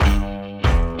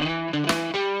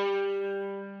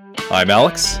I'm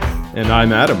Alex. And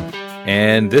I'm Adam.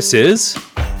 And this is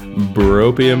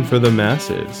Bropium for the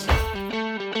Masses.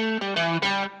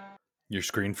 Your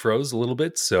screen froze a little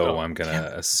bit, so I'm going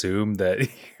to assume that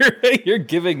you're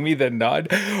giving me the nod.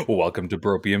 Welcome to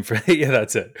Bropium for... Yeah,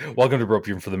 that's it. Welcome to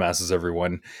Bropium for the Masses,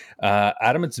 everyone.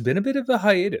 Adam, it's been a bit of a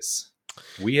hiatus.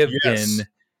 We've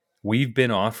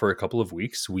been off for a couple of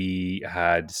weeks. We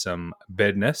had some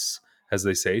bedness, as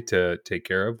they say, to take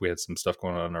care of. We had some stuff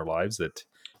going on in our lives that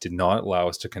did not allow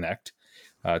us to connect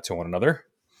to one another.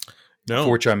 No.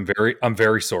 For which I'm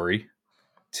very sorry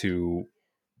to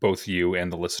both you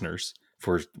and the listeners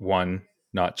for, one,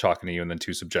 not talking to you, and then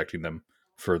two, subjecting them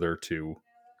further to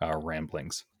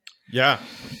ramblings. Yeah.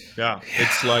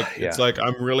 It's like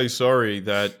I'm really sorry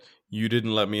that you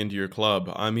didn't let me into your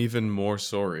club. I'm even more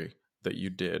sorry that you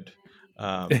did.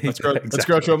 Let's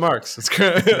Groucho Marx.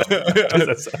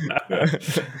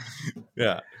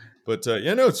 Yeah. But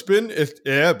it's been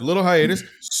a little hiatus.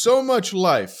 So much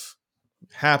life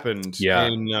happened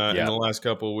in the last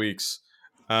couple of weeks.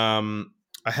 I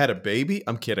had a baby.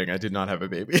 I'm kidding. I did not have a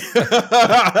baby.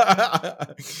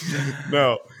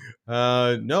 No.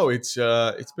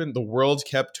 It's been, the world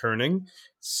kept turning,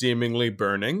 seemingly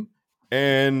burning,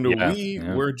 and we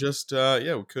were just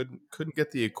we couldn't get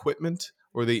the equipment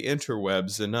or the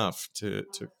interwebs enough to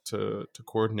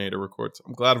coordinate a record. So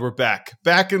I'm glad we're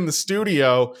back in the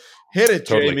studio. Hit it,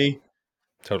 Totally. Jamie.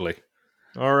 Totally.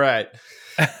 All right.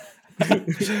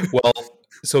 Well,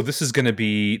 so this is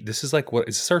like, what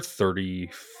is this, our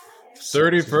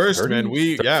 31st, man. We're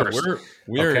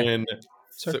in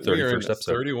 31st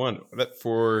episode. 31.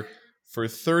 For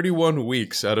 31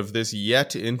 weeks out of this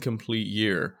yet incomplete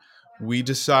year, we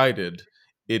decided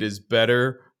it is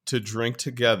better to drink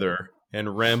together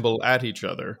and ramble at each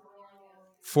other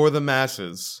for the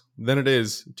masses than it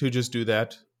is to just do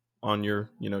that on your,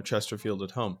 Chesterfield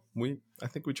at home. I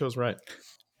think we chose right.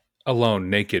 Alone,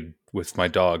 naked, with my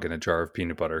dog and a jar of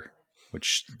peanut butter,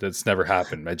 which that's never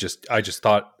happened. I just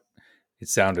thought it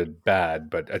sounded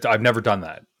bad, but I've never done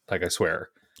that. Like, I swear,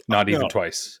 not even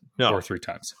twice or three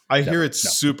times. I hear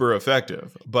it's super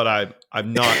effective, but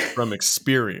I'm not from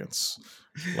experience.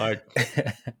 Like,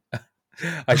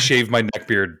 I shave my neck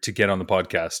beard to get on the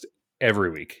podcast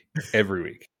every week.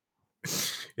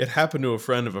 It happened to a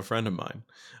friend of mine.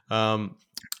 All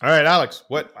right, Alex,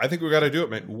 I think we got to do it,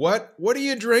 man. What are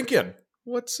you drinking?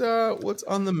 What's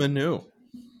on the menu?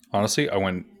 Honestly, I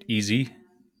went easy.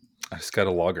 I just got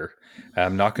a lager.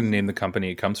 I'm not going to name the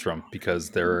company it comes from because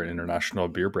they're an international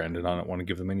beer brand, and I don't want to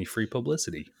give them any free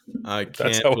publicity.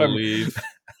 That's how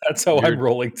I'm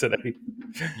rolling today.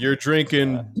 You're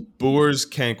drinking Boer's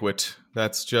Canquet.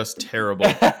 That's just terrible.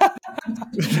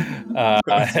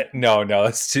 No,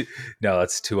 that's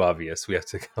too obvious. We have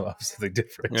to come up with something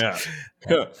different.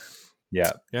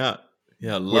 Yeah.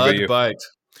 Lud Bite.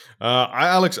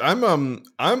 Alex, I'm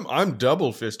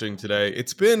double fisting today.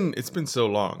 It's been so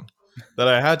long that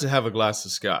I had to have a glass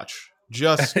of scotch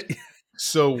just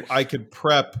so I could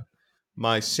prep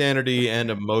my sanity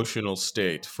and emotional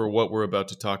state for what we're about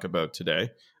to talk about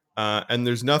today. And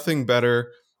there's nothing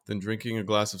better than drinking a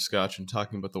glass of scotch and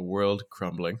talking about the world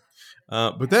crumbling.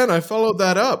 But then I'm going to follow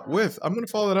that up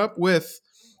with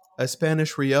a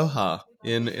Spanish Rioja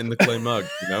in the clay mug,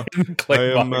 mug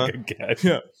again.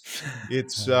 Yeah.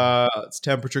 It's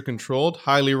temperature controlled.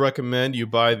 Highly recommend you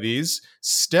buy these.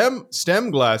 Stem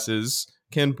glasses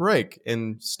can break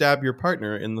and stab your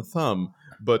partner in the thumb,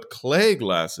 but clay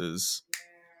glasses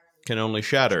can only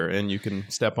shatter, and you can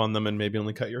step on them and maybe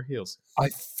only cut your heels. I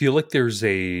feel like there's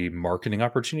a marketing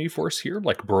opportunity for us here,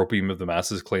 like Bropium of the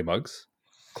Masses clay mugs.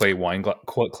 Clay wine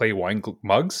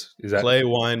mugs? Is that clay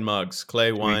wine mugs?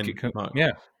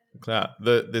 Yeah.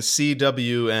 The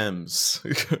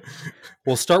CWMs.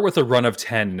 We'll start with a run of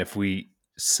 10. If we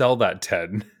sell that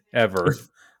 10 ever,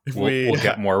 we'll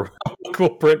get more. We'll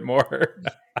print more.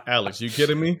 Alex, you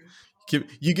kidding me?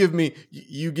 You give me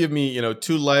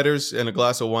 2 lighters and a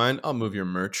glass of wine. I'll move your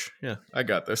merch. Yeah, I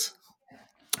got this.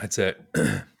 That's it.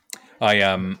 I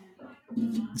am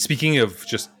speaking of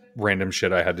just random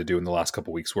shit I had to do in the last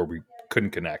couple of weeks where we couldn't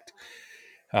connect.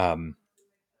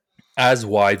 As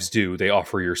wives do, they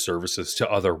offer your services to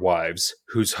other wives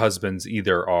whose husbands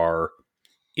either are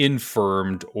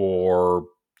infirmed or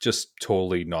just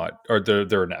totally not, or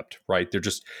they're inept, right?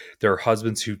 They're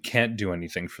husbands who can't do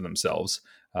anything for themselves.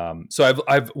 So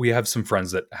we have some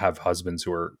friends that have husbands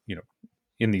who are,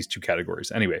 in these two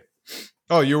categories. Anyway.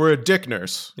 Oh, you were a dick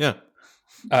nurse. Yeah.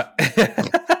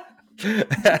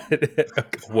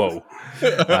 Whoa.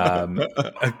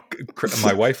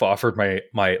 My wife offered my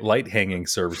light hanging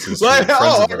services. Sorry.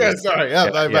 Yeah,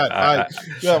 my bad. I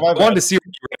wanted to see where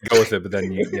you were go with it, but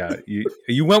then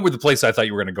you went with the place I thought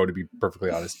you were going to go, to be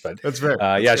perfectly honest. But That's fair.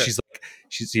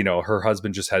 She's her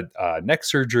husband just had neck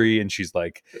surgery, and she's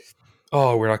like,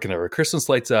 oh, we're not going to have our Christmas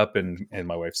lights up, and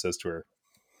my wife says to her,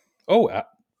 oh,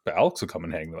 Alex will come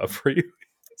and hang them up for you.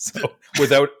 So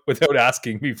without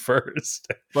asking me first,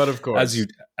 but of course,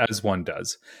 as one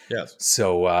does. Yes.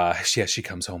 So she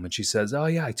comes home and she says, "Oh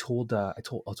yeah, I told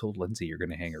Lindsay you're going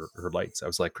to hang her lights." I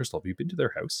was like, "Crystal, have you been to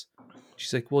their house?"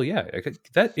 She's like, "Well, yeah,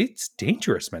 that it's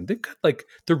dangerous, man. They've got like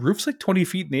the roof's like 20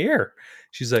 feet in the air."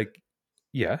 She's like,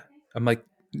 "Yeah." I'm like,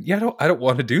 yeah, I don't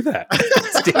want to do that.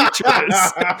 It's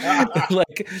dangerous.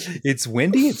 Like, it's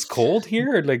windy, it's cold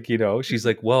here. Like, she's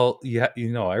like, well, yeah,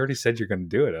 I already said you're going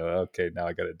to do it. Okay, now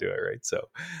I got to do it, right? So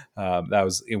that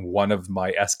was in one of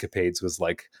my escapades, was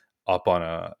like up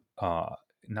on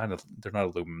they're not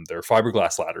aluminum, they're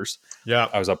fiberglass ladders. Yeah,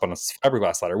 I was up on a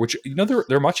fiberglass ladder, which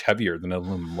they're much heavier than an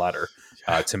aluminum ladder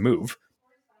to move.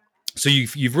 So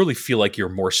you really feel like you're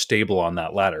more stable on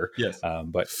that ladder. Yes.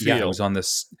 But I was on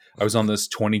this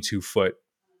 22-foot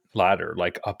ladder,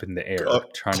 like up in the air,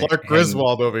 trying Clark to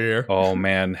Griswold over here. Oh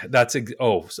man,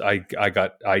 the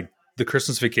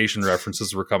Christmas Vacation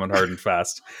references were coming hard and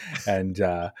fast. And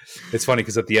it's funny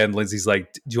because at the end, Lindsay's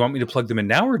like, do you want me to plug them in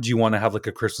now, or do you want to have like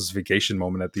a Christmas Vacation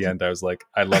moment at the end? I was like,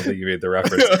 I love that you made the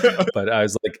reference. But I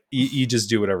was like, you just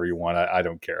do whatever you want. I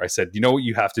don't care. I said, you know what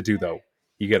you have to do though?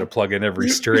 You got to plug in every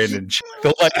strand and check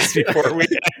the lights before we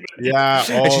end. Yeah.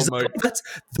 And she's like,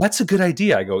 that's a good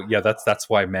idea. I go, yeah, that's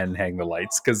why men hang the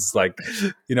lights. Cause like,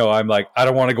 I'm like, I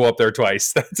don't want to go up there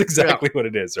twice. That's exactly what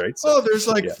it is. Right. So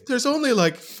there's only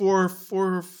like four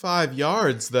or 5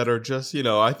 yards that are just,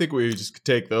 I think we just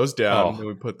take those down and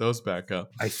we put those back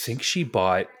up. I think she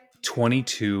bought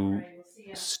 22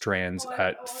 strands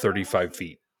at 35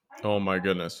 feet. Oh my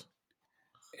goodness.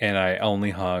 And I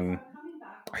only hung,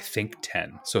 I think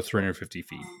 10, so 350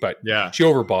 feet. But yeah, she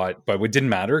overbought, but it didn't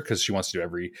matter because she wants to do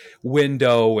every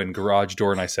window and garage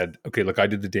door. And I said, okay, look, I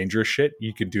did the dangerous shit.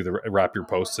 You could do the wrap your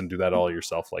posts and do that all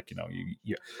yourself. Like,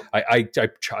 I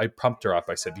pumped her up.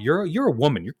 I said, you're a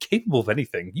woman. You're capable of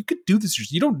anything. You could do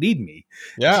this. You don't need me.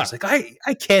 Yeah. She's like,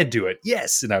 I can't do it.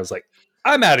 Yes. And I was like,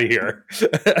 I'm out of here.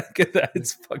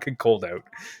 It's fucking cold out.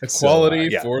 Equality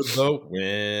for the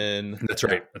win. That's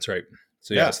right. That's right.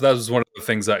 So so that was one of the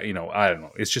things that, I don't know.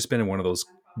 It's just been one of those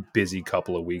busy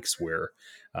couple of weeks where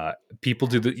people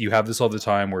do that. You have this all the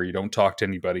time where you don't talk to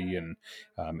anybody, and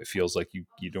it feels like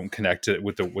you don't connect it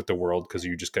with the world because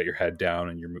you just got your head down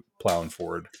and you're plowing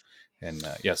forward. And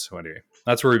so anyway,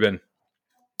 that's where we've been.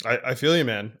 I feel you,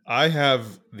 man. I had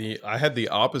the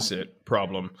opposite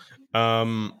problem.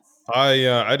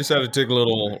 I decided to take a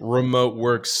little remote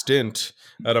work stint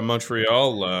out of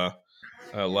Montreal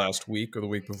last week or the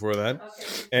week before that,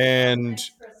 and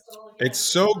it's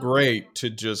so great to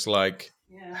just like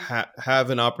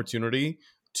have an opportunity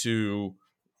to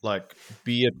like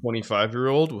be a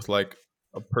 25-year-old with like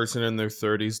a person in their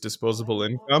 30s disposable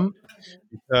income,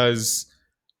 because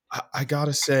I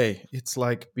gotta say it's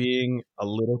like being a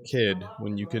little kid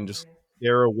when you can just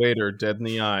stare a waiter dead in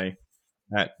the eye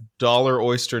at dollar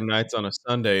oyster nights on a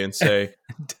Sunday and say,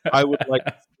 I would like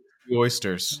the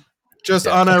oysters. Just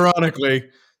unironically,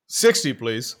 60,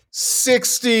 please.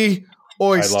 60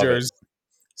 oysters.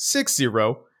 60.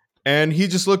 And he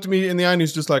just looked at me in the eye and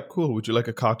he's just like, cool, would you like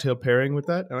a cocktail pairing with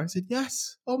that? And I said,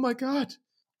 yes. Oh my God.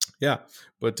 Yeah.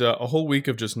 But a whole week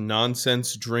of just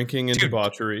nonsense drinking and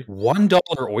debauchery.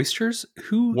 $1 oysters?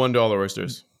 $1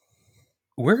 oysters.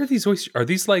 Where are these oysters? Are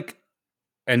these like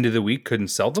end of the week couldn't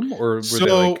sell them? Or were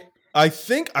they like... I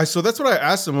think so that's what I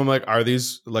asked him. I'm like, are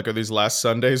these last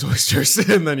Sunday's oysters?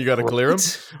 And then you got to clear them.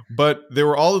 But they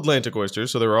were all Atlantic oysters,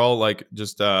 so they were all like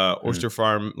just Oyster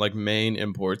Farm, like Maine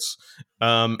imports.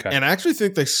 And I actually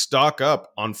think they stock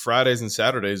up on Fridays and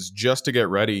Saturdays just to get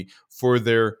ready for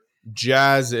their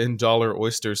jazz and dollar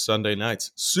oyster Sunday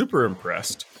nights. Super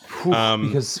impressed.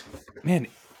 Because, man,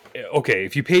 okay,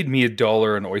 if you paid me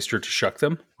 $1 an oyster to shuck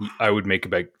them, I would make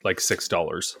about like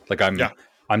 $6. Like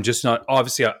I'm just not,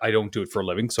 obviously I don't do it for a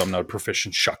living, so I'm not a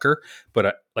proficient shucker,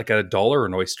 but like at $1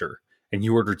 an oyster and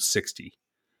you ordered 60.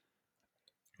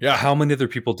 Yeah. How many other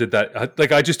people did that?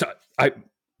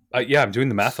 I'm doing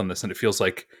the math on this and it feels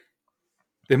like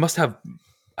they must have,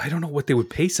 I don't know what they would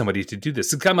pay somebody to do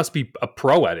this. This guy must be a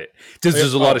pro at it.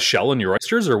 There's a lot of shell in your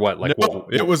oysters or what? Like, no,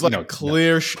 it was like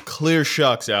clear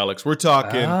shucks, Alex. We're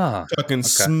talking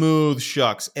smooth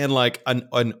shucks and like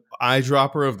an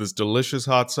eyedropper of this delicious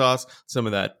hot sauce, some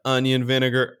of that onion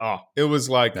vinegar. Oh, it was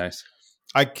like nice.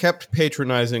 I kept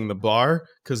patronizing the bar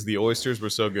because the oysters were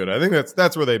so good. I think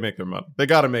that's where they make their money. They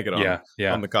got to make it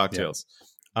on the cocktails.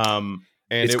 Yeah.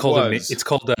 and it's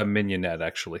called a mignonette,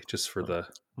 actually, just for the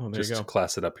just to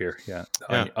class it up here. Yeah,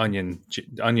 yeah. onion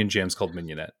jam's called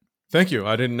mignonette. Thank you.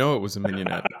 I didn't know it was a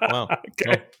mignonette. Wow.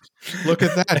 Okay. Oh, look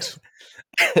at that.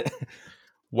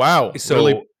 Wow.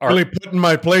 So really put in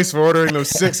my place for ordering those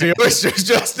 60 oysters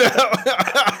just now.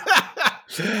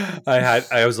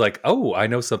 I was like, oh, I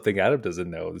know something Adam doesn't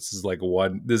know. This is like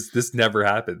this never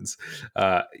happens.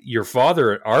 Our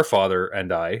father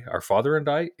and I,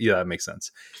 yeah, that makes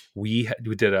sense. We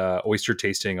did a oyster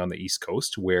tasting on the East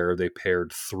Coast where they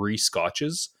paired 3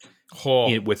 scotches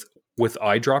with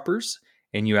eyedroppers,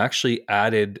 and you actually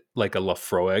added like a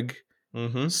Lafroig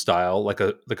style, like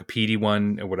a peaty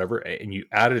one or whatever, and you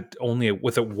added only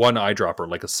with a 1 eyedropper,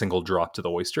 like a single drop to the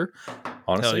oyster.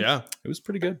 Honestly, yeah, it was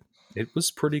pretty good. It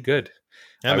was pretty good.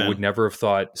 Yeah, I man. would never have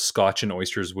thought scotch and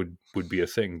oysters would be a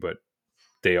thing, but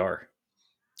they are.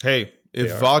 Hey,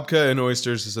 if vodka and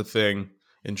oysters is a thing,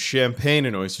 and champagne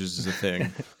and oysters is a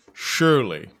thing,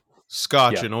 surely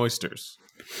scotch and oysters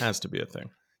has to be a thing.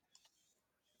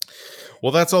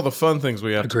 Well, that's all the fun things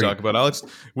we have to talk about, Alex.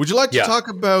 Would you like to talk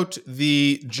about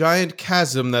the giant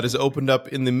chasm that has opened up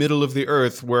in the middle of the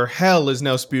earth where hell is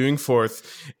now spewing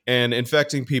forth and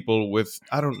infecting people with,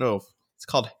 I don't know, it's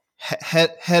called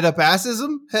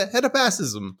hedapacism?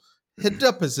 Hedapacism.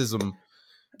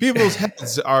 People's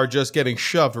heads are just getting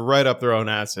shoved right up their own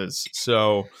asses.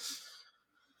 So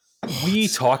we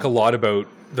talk a lot about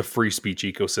the free speech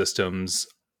ecosystems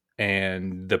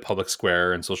and the public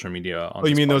square and social media on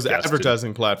you mean those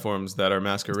advertising platforms that are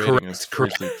masquerading as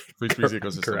free speech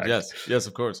ecosystem? Yes,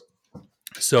 of course.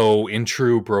 So in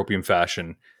true Bropium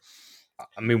fashion,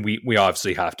 I mean, we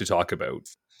obviously have to talk about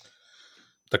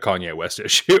the Kanye West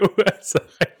issue.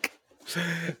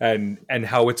 And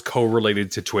how it's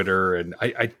correlated to Twitter. And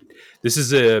this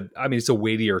is it's a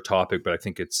weightier topic, but I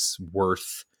think it's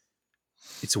worth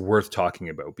talking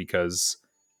about because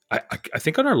I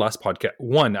think on our last podcast,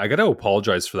 I got to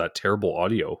apologize for that terrible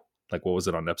audio. Like, what was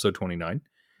it on episode 29?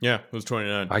 Yeah, it was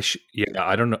 29.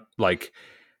 I don't know. Like,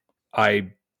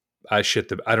 I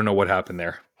don't know what happened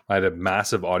there. I had a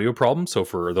massive audio problem. So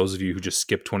for those of you who just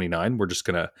skipped 29,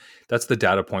 that's the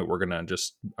data point we're gonna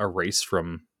just erase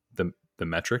from the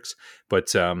metrics. But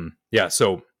so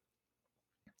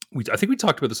I think we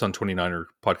talked about this on 29 or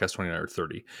podcast 29 or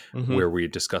 30, where we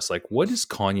discussed like, what is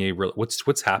Kanye,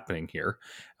 what's happening here?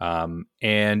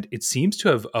 And it seems to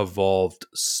have evolved,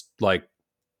 like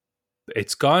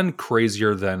it's gone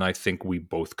crazier than I think we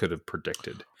both could have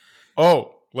predicted.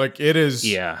 Oh, like it is.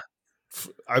 Yeah.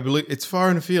 I believe it's far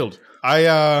in the field.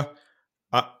 I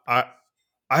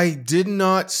did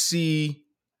not see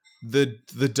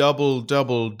the double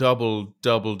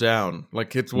down.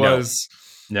 Like it was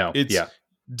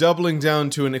doubling down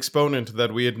to an exponent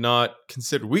that we had not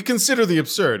considered. We consider the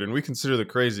absurd and we consider the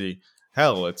crazy.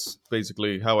 Hell, it's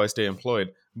basically how I stay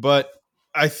employed. But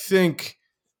I think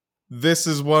this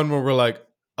is one where we're like,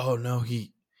 oh no,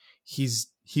 he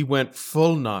went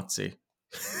full Nazi.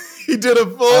 He did a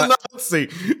full Nazi.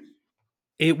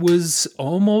 It was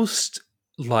almost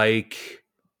like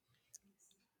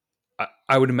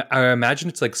I imagine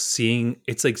it's like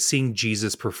seeing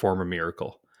Jesus perform a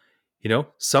miracle. You know,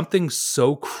 something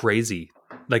so crazy.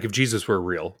 Like if Jesus were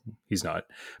real, he's not.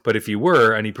 But if he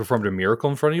were and he performed a miracle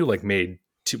in front of you, like made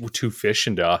two fish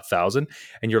into 1,000,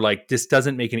 and you're like, this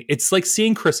doesn't make any. It's like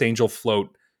seeing Chris Angel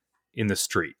float in the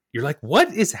street. You're like,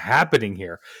 what is happening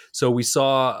here? So we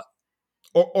saw.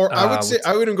 Or I would say,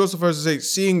 I wouldn't go so far as to say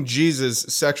seeing Jesus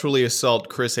sexually assault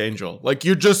Chris Angel. Like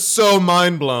you're just so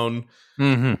mind blown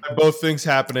by both things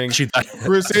happening.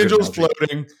 Chris Angel's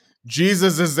floating.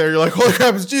 Jesus is there. You're like, holy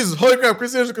crap, it's Jesus. Holy crap,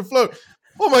 Chris Angel can float.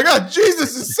 Oh my God,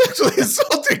 Jesus is sexually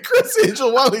assaulting Chris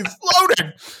Angel while he's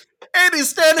floating. And he's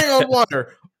standing on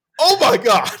water. Oh my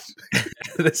God.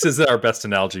 This is our best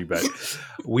analogy, but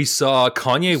we saw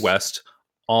Kanye West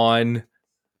on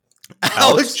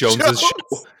Alex Jones's show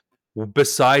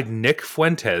beside Nick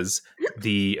Fuentes,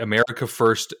 the America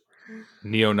First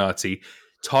neo-Nazi,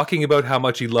 talking about how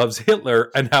much he loves Hitler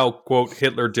and how, quote,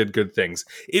 Hitler did good things.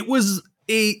 It was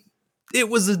the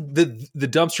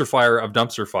dumpster fire of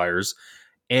dumpster fires.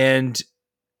 And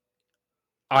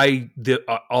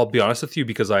I'll be honest with you,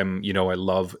 because I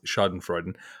love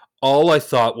Schadenfreude. All I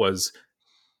thought was,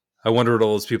 I wonder what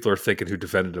all those people are thinking who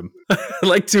defended him.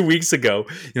 Like 2 weeks ago,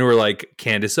 we're like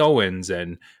Candace Owens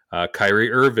and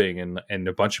Kyrie Irving and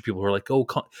a bunch of people who are like, oh,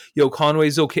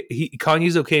 Conway's okay.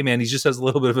 Kanye's okay, man. He just has a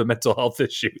little bit of a mental health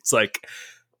issue. It's like,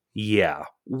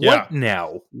 what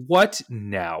now? What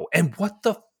now? And what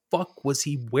the fuck was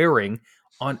he wearing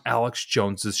on Alex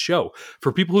Jones's show.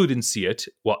 For people who didn't see it,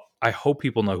 well, I hope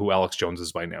people know who Alex Jones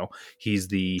is by now. He's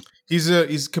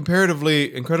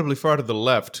comparatively incredibly far to the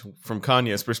left from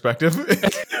Kanye's perspective.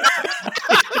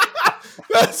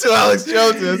 That's who Alex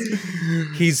Jones is.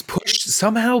 He's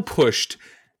somehow pushed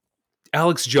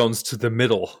Alex Jones to the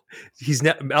middle.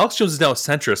 Alex Jones is now a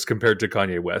centrist compared to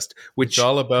Kanye West, which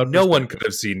all about no one could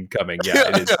have seen coming. Yeah,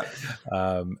 it is.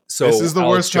 So this is the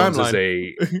Alex worst Jones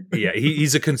timeline.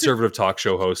 He's a conservative talk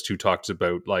show host who talks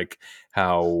about like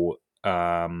how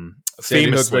Sandy Hook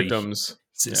famously victims.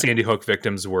 Sandy Hook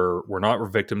victims were not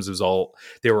victims.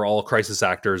 They were all crisis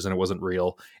actors, and it wasn't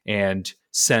real. And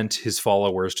sent his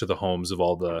followers to the homes of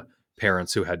all the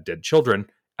parents who had dead children,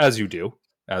 as you do,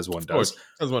 as one does.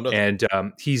 As one does. And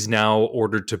he's now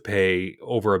ordered to pay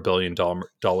over $1 billion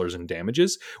in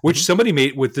damages, which somebody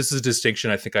made with this is a distinction.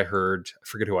 I think I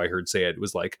forget who I heard say it. It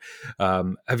was like,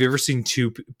 have you ever seen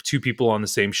two people on the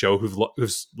same show who've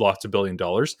lost $1 billion?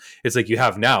 It's like you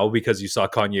have now because you saw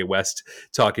Kanye West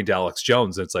talking to Alex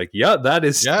Jones. And it's like, that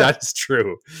is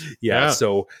true.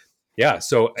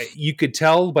 So you could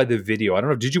tell by the video. I don't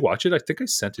know. Did you watch it? I think I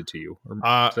sent it to you.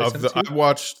 I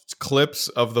watched clips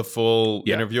of the full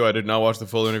interview. I did not watch the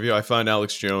full interview. I find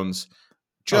Alex Jones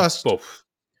just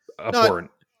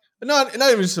abhorrent. Not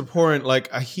even just abhorrent.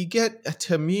 Like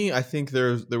to me, I think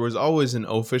there was always an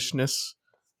oafishness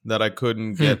that I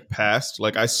couldn't get past.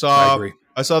 Like I saw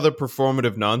the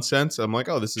performative nonsense. I'm like,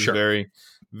 oh, this is very,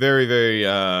 very,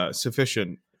 very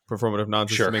sufficient performative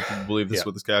nonsense to make people believe this is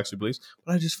what this guy actually believes.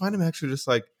 But I just find him actually just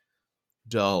like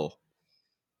dull.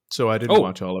 So I didn't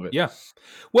watch all of it. Yeah.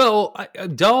 Well,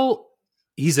 dull.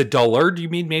 He's a dullard. You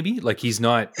mean maybe like he's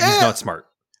not smart.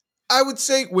 I would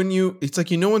say it's like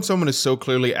when someone is so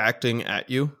clearly acting at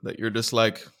you that you're just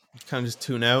like kind of just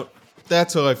tune out.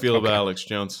 That's how I feel about Alex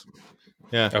Jones.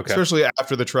 Yeah. Okay. Especially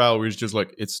after the trial, where he's just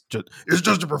like it's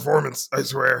just a performance. I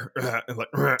swear.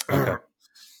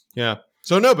 Yeah.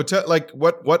 So no, but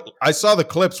what I saw the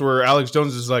clips where Alex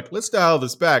Jones is like, let's dial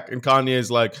this back, and Kanye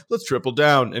is like, let's triple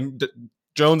down, and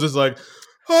Jones is like,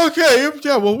 okay,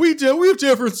 yeah, well we have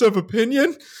difference of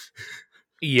opinion.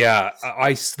 Yeah,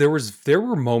 there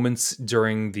were moments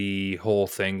during the whole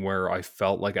thing where I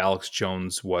felt like Alex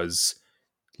Jones was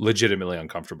legitimately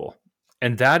uncomfortable,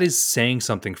 and that is saying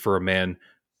something for a man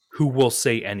who will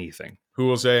say anything. Who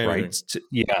will say anything?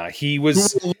 Right? He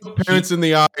was. Who will look parents in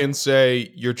the eye and say,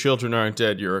 "Your children aren't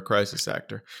dead. You're a crisis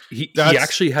actor." He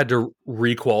actually had to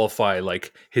requalify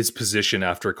like his position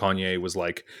after Kanye was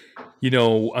like,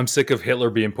 I'm sick of Hitler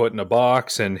being put in a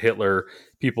box and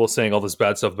people saying all this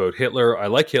bad stuff about Hitler. I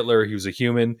like Hitler. He was a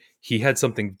human. He had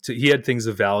he had things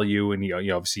of value, and he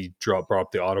obviously brought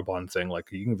up the Autobahn thing. Like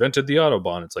he invented the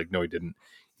Autobahn. It's like, no, he didn't.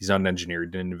 He's not an engineer. He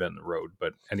didn't invent the road.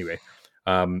 But anyway,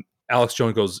 Alex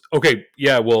Jones goes, okay,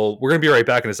 yeah, well, we're going to be right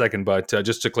back in a second, but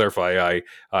just to clarify,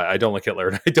 I don't like Hitler,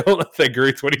 and I don't agree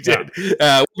with what he did.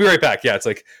 We'll be right back. Yeah, it's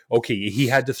like, okay, he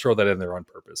had to throw that in there on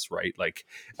purpose, right? Like,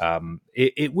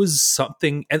 it was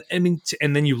something, and I mean,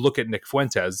 and then you look at Nick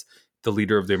Fuentes, the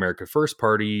leader of the America First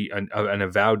Party, an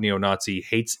avowed neo-Nazi,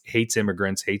 hates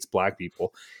immigrants, hates black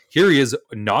people. Here he is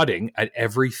nodding at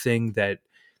everything that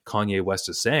Kanye West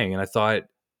is saying, and I thought,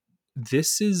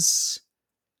 this is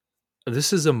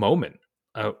a moment.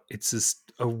 It's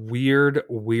just a weird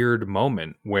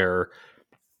moment where,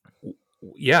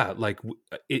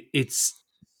 it's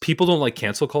people don't like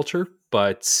cancel culture,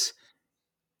 but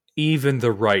even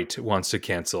the right wants to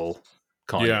cancel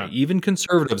Kanye. Yeah. Even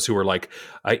conservatives who are like,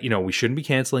 we shouldn't be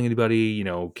canceling anybody.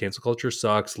 Cancel culture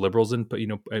sucks. Liberals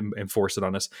enforce it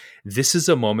on us. This is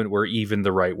a moment where even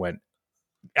the right went.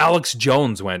 Alex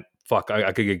Jones went, fuck,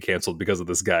 I could get canceled because of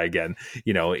this guy again.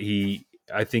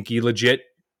 I think he legit.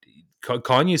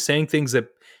 Kanye's saying things that,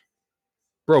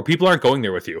 bro, people aren't going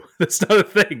there with you. That's not a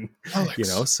thing.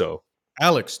 Alex,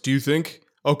 Alex, do you think?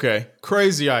 Okay,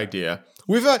 crazy idea.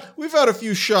 We've had a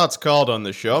few shots called on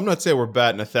the show. I'm not saying we're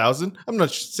batting 1,000. I'm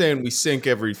not saying we sink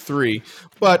every 3,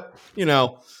 but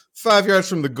 5 yards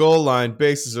from the goal line,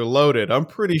 bases are loaded. I'm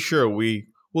pretty sure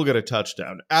we'll get a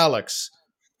touchdown. Alex,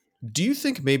 do you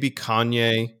think maybe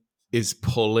Kanye is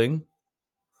pulling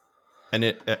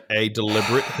a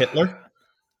deliberate Hitler?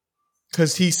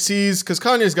 Because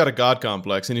Kanye's got a God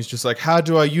complex, and he's just like, how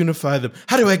do I unify them?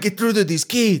 How do I get through to these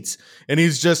kids? And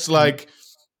he's just like,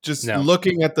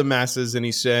 looking at the masses, and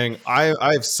he's saying, I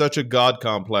have such a God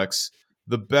complex.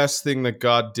 The best thing that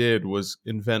God did was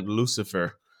invent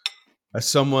Lucifer as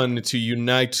someone to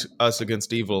unite us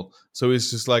against evil. So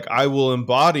he's just like, I will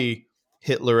embody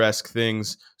Hitler-esque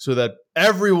things so that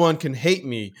everyone can hate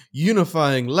me,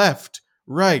 unifying left,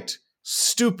 right,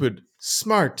 stupid,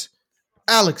 smart,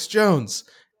 Alex Jones.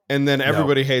 and then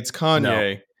everybody hates Kanye.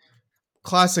 No.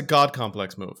 Classic God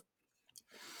complex move.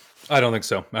 I don't think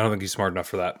so. I don't think he's smart enough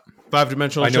for that.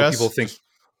 5-dimensional I know chess.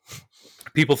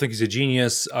 people think he's a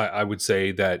genius. I would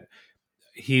say that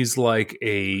he's like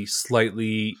a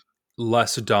slightly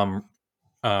less dumb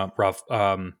rough.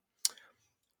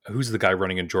 Who's the guy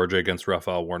running in Georgia against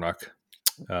Raphael Warnock?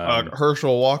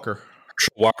 Herschel Walker.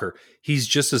 Herschel Walker. He's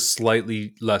just a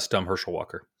slightly less dumb Herschel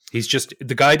Walker. He's just,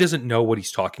 the guy doesn't know what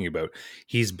he's talking about.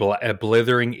 He's a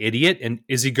blithering idiot. And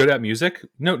is he good at music?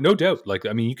 No doubt. Like,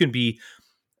 I mean, you can be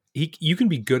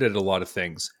good at a lot of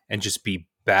things and just be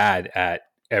bad at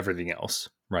everything else,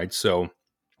 right? So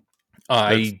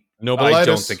I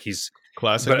don't think he's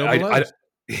classic. But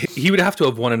he would have to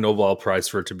have won a Nobel Prize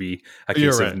for it to be a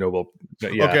case of Nobel.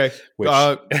 Yeah, okay. Which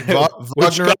God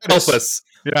help us.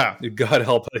 Yeah, God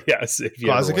help us. Yes, if you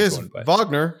classic is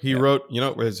Wagner. He wrote,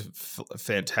 was a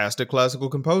fantastic classical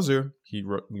composer. He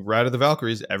wrote Ride of the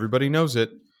Valkyries. Everybody knows it.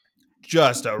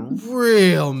 Just a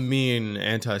real mean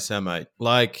anti-Semite.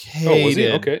 Like hated. Was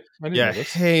he? Okay, I didn't know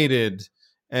this. Hated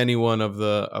anyone of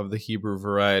the Hebrew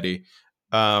variety.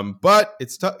 But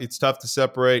it's tough. It's tough to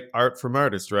separate art from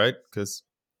artist, right? Because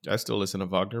I still listen to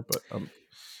Wagner, but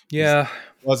he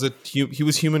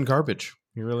was human garbage.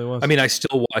 He really was. I mean, I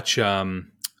still watch.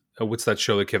 What's that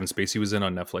show that Kevin Spacey was in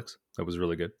on Netflix? That was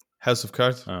really good. House of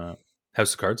Cards.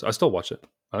 House of Cards. I still watch it.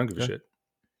 I don't give a shit.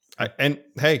 I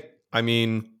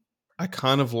mean, I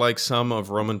kind of like some of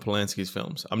Roman Polanski's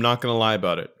films. I'm not going to lie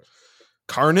about it.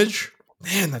 Carnage,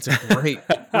 man, that's a great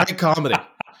comedy.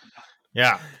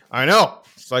 Yeah, I know.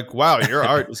 It's like, wow, your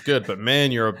art is good, but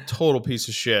man, you're a total piece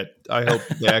of shit. I hope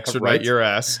they extradite your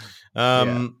ass.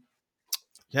 Yeah.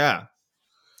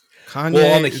 Kanye.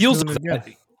 Well, on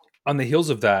the heels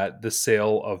of that, the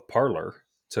sale of Parler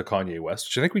to Kanye West,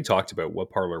 which I think we talked about what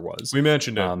Parler was. We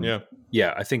mentioned it.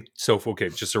 Yeah, I think so. Okay,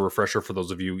 just a refresher for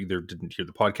those of you who either didn't hear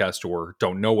the podcast or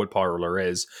don't know what Parler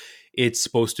is. It's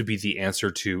supposed to be the answer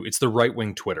to, it's the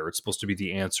right-wing Twitter. It's supposed to be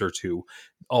the answer to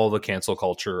all the cancel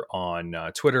culture on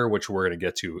Twitter, which we're going to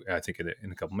get to, I think,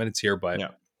 in a couple minutes here.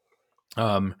 But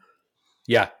Kanye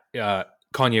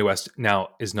West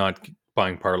now is not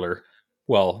buying Parler.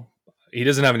 Well, he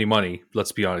doesn't have any money.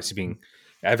 Let's be honest.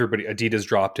 Adidas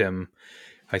dropped him.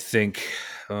 I think,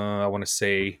 I want to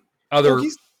say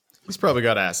he's probably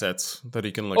got assets that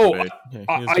he can liquidate.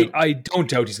 I don't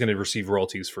doubt he's going to receive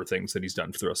royalties for things that he's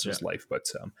done for the rest of his life. But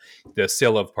the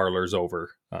sale of Parler is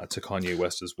over to Kanye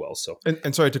West as well. So,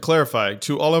 and sorry to clarify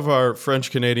to all of our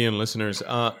French Canadian listeners,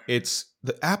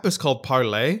 the app is called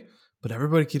Parlay, but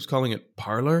everybody keeps calling it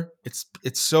Parler. It's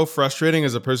so frustrating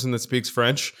as a person that speaks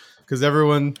French because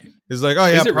everyone is like, oh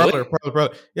yeah, Parler, really? Parler.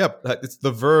 Yeah, it's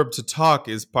the verb to talk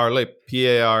is parler,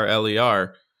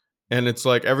 Parler. And it's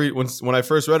like when I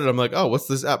first read it, I'm like, oh, what's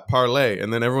this app, Parlay?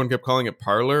 And then everyone kept calling it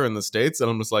Parler in the States. And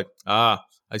I'm just like, I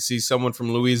see someone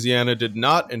from Louisiana did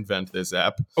not invent this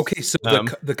app. Okay, so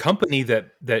the company that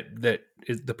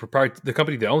is the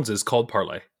company that owns it is called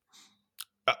Parlay.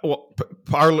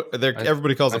 Parler.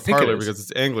 Everybody calls it Parler because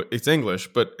it's English. It's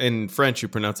English, but in French you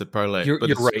pronounce it Parlay. You're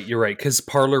right. You're right because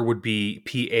Parler would be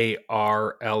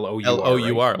Parlour,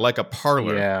 Lour, like a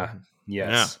parlor. Yeah. Yes.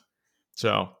 Yeah.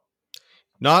 So.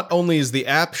 Not only is the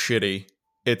app shitty,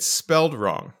 it's spelled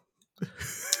wrong.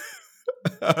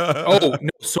 Oh, no,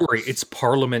 sorry. It's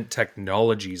Parliament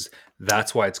Technologies.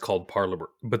 That's why it's called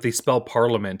Parliament. But they spell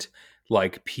Parliament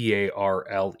like Parlement.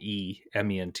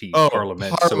 Oh,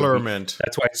 Parliament. Parliament. So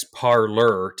that's why it's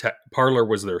Parler. Parler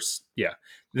was their... Yeah.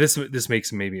 This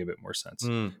makes maybe a bit more sense.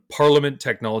 Parliament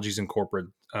Technologies Incorporated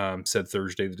said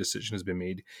Thursday the decision has been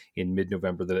made in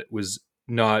mid-November that it was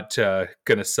not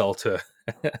going to sell to...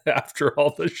 After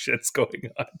all the shit's going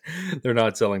on, they're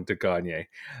not selling to Kanye.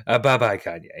 Bye-bye,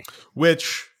 Kanye.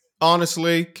 Which,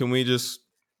 honestly, can we just,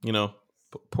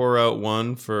 pour out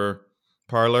one for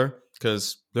Parler?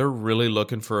 Because they're really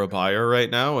looking for a buyer right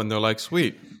now, and they're like,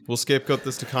 sweet, we'll scapegoat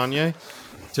this to Kanye.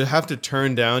 To have to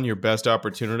turn down your best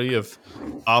opportunity of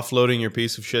offloading your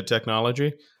piece of shit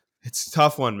technology, it's a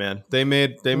tough one, man. They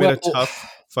made a tough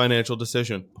financial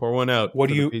decision. Pour one out. What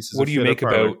do you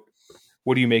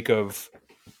make of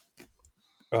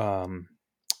Elon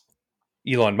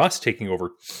Musk taking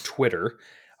over Twitter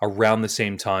around the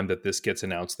same time that this gets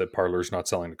announced that Parler's not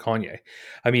selling to Kanye?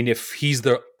 I mean, if he's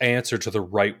the answer to the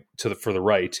right for the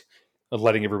right, of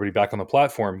letting everybody back on the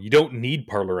platform, you don't need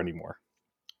Parler anymore.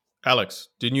 Alex,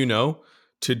 didn't you know?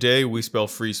 Today we spell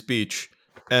free speech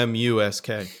Musk.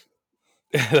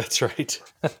 That's right.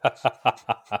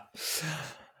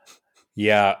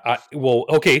 Yeah. Well,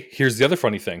 okay. Here's the other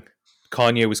funny thing.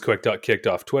 Kanye was kicked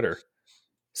off Twitter.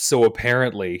 So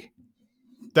apparently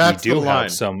that's the line.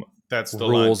 That's the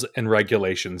line. rules and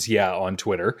regulations, on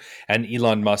Twitter. And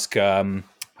Elon Musk, I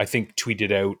think,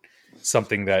 tweeted out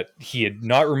something that he had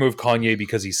not removed Kanye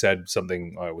because he said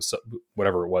something, was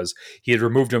whatever it was. He had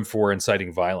removed him for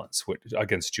inciting violence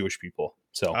against Jewish people.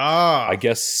 So I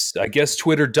guess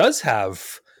Twitter does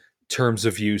have terms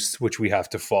of use which we have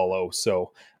to follow.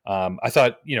 So I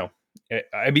thought,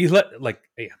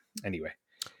 anyway.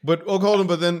 But hold on.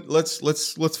 But then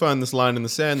let's find this line in the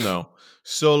sand, though.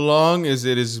 So long as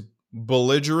it is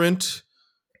belligerent,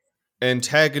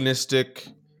 antagonistic,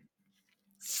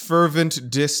 fervent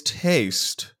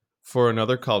distaste for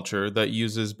another culture that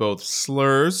uses both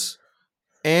slurs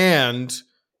and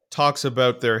talks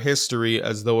about their history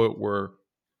as though it were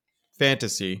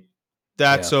fantasy,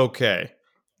 that's okay.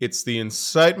 It's the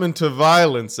incitement to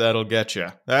violence that'll get you.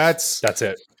 That's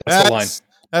it. That's the line.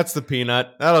 That's the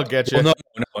peanut. That'll get you.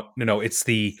 No. It's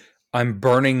the I'm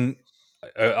burning.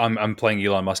 I'm playing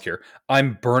Elon Musk here.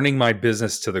 I'm burning my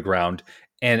business to the ground,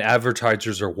 and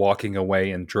advertisers are walking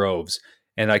away in droves.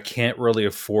 And I can't really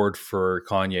afford for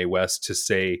Kanye West to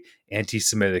say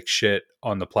anti-Semitic shit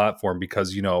on the platform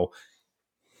because,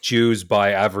 Jews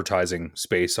buy advertising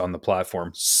space on the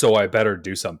platform. So I better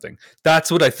do something.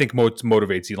 That's what I think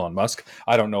motivates Elon Musk.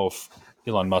 I don't know if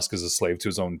Elon Musk is a slave to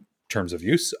his own terms of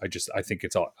use. I think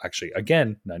it's all actually,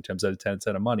 again, 9 times out of 10, it's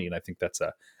out of money. And I think that's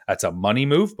a money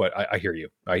move, but I hear you.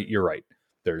 You're right.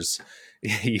 There's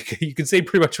you can say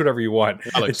pretty much whatever you want,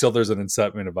 Alex, until there's an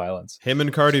incitement of violence. Him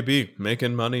and Cardi B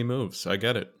making money moves. I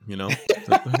get it.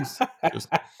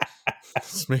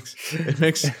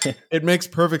 It makes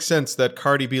perfect sense that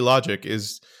Cardi B logic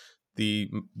is the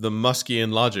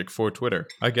Muskian logic for Twitter.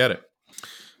 I get it.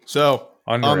 So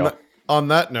on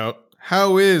that note,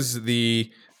 how is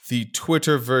the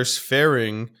Twitterverse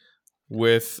faring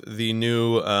with the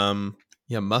new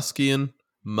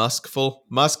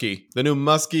the new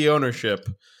Musky ownership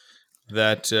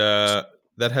that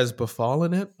has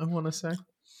befallen it, I want to say?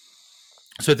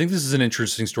 So I think this is an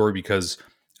interesting story because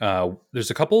there's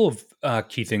a couple of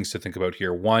key things to think about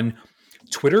here. One,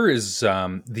 Twitter is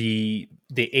the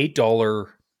 $8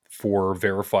 for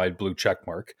verified blue check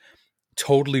mark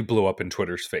totally blew up in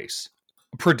Twitter's face.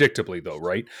 Predictably, though,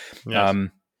 right? Yes.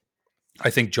 I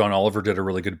think John Oliver did a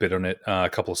really good bit on it a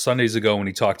couple of Sundays ago when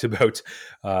he talked about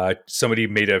somebody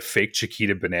made a fake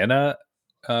Chiquita Banana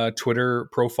Twitter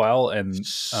profile and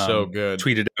so good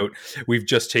tweeted out, "We've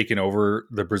just taken over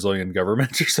the Brazilian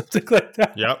government" or something like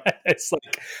that. Yep. It's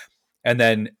like, and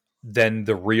then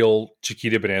the real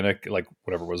Chiquita Banana, like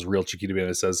whatever it was, real Chiquita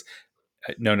Banana says,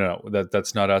 no,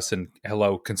 that's not us. And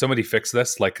hello, can somebody fix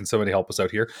this? Like, can somebody help us out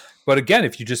here? But again,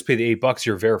 if you just pay the $8,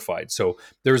 you're verified. So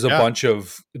there's a bunch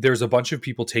of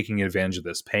people taking advantage of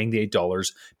this, paying the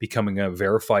 $8, becoming a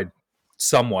verified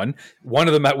someone. One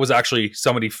of them was actually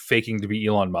somebody faking to be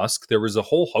Elon Musk. There was a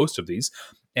whole host of these,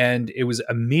 and it was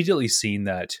immediately seen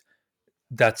that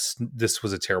this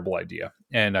was a terrible idea.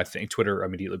 And I think Twitter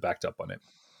immediately backed up on it.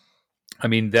 I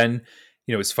mean, then,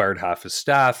 it's fired half his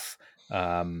staff.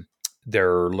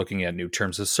 They're looking at new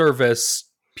terms of service.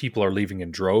 People are leaving in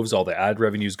droves. All the ad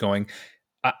revenue's going.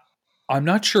 I'm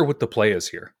not sure what the play is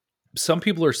here. Some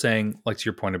people are saying, like to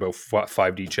your point about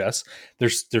 5D chess,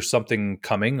 there's something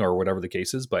coming or whatever the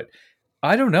case is, but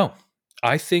I don't know.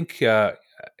 I think I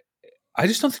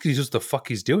just don't think he knows what the fuck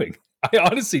he's doing. I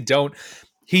honestly don't.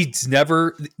 He's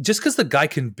never, just because the guy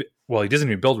can, he doesn't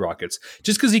even build rockets.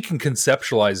 Just because he can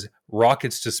conceptualize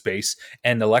rockets to space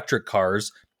and electric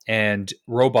cars and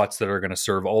robots that are going to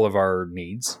serve all of our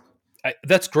needs.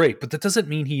 That's great, but that doesn't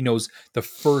mean he knows the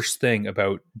first thing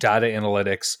about data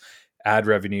analytics, ad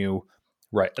revenue,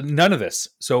 right? None of this.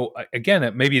 So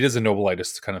again, maybe it is a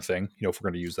Nobelitis kind of thing, if we're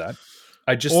going to use that.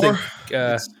 I just think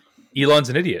Elon's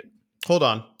an idiot. Hold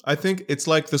on. I think it's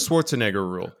like the Schwarzenegger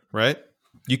rule, right?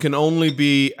 You can only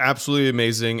be absolutely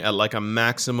amazing at like a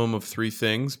maximum of 3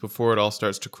 things before it all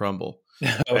starts to crumble.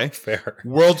 Okay? Fair.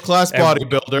 World-class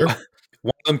bodybuilder.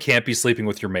 One of them can't be sleeping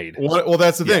with your maid. Well,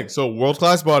 that's the thing. So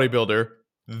world-class bodybuilder,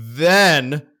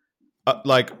 then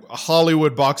like a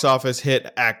Hollywood box office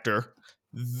hit actor,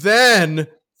 then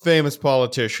famous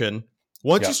politician.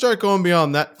 Once you start going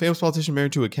beyond that, famous politician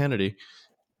married to a Kennedy,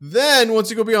 then once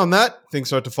you go beyond that, things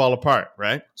start to fall apart,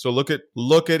 right? So look at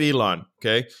Elon,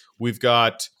 okay? We've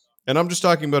got, and I'm just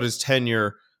talking about his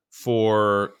tenure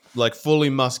for like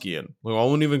fully Muskian. I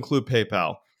won't even include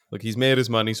PayPal. Like, he's made his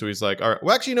money, so he's like, all right,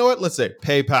 well, actually, you know what? Let's say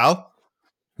PayPal.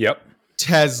 Yep.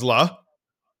 Tesla.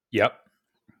 Yep.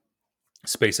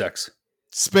 SpaceX.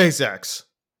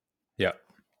 Yep.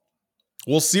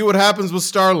 We'll see what happens with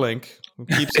Starlink.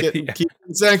 Keeps getting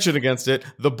sanctioned against it.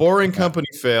 The Boring Company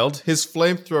failed. His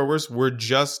flamethrowers were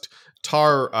just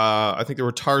I think there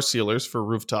were tar sealers for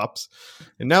rooftops,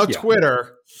 and now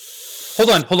Twitter.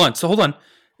 Hold on. So hold on.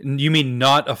 You mean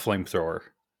not a flamethrower?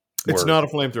 It's not a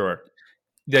flamethrower.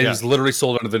 Yeah, he's literally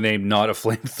sold under the name "Not a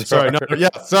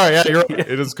Flamethrower." Sorry, you're right.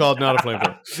 It is called Not a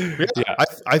Flamethrower.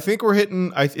 I think we're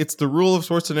hitting. It's the rule of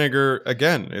Schwarzenegger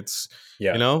again. It's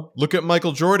look at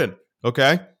Michael Jordan.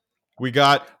 Okay, we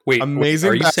got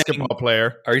amazing basketball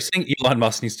player. Are you saying Elon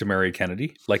Musk needs to marry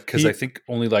Kennedy? Like, because I think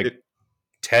only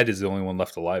Ted is the only one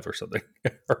left alive or something.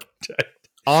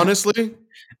 Honestly,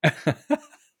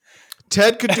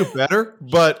 Ted could do better,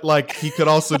 but like he could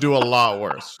also do a lot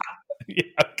worse. Yeah,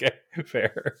 okay,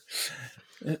 fair.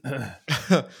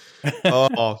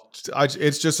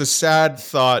 It's just a sad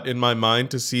thought in my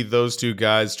mind to see those two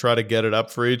guys try to get it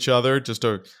up for each other, just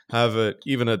to have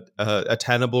even a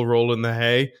tenable roll in the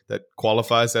hay that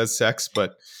qualifies as sex.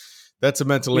 But that's a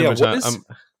mental image.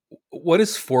 What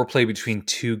is foreplay between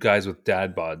two guys with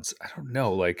dad bods? I don't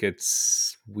know. Like,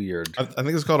 it's weird. I think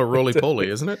it's called a roly-poly,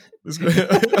 isn't it?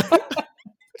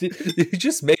 Did you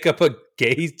just make up a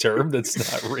gay term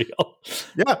that's not real?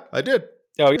 Yeah, I did.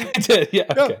 Oh, you did? Yeah.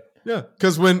 Okay. Yeah.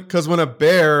 Because when a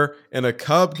bear and a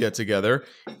cub get together,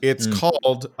 it's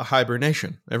called a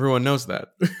hibernation. Everyone knows that.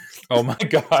 Oh my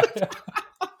God.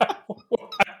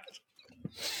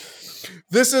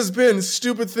 This has been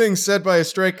Stupid Things Said by a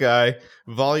Straight Guy,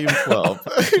 Volume 12.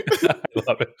 I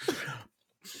love it.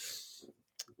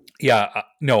 Yeah.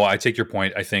 No, I take your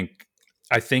point. I think,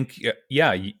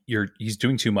 he's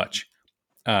doing too much.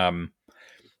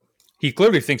 He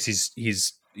clearly thinks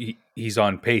he's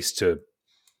on pace to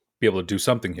be able to do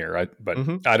something here, right? But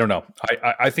I don't know.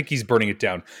 I think he's burning it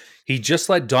down. He just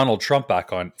let Donald Trump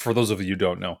back on. For those of you who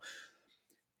don't know,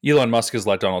 Elon Musk has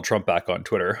let Donald Trump back on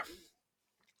Twitter.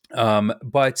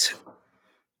 But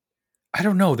I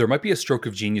don't know. There might be a stroke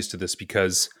of genius to this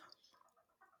because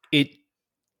it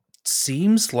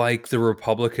seems like the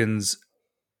Republicans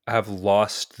have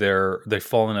they've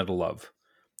fallen out of love.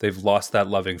 They've lost that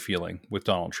loving feeling with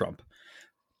Donald Trump.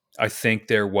 I think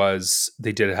they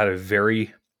had a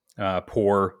very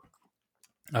poor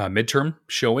midterm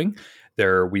showing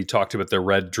there. We talked about the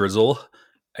red drizzle.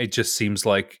 It just seems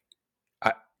like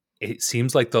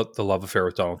the love affair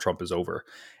with Donald Trump is over,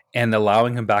 and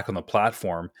allowing him back on the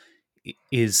platform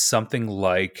is something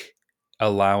like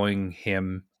allowing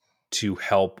him to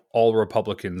help all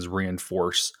Republicans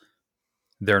reinforce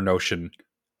their notion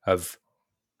of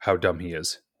how dumb he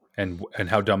is and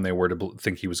how dumb they were to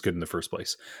think he was good in the first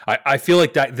place. I feel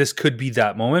like that this could be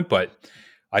that moment, but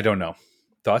I don't know.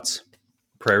 Thoughts?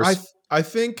 Prayers? I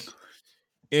think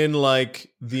in like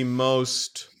the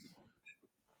most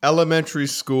elementary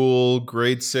school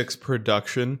grade 6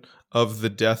 production of The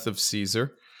Death of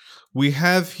Caesar, we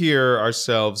have here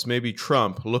ourselves maybe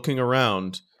Trump looking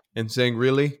around and saying,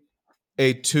 really?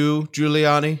 A2,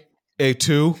 Giuliani?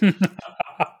 A2?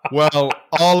 Well,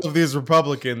 all of these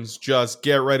Republicans just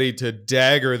get ready to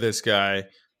dagger this guy.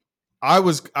 I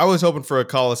was hoping for a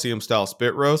Coliseum-style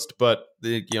spit roast, but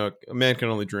a man can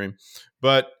only dream.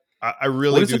 But I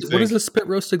really do think... What is the spit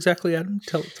roast exactly, Adam?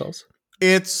 Tell us.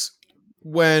 It's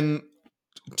when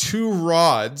two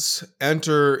rods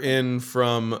enter in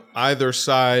from either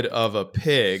side of a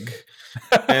pig,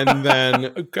 and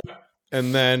then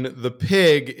the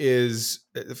pig is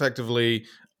effectively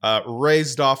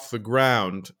raised off the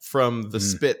ground from the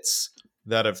spits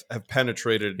that have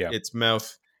penetrated its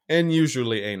mouth and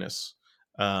usually anus.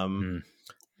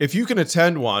 If you can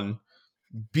attend one,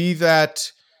 be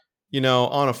that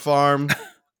on a farm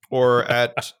or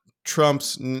at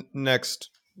Trump's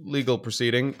next legal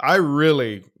proceeding, I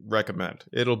really recommend.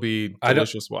 It'll be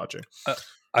delicious watching.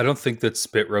 I don't think that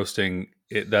spit roasting.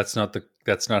 That's not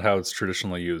how it's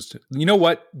traditionally used. You know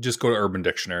what? Just go to Urban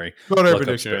Dictionary. Go to Urban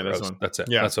Dictionary. That's it.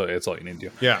 Yeah. That's all you need to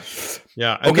do. Yeah.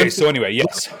 Okay. So anyway,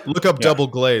 yes. Look up double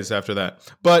glaze after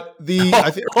that. But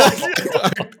I think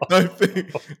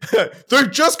they're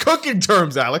just cooking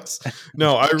terms, Alex.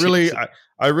 No, I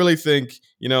really think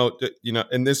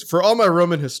and this, for all my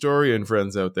Roman historian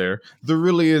friends out there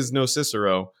really is no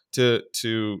Cicero to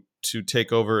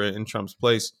take over in Trump's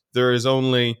place. There is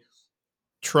only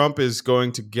Trump is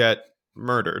going to get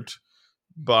murdered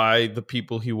by the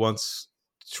people he once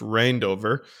reigned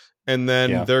over, and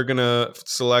then they're gonna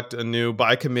select a new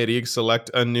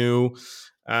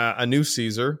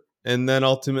Caesar, and then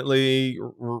ultimately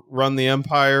run the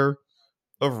empire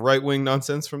of right-wing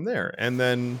nonsense from there. And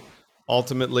then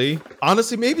ultimately,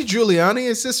 honestly, maybe Giuliani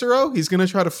is Cicero. He's gonna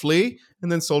try to flee,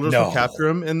 and then soldiers will capture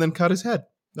him and then cut his head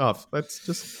off. That's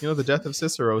just the death of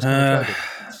Cicero is kind of tragic.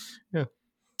 Yeah.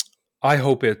 I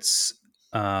hope it's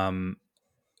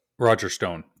Roger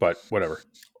Stone, but whatever.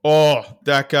 Oh,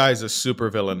 that guy's a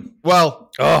supervillain.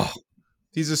 Well, Oh,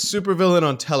 he's a supervillain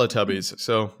on Teletubbies,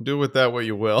 so do with that what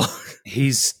you will.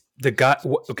 he's the guy.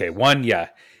 Okay, one, yeah.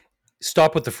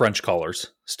 Stop with the French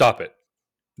collars. Stop it.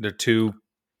 They're too.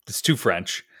 It's too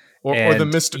French. Or the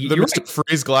And Mr. you're right.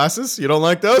 Freeze glasses. You don't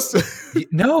like those?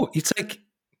 No, it's like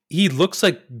he looks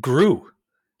like Gru.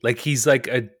 Like he's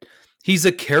a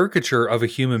caricature of a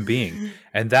human being,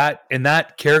 and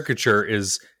that caricature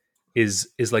is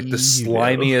like the Evil.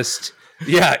 slimiest,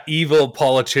 yeah, evil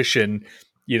politician,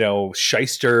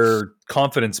 shyster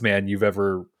confidence man you've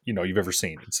ever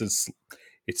seen.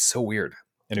 It's so weird.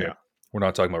 Anyway, Yeah. we're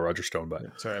not talking about Roger Stone, but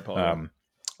Sorry, I apologize.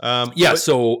 yeah.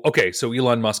 So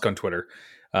Elon Musk on Twitter.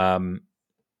 I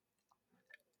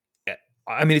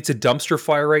mean, it's a dumpster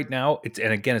fire right now.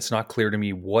 And again, it's not clear to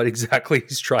me what exactly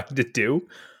he's trying to do,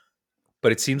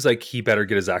 but it seems like he better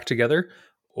get his act together,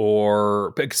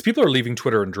 or because people are leaving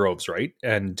Twitter in droves, right?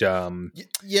 And and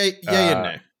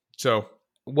nay. So,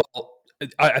 well,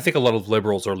 I think a lot of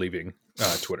liberals are leaving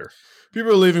Twitter.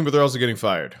 People are leaving, but they're also getting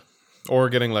fired, or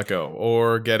getting let go,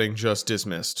 or getting just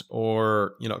dismissed,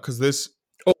 or because this.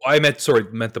 Oh, I meant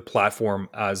the platform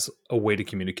as a way to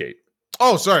communicate.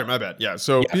 Oh, sorry, my bad. Yeah,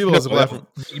 so people as a platform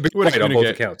right, on both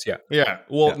accounts. Yeah, yeah.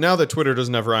 Well, now that Twitter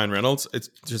doesn't have Ryan Reynolds, it's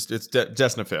destined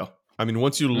to fail. I mean,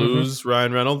 once you lose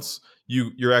Ryan Reynolds,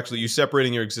 you're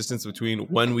separating your existence between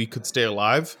when we could stay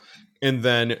alive, and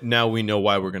then now we know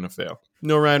why we're going to fail.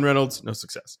 No Ryan Reynolds, no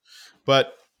success.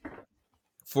 But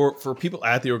for people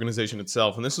at the organization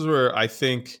itself, and this is where I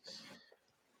think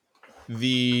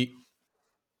the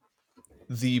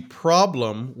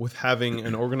problem with having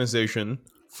an organization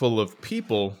full of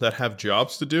people that have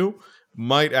jobs to do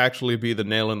might actually be the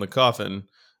nail in the coffin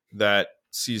that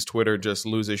sees Twitter just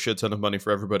lose a shit ton of money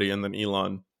for everybody, and then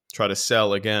Elon try to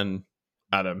sell again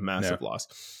at a massive loss.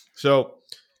 So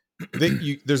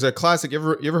there's a classic.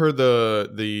 You ever heard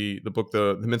the book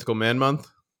the Mythical Man Month?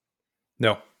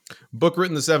 No. Book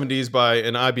written in the 70s by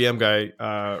an IBM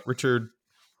guy, Richard.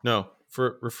 No,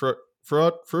 Fred.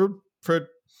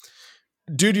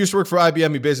 Dude used to work for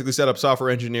IBM. He basically set up software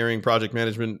engineering, project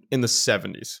management in the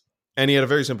 70s. And he had a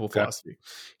very simple philosophy.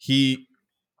 He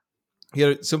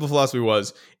had a simple philosophy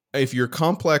was, if your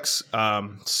complex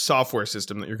software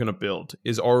system that you're going to build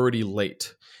is already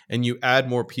late and you add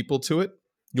more people to it,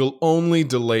 you'll only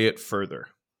delay it further.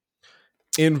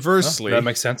 Inversely, that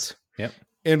makes sense. Yeah.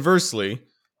 Inversely,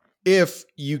 if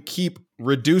you keep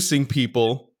reducing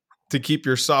people to keep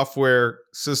your software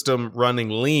system running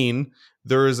lean,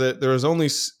 there is only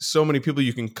so many people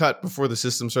you can cut before the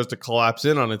system starts to collapse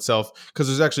in on itself, because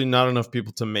there's actually not enough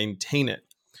people to maintain it.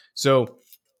 So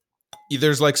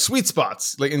there's like sweet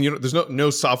spots, like, and there's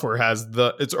no software has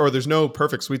there's no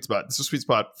perfect sweet spot. It's a sweet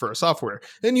spot for a software,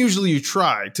 and usually you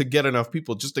try to get enough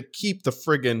people just to keep the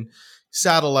friggin'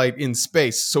 satellite in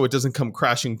space so it doesn't come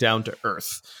crashing down to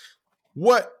Earth.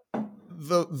 What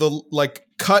the like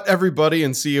cut everybody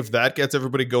and see if that gets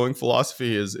everybody going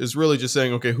philosophy is really just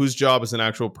saying, okay, whose job is an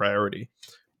actual priority?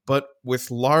 But with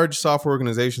large software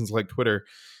organizations like Twitter,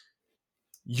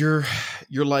 you're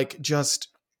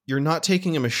not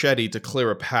taking a machete to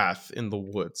clear a path in the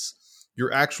woods.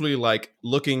 You're actually like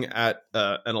looking at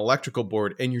an electrical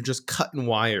board, and you're just cutting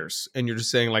wires, and you're just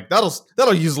saying like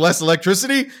that'll use less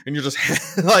electricity, and you're just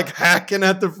like hacking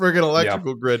at the friggin'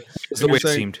 electrical grid. That's the way it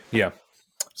seemed. Yeah.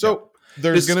 So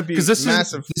there's going to be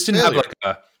massive. This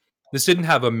didn't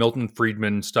have a Milton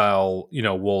Friedman style,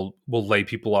 we'll lay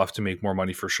people off to make more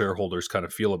money for shareholders kind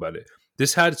of feel about it.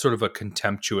 This had sort of a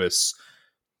contemptuous,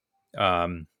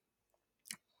 I'm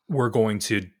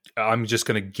just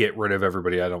going to get rid of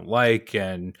everybody I don't like,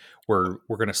 and we're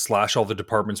going to slash all the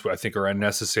departments I think are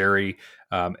unnecessary.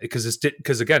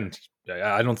 Because again,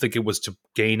 I don't think it was to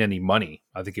gain any money.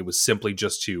 I think it was simply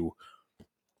just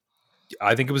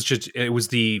it was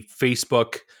the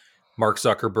Facebook Mark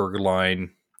Zuckerberg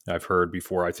line I've heard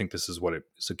before. I think this is what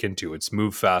it's akin to. It's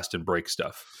move fast and break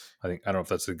stuff. I don't know if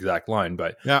that's the exact line,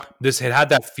 but yeah, this had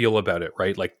that feel about it,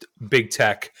 right? Like big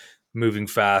tech, moving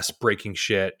fast, breaking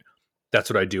shit. That's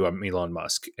what I do. I'm Elon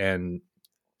Musk. And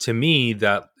to me,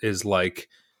 that is like,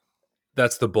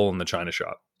 that's the bull in the china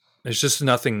shop. There's just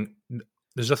nothing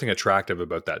attractive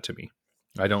about that to me.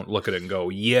 I don't look at it and go,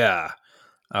 yeah.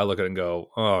 I look at it and go,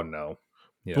 oh no.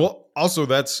 Yeah. Well, also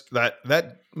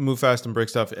that move fast and break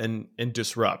stuff and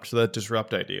disrupt. So that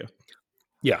disrupt idea,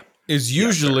 is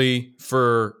usually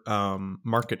for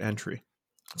market entry.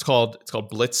 It's called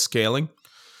blitz scaling.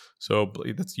 So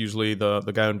that's usually the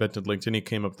guy who invented LinkedIn. He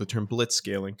came up with the term blitz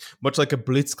scaling, much like a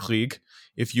blitzkrieg.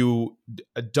 If you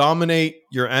dominate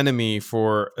your enemy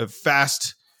for a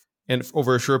fast and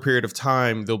over a short period of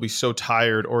time, they'll be so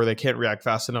tired or they can't react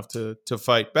fast enough to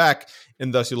fight back.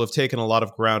 And thus you'll have taken a lot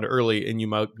of ground early and you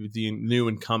might be the new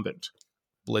incumbent.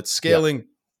 Blitz Yeah. scaling,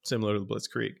 similar to the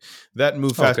Blitzkrieg. That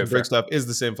move fast Okay, and break fair. stuff is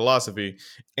the same philosophy.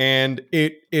 And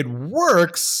it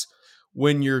works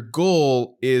when your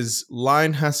goal is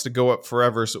line has to go up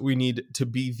forever. So we need to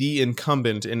be the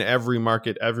incumbent in every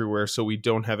market everywhere so we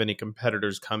don't have any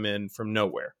competitors come in from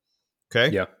nowhere.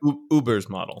 Okay? Yeah. Uber's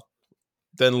model.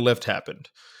 Then Lyft happened.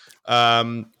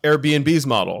 Airbnb's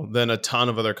model. Then a ton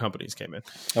of other companies came in.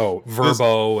 Oh,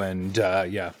 Verbo and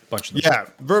yeah, a bunch of them. Yeah,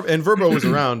 Verbo was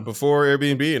around before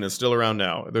Airbnb and is still around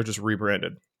now. They're just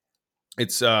rebranded.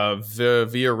 It's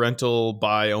via rental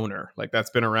by owner. Like that's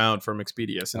been around from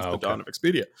Expedia since the dawn of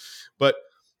Expedia. But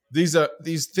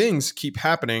these things keep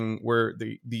happening where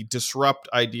the disrupt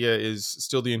idea is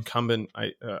still the incumbent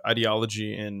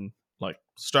ideology in like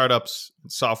startups,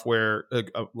 software,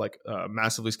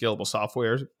 massively scalable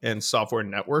software and software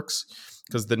networks,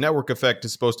 because the network effect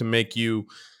is supposed to make you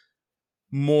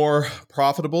more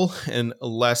profitable and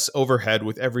less overhead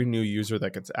with every new user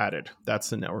that gets added.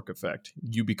 That's the network effect.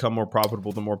 You become more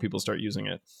profitable the more people start using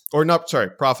it. Or not,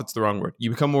 sorry, profit's the wrong word. You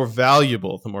become more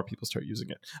valuable the more people start using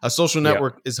it. A social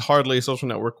network is hardly a social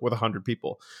network with 100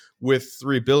 people. With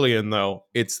 3 billion, though,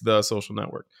 it's the social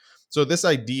network. So this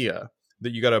idea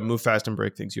that you got to move fast and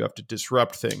break things, you have to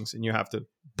disrupt things, and you have to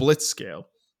blitz scale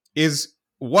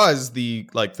was the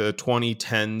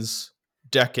 2010s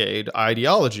decade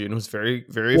ideology, and it was very,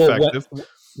 very effective.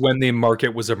 When the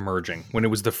market was emerging, when it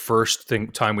was the first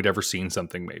time we'd ever seen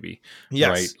something, maybe. Yes.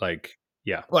 Right? Like,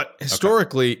 yeah. But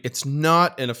historically, it's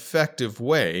not an effective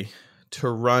way to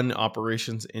run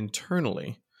operations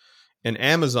internally. And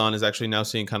Amazon is actually now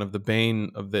seeing kind of the bane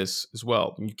of this as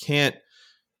well.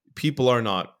 People are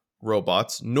not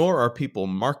robots, nor are people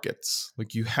markets.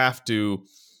 Like you have to,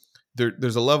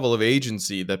 there's a level of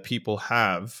agency that people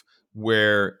have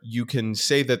where you can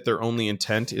say that their only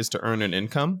intent is to earn an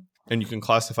income, and you can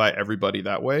classify everybody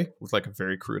that way with like a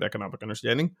very crude economic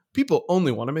understanding. People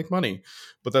only want to make money,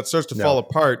 but that starts to fall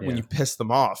apart when you piss them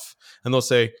off, and they'll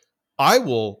say, I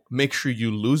will make sure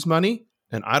you lose money,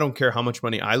 and I don't care how much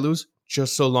money I lose,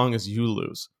 just so long as you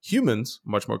lose. Humans,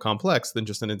 much more complex than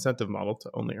just an incentive model to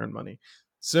only earn money.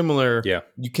 Similar,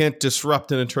 you can't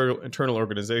disrupt an internal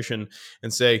organization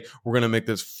and say, we're going to make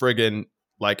this friggin'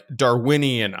 like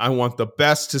Darwinian. I want the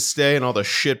best to stay and all the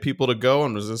shit people to go,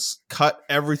 and just cut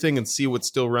everything and see what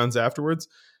still runs afterwards.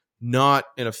 Not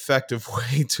an effective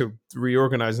way to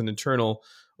reorganize an internal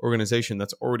organization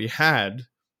that's already had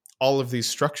all of these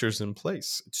structures in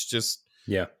place. It's just,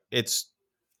 it's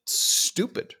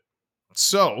stupid.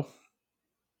 So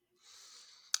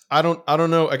I don't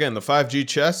know. Again, the 5G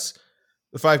chess,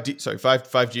 the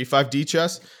 5D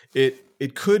chess,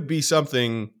 it could be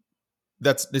something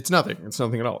it's nothing. It's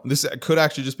nothing at all. This could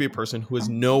actually just be a person who has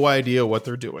no idea what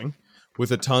they're doing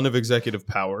with a ton of executive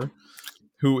power,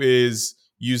 who is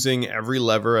using every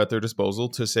lever at their disposal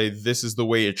to say, this is the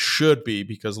way it should be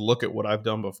because look at what I've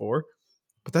done before.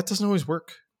 But that doesn't always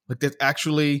work. Like that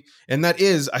actually, and that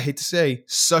is, I hate to say,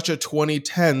 such a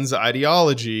 2010s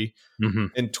ideology. Mm-hmm.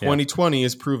 And 2020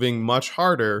 is proving much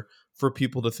harder for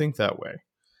people to think that way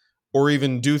or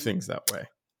even do things that way.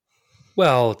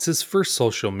 Well, it's his first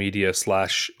social media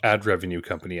 / ad revenue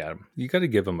company, Adam. You got to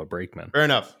give him a break, man. Fair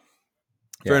enough.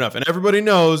 Fair enough. And everybody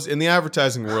knows in the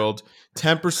advertising world,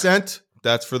 10%,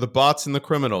 that's for the bots and the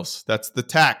criminals. That's the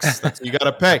tax. That's what you got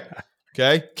to pay.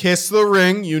 Okay? Kiss the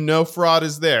ring. You know fraud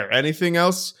is there. Anything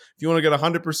else? If you want to get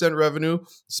 100% revenue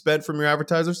spent from your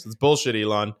advertisers, it's bullshit,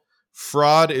 Elon.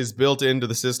 Fraud is built into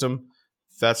the system.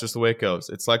 That's just the way it goes.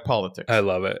 It's like politics. I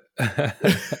love it.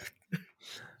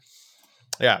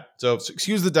 Yeah. So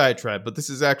excuse the diatribe, but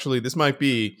this might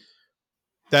be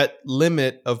that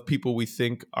limit of people we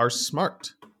think are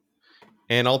smart.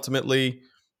 And ultimately,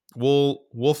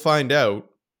 we'll find out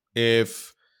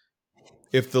if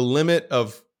the limit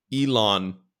of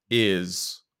Elon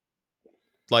is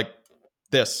like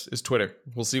this is Twitter.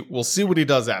 We'll see what he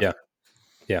does after.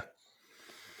 Yeah.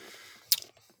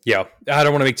 I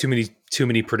don't want to make too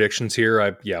many predictions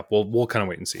here. We'll kind of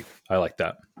wait and see. I like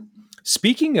that.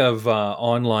 Speaking of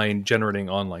generating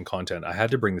online content, I had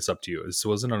to bring this up to you. This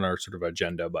wasn't on our sort of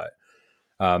agenda, but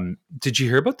did you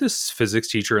hear about this physics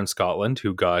teacher in Scotland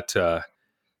who got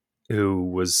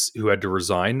who had to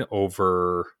resign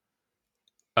over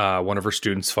one of her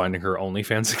students finding her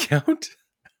OnlyFans account?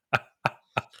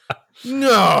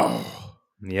 No.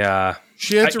 Yeah,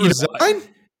 she had to resign.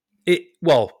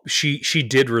 She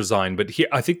did resign, but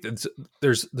I think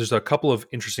there's a couple of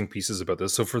interesting pieces about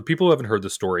this. So for people who haven't heard the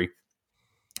story,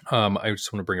 I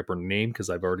just want to bring up her name because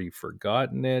I've already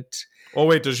forgotten it. Oh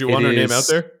wait, does she It want her name out is,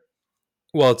 there?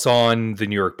 well, it's on the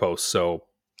New York Post, so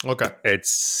Okay,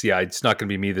 it's not going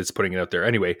to be me that's putting it out there.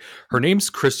 Anyway, her name's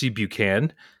Christy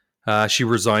Buchanan. She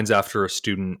resigns after a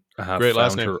student great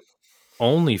last found name. her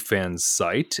OnlyFans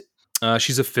site.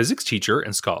 She's a physics teacher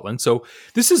in Scotland. So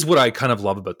this is what I kind of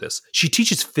love about this. She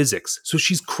teaches physics. So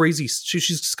she's crazy.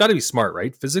 She's got to be smart,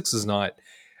 right? Physics is not,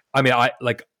 I mean, I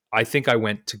think I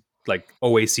went to like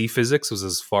OAC physics was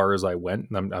as far as I went.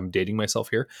 And I'm dating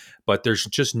myself here, but there's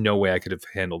just no way I could have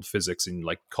handled physics in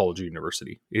like college or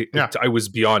university. Yeah, I was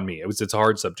beyond me. It's a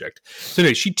hard subject. So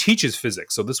anyway, she teaches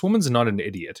physics. So this woman's not an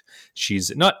idiot.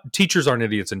 She's not, teachers aren't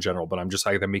idiots in general, but I'm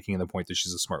making the point that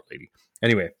she's a smart lady.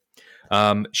 Anyway,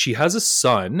 she has a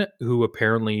son who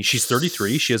apparently she's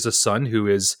 33. She has a son who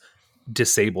is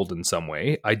disabled in some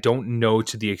way. I don't know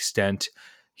to the extent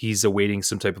he's awaiting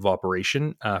some type of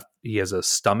operation. He has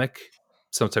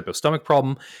some type of stomach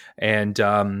problem,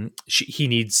 and he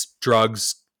needs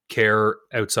drugs, care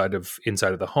inside of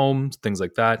the home, things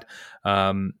like that.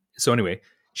 So anyway,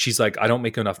 she's like, I don't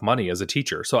make enough money as a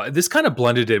teacher. So this kind of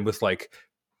blended in with like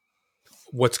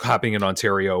what's happening in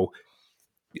Ontario,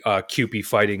 CUPE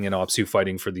fighting and OPSU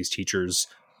fighting for these teachers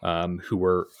who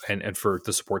were and for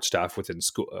the support staff within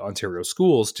Ontario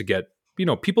schools to get,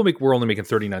 we're only making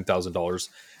 $39,000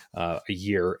 a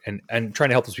year and trying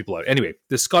to help those people out. Anyway,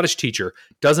 this Scottish teacher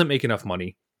doesn't make enough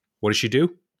money. What does she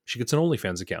do? She gets an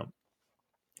OnlyFans account.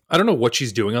 I don't know what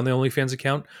she's doing on the OnlyFans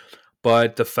account,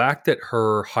 but the fact that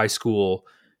her high school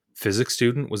physics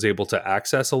student was able to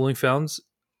access OnlyFans,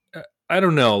 I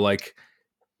don't know, like,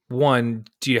 one,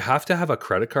 do you have to have a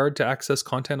credit card to access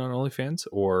content on OnlyFans,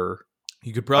 or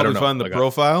you could probably find the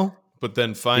profile, but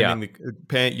then finding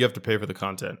you have to pay for the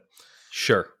content.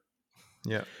 Sure.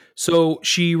 Yeah. So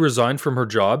she resigned from her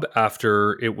job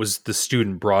after it was the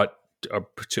student brought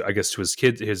to his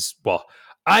kid.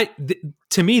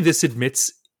 To me, this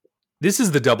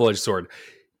is the double-edged sword.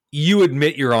 You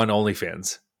admit you're on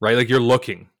OnlyFans, right? Like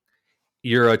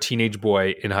you're a teenage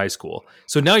boy in high school.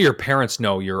 So now your parents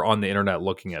know you're on the internet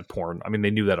looking at porn. I mean,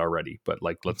 they knew that already, but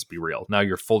like, let's be real. Now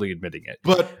you're fully admitting it.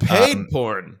 But paid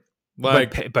porn.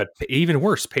 Like, but even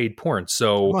worse, paid porn.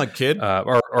 So, come on, kid.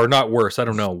 Or not worse. I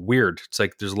don't know. Weird. It's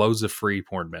like there's loads of free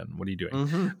porn, man. What are you doing?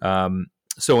 Mm-hmm.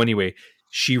 So anyway,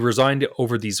 she resigned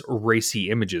over these racy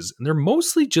images, and they're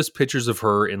mostly just pictures of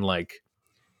her in like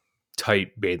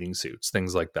tight bathing suits,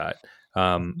 things like that.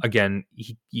 Again,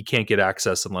 you can't get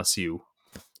access unless you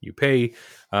pay.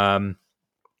 But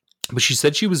she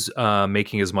said she was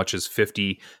making as much as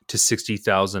 50 to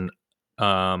 60,000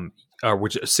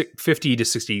 which 50 to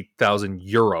 60,000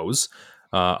 euros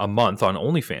a month on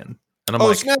OnlyFans. And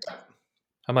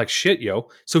I'm like, shit, yo.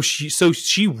 So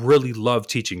she really loved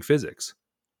teaching physics.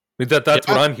 That's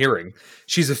what I'm hearing.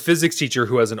 She's a physics teacher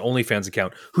who has an OnlyFans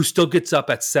account, who still gets up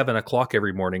at 7:00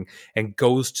 every morning and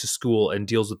goes to school and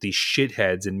deals with these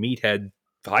shitheads and meathead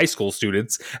high school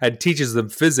students and teaches them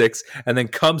physics, and then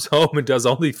comes home and does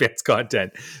OnlyFans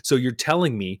content. So you're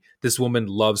telling me this woman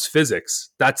loves physics?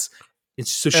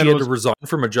 So she had to resign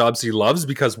from a job she loves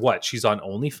because what? She's on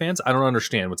OnlyFans? I don't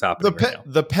understand what's happening right now.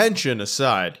 The pension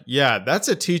aside, yeah, that's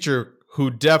a teacher who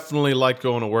definitely liked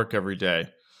going to work every day.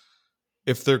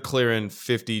 If they're clearing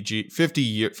 50,000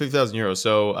 euros,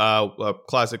 so a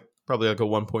classic probably like a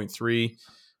 1.3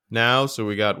 now. So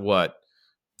we got what,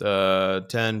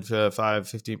 10, 5,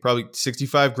 15, probably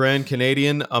 65 grand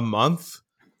Canadian a month.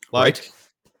 Like, right.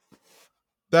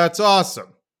 That's awesome.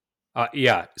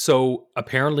 Yeah. So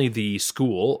apparently the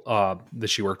school that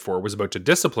she worked for was about to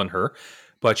discipline her,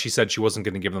 but she said she wasn't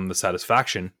going to give them the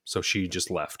satisfaction, so she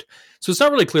just left. So it's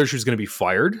not really clear she was going to be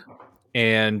fired.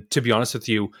 And to be honest with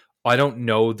you, I don't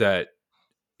know that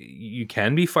you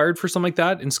can be fired for something like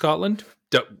that in Scotland.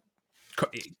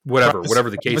 Whatever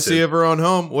the case is. Privacy of her own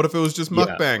home. What if it was just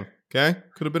mukbang? Yeah. Okay,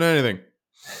 could have been anything.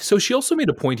 So she also made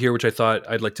a point here, which I thought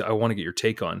I want to get your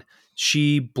take on.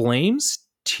 She blames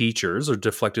teachers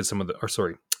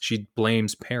she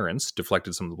blames parents,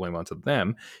 deflected some of the blame onto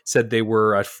them, said they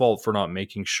were at fault for not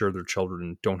making sure their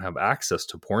children don't have access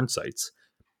to porn sites.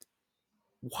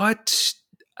 What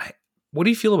do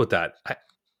you feel about that?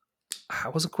 I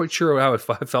wasn't quite sure how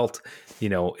I felt.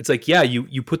 It's like, yeah,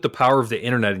 you put the power of the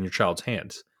internet in your child's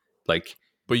hands. Like,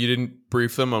 but you didn't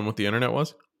brief them on what the internet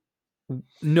was?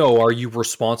 No, are you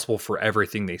responsible for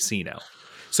everything they see now?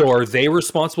 So are they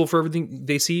responsible for everything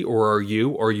they see, or are you?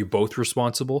 Or are you both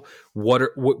responsible?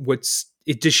 Does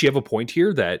she have a point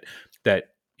here that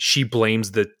she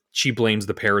blames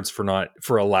the parents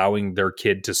for allowing their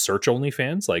kid to search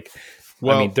OnlyFans? Like,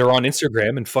 well, I mean, they're on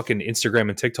Instagram, and fucking Instagram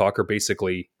and TikTok are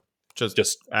basically just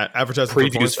advertising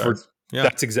previews Yeah.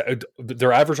 That's exactly,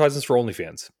 they're advertisements for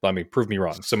OnlyFans. I mean, prove me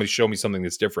wrong. Somebody show me something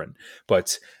that's different.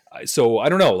 But so I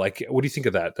don't know. Like, what do you think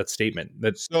of that statement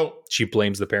that So she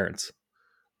blames the parents?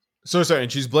 So sorry,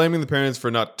 and she's blaming the parents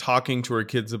for not talking to her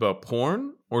kids about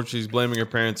porn, or she's blaming her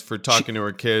parents for She, talking to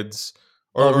her kids,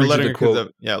 I'll or read you letting the her kids quote. have.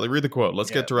 Yeah, read the quote. Let's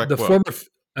Yeah, get direct quote.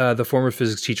 the former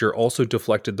physics teacher also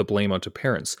deflected the blame onto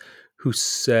parents, who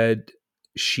said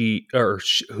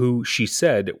who she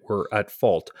said were at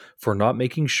fault for not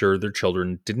making sure their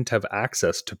children didn't have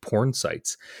access to porn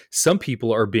sites. Some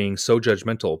people are being so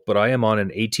judgmental, but I am on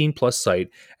an 18 plus site,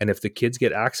 and if the kids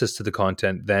get access to the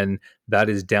content, then that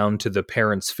is down to the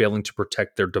parents failing to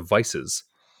protect their devices,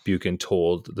 Buchan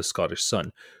told the Scottish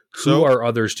Sun. Who So, are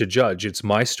others to judge? It's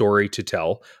my story to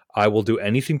tell. I will do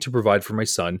anything to provide for my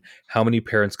son. How many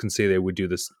parents can say they would do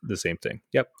the same thing?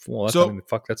 Yep. Well, I so, mean,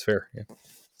 fuck, that's fair. Yeah.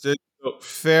 so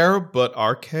fair but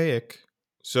archaic.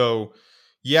 So,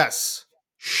 yes,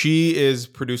 she is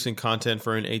producing content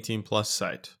for an 18 plus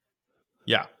site.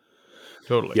 Yeah,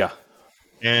 totally. Yeah.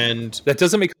 And That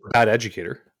doesn't make her a bad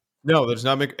educator. no, that does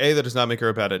not make her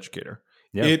a bad educator.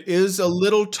 Yeah. It is a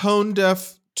little tone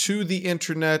deaf to the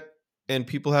internet and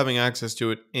people having access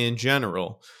to it in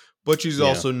general. But she's Yeah.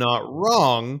 also not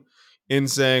wrong in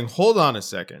saying, hold on a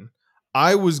second.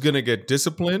 I was going to get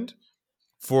disciplined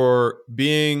for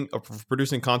for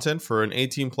producing content for an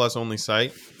 18 plus only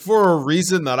site for a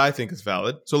reason that I think is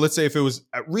valid. So let's say if it was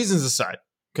reasons aside,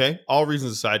 okay, all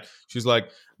reasons aside, she's like,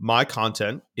 my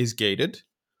content is gated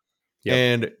Yep.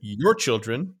 and your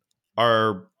children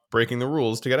are breaking the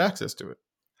rules to get access to it.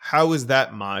 How is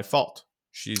that my fault?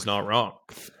 She's not wrong.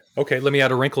 Okay. Let me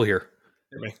add a wrinkle here.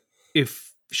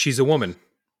 If she's a woman,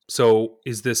 so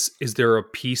is there a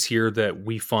piece here that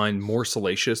we find more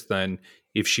salacious than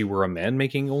if she were a man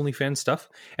making OnlyFans stuff?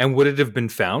 And would it have been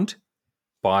found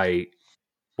by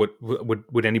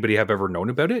would anybody have ever known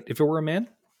about it if it were a man?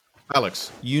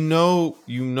 Alex, you know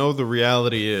the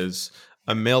reality is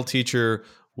a male teacher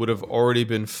would have already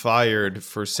been fired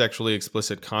for sexually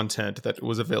explicit content that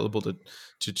was available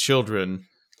to children,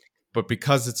 but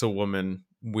because it's a woman,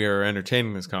 we're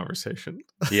entertaining this conversation.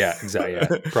 Yeah, exactly. Yeah,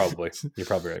 probably. You're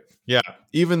probably right. Yeah,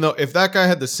 even though if that guy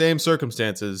had the same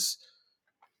circumstances,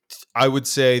 I would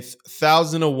say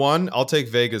 1,000 to 1. I'll take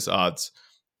Vegas odds.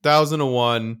 1,000 to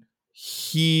 1.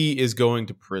 He is going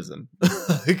to prison.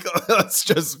 Like, let's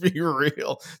just be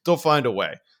real. They'll find a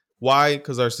way. Why?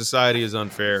 Because our society is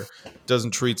unfair.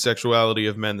 Doesn't treat sexuality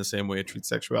of men the same way it treats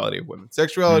sexuality of women.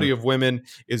 Sexuality of women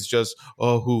is just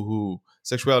hoo.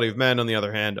 Sexuality of men, on the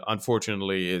other hand,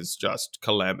 unfortunately, is just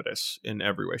calamitous in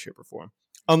every way, shape, or form.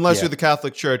 Unless Yeah. you're the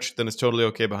Catholic Church, then it's totally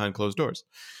okay behind closed doors.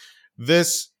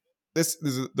 This is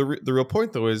the real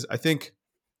point though is I think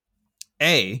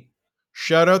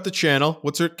shout out the channel.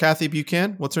 What's her Kathy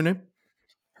Buchan? What's her name?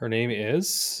 Her name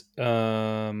is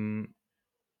I've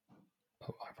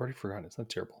already forgotten. It's not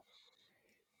terrible.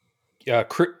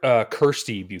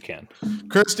 Kirsty Buchan.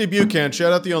 Kirsty Buchan.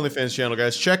 Shout out the OnlyFans channel,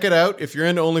 guys. Check it out. If you're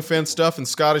into OnlyFans stuff and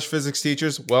Scottish physics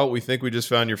teachers, well, we think we just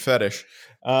found your fetish.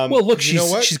 Well, look,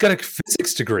 she's got a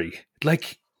physics degree.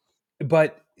 Like,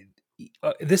 but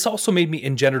this also made me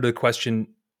engender the question: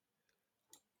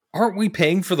 aren't we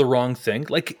paying for the wrong thing?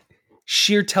 Like,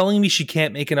 she's telling me she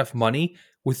can't make enough money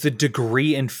with the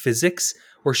degree in physics,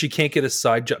 or she can't get a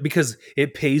side job because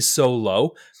it pays so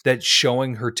low that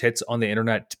showing her tits on the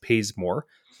internet pays more.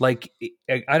 Like,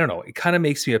 I don't know. It kind of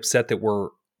makes me upset that we're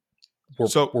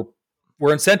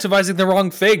incentivizing the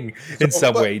wrong thing in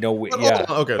some way. Yeah.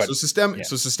 Okay. So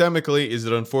systemically, is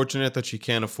it unfortunate that she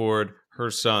can't afford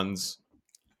her son's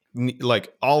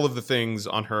like all of the things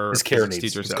on her his care physics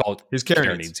needs? teacher's It's called his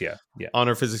care needs. Yeah. On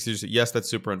her physics teacher. Yes, that's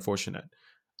super unfortunate.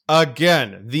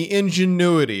 Again, the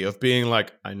ingenuity of being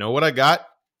like, I know what I got.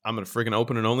 I'm going to freaking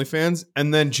open an OnlyFans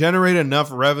and then generate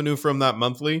enough revenue from that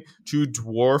monthly to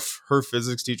dwarf her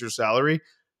physics teacher salary.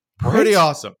 Pretty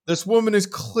awesome. This woman is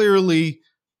clearly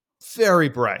very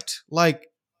bright. Like,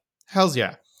 hell's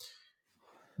yeah.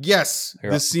 Yes,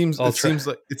 this seems like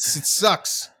it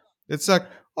sucks. It's like,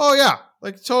 oh yeah,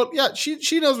 like yeah,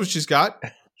 she knows what she's got.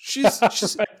 She's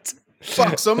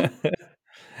buxom.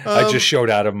 I just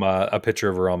showed Adam a picture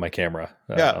of her on my camera.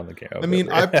 Yeah, on the camera. I mean,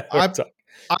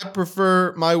 I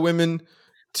prefer my women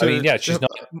to. I mean, yeah, she's not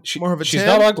more of a. She's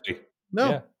not ugly. No,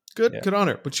 yeah. Good on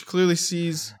her. But she clearly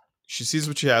sees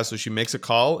what she has, so she makes a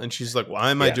call, and she's like,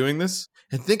 "Why am I doing this?"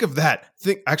 And think of that.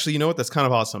 Actually, you know what? That's kind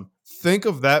of awesome. Think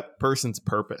of that person's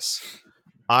purpose.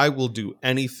 I will do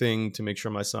anything to make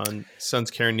sure my son's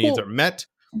care needs are met.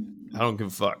 I don't give a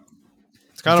fuck.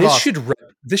 It's kind of awesome.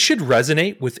 This should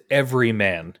resonate with every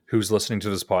man who's listening to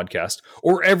this podcast,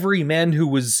 or every man who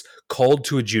was called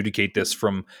to adjudicate this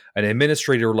from an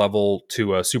administrator level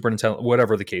to a superintendent,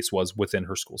 whatever the case was within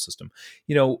her school system.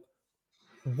 You know,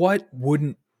 what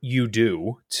wouldn't you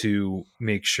do to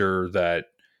make sure that,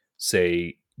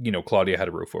 say, you know, Claudia had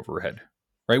a roof over her head,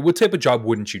 right? What type of job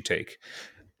wouldn't you take?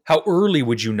 How early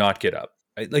would you not get up?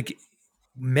 Right? Like,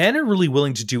 men are really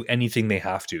willing to do anything they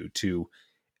have to,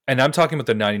 and I'm talking about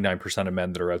the 99% of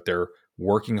men that are out there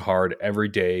working hard every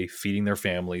day, feeding their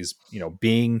families, you know,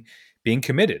 being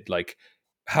committed. Like,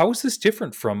 how is this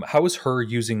different from, how is her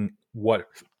using what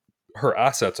her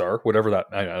assets are, whatever that,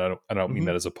 I don't mean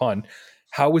that as a pun.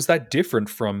 How is that different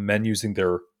from men using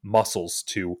their muscles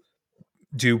to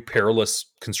do perilous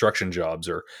construction jobs?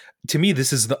 Or, to me,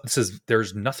 this is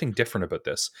there's nothing different about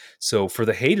this. So for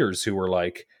the haters who were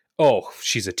like, oh,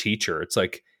 she's a teacher, it's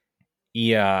like,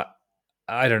 yeah,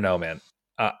 I don't know, man.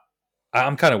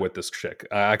 I'm kind of with this chick.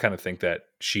 I kind of think that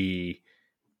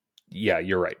yeah,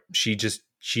 you're right. She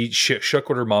shook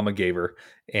what her mama gave her,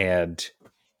 and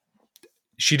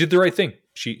she did the right thing.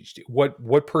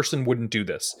 What person wouldn't do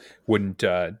this? Wouldn't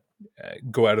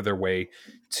go out of their way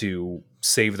to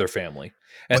save their family?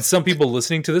 And some people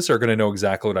listening to this are going to know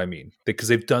exactly what I mean, because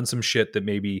they've done some shit that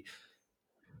maybe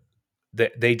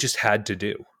that they just had to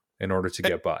do in order to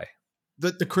get by.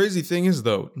 The crazy thing is,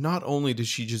 though, not only did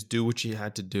she just do what she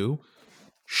had to do,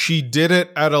 she did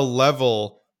it at a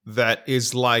level that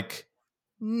is like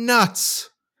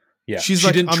nuts. Yeah, she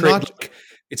like, didn't trade. Like,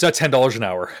 it's not $10 an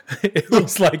hour. It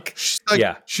was like,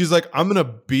 yeah. She's like, I'm gonna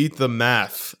beat the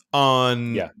math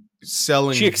on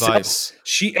selling Vice.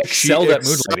 She excelled at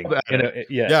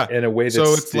moonlighting in a way that's,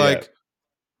 so it's like,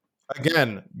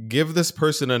 again, give this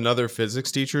person another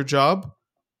physics teacher job,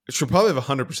 she'll probably have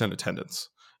 100% attendance,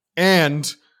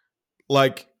 and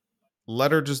like,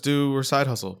 let her just do her side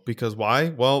hustle. Because why?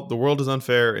 Well, the world is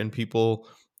unfair and people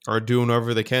are doing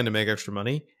whatever they can to make extra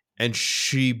money, and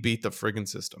she beat the friggin'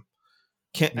 system.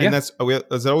 And that's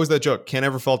always that joke. Can't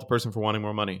ever fault the person for wanting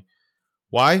more money.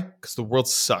 Why? Because the world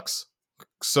sucks.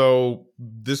 So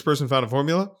this person found a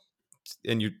formula,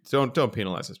 and you don't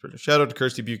penalize this person. Shout out to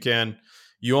Kirsty Buchanan.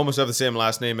 You almost have the same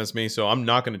last name as me, so I'm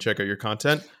not going to check out your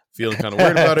content. Feeling kind of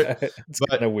weird about it. It's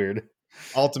kind of weird.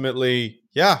 Ultimately,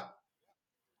 yeah,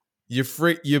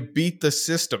 you beat the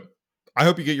system. I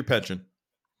hope you get your pension.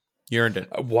 You earned it.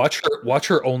 Watch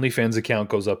her OnlyFans account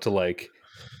goes up to, like,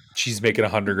 she's making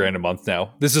 $100,000 a month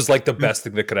now. This is like the best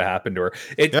thing that could have happened to her.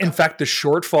 In fact, the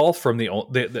shortfall from the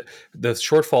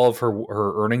shortfall of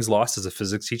her earnings lost as a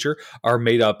physics teacher are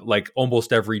made up like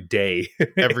almost every day.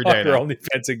 Every day. Her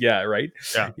OnlyFans, yeah, right.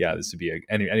 Yeah. This would be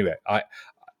anyway. I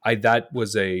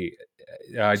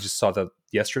just saw that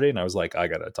yesterday, and I was like, I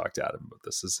gotta talk to Adam about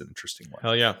this. This is an interesting one.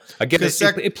 Hell yeah! Again,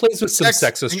 it plays with some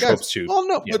sexist tropes too. Oh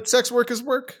no, but sex work is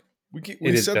work.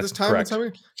 We said this time and time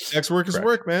again. Sex work is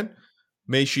work, man.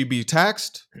 May she be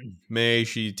taxed. May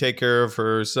she take care of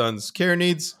her son's care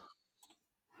needs.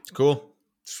 It's cool.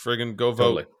 Just friggin' go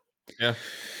vote. Totally.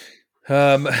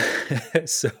 Yeah.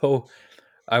 So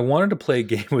I wanted to play a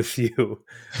game with you.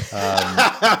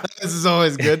 This is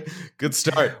always good. Good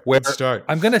start. Good start.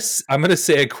 I'm gonna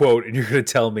say a quote, and you're gonna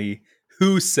tell me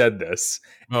who said this,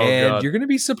 and you're gonna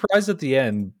be surprised at the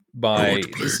end by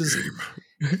this is.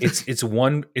 It's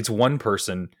one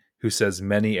person who says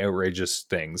many outrageous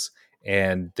things,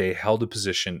 and they held a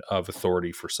position of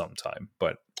authority for some time.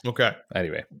 But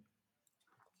anyway,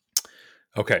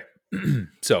 okay.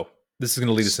 So this is going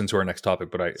to lead us into our next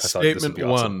topic. But I thought this would be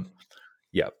awesome.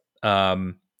 Yeah.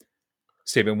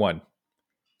 Statement 1.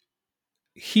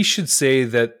 He should say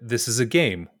that this is a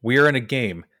game. We are in a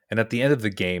game, and at the end of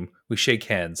the game, we shake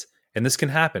hands, and this can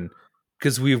happen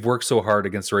because we've worked so hard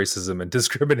against racism and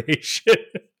discrimination.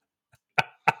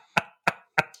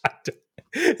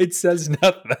 It says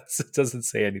nothing. It doesn't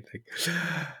say anything.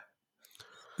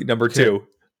 Number 2.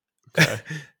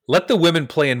 Let the women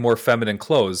play in more feminine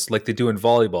clothes like they do in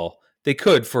volleyball. They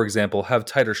could, for example, have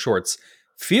tighter shorts.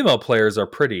 Female players are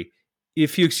pretty,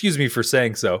 if you excuse me for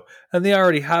saying so, and they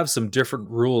already have some different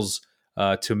rules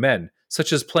to men,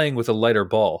 such as playing with a lighter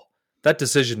ball. That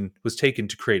decision was taken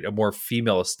to create a more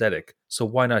female aesthetic, so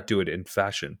why not do it in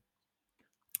fashion?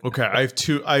 Okay, I have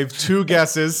two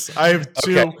guesses. I have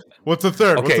two. Okay. What's the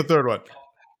third? Okay. What's the third one?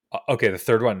 Okay, the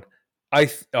third one.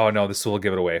 Oh no, this will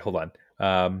give it away. Hold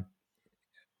on.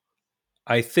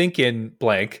 I think in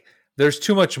blank, there's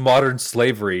too much modern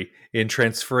slavery in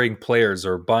transferring players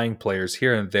or buying players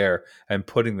here and there and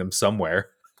putting them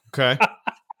somewhere. Okay.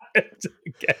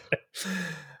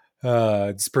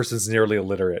 This person's nearly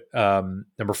illiterate.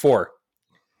 Number 4.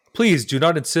 Please do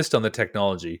not insist on the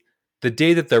technology. The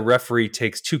day that the referee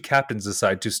takes two captains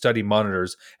aside to study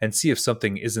monitors and see if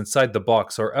something is inside the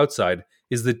box or outside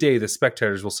is the day the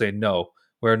spectators will say, no,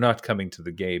 we're not coming to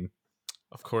the game.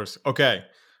 Of course. Okay.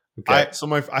 Okay.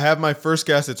 I have my first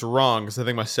guess. It's wrong because I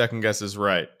think my second guess is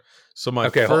right. So my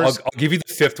okay, first. I'll give you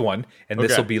the fifth one, and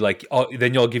this will Okay. be like,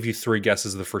 then you'll give you three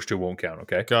guesses. The first two won't count,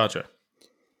 okay? Gotcha.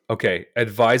 Okay,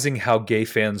 advising how gay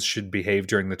fans should behave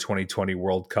during the 2020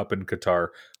 World Cup in Qatar,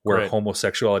 where Great.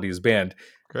 homosexuality is banned.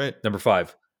 Great. Number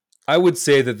 5, I would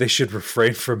say that they should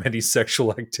refrain from any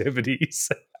sexual activities.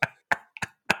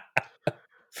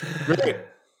 Great.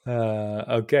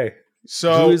 Okay.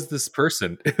 So who is this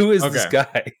person? Who is this Okay.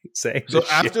 guy saying So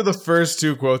this after shit? the first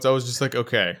two quotes, I was just like,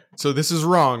 okay, so this is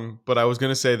wrong, but I was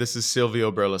gonna say this is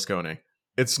Silvio Berlusconi.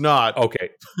 It's not,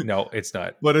 Okay, no, it's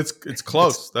not. but it's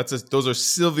close. Those are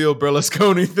Silvio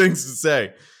Berlusconi things to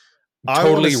say. I wanna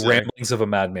Totally say, ramblings of a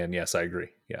madman. Yes, I agree.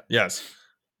 Yeah. yes.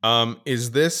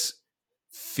 Is this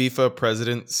FIFA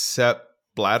president Sepp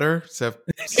Blatter? It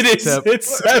is.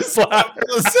 It's Sepp Blatter.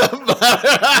 Sepp Blatter.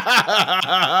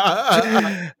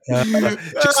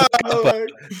 Just Oh my-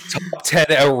 top 10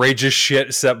 outrageous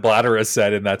shit Sepp Blatter has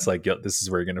said, and that's like, this is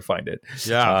where you're gonna find it.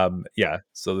 Yeah. Yeah.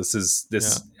 So this is.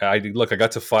 I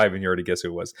got to 5, and you already guessed who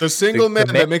it was. The single man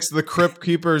man that makes the Crypt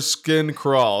Keeper's skin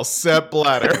crawl, Sepp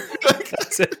Blatter.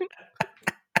 That's it.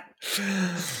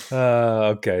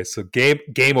 Okay, so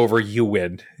game over. You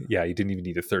win. Yeah, you didn't even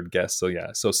need a third guess. So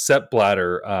yeah, so Sepp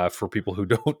Blatter, for people who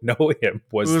don't know him,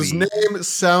 was Whose name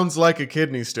sounds like a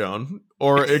kidney stone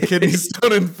or a kidney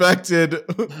stone infected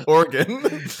organ.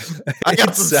 I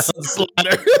got some Sepp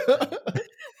Blatter.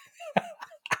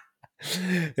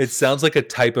 It sounds like a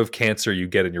type of cancer you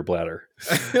get in your bladder.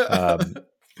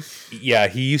 Yeah,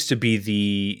 he used to be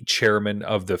the chairman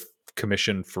of the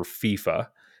commission for FIFA.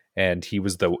 And he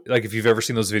was if you've ever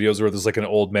seen those videos where there's like an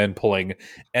old man pulling,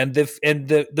 and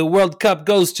the World Cup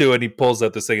goes to, and he pulls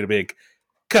out this thing and big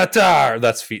Qatar.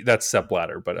 That's Sepp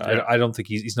Blatter, but Yeah. I don't think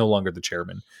he's no longer the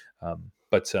chairman. No,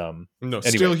 anyway,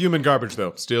 still human garbage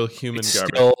though. Still human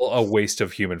garbage. Still a waste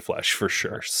of human flesh for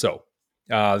sure. So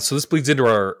this bleeds into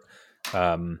our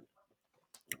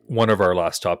one of our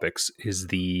last topics is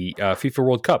the FIFA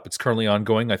World Cup. It's currently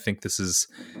ongoing. I think this is.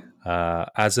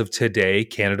 As of today,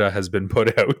 Canada has been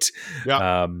put out.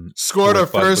 Yeah. Scored our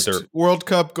first World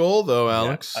Cup goal, though,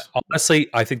 Alex. Yeah. Honestly,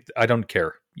 I don't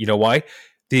care. You know why?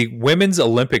 The women's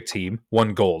Olympic team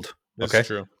won gold. That's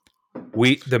true.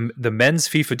 The men's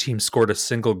FIFA team scored a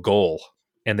single goal,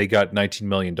 and they got $19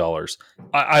 million.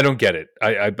 I don't get it.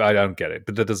 I don't get it,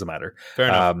 but that doesn't matter. Fair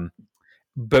enough.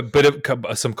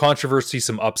 But some controversy,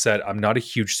 some upset. I'm not a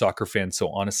huge soccer fan, so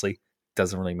honestly,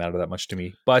 doesn't really matter that much to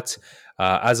me. But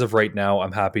as of right now,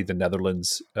 I'm happy the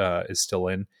Netherlands is still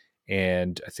in,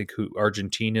 and I think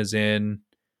Argentina's in.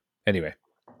 Anyway,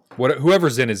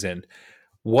 whoever's in is in.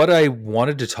 What I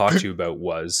wanted to talk to you about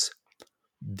was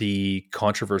the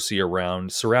controversy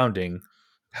surrounding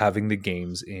having the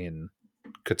games in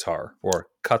Qatar, or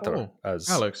Qatar, as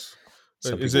Alex,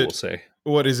 some people will say.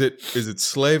 What is it? Is it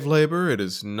slave labor? It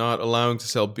is not allowing to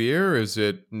sell beer? Is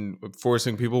it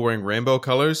forcing people wearing rainbow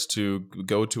colors to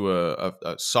go to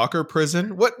a soccer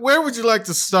prison? Where would you like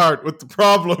to start with the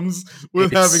problems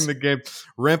with having the game?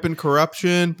 Rampant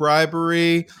corruption,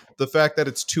 bribery, the fact that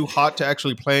it's too hot to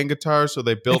actually play in Qatar, so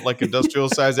they built like industrial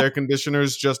size air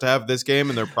conditioners just to have this game,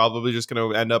 and they're probably just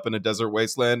going to end up in a desert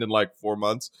wasteland in like 4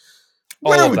 months.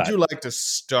 Where would you like to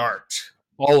start?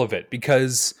 All of it,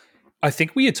 because I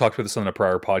think we had talked about this on a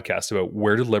prior podcast about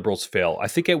where did liberals fail. I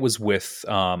think it was with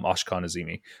Ashkan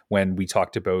Azimi when we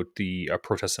talked about the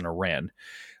protests in Iran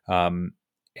and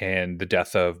the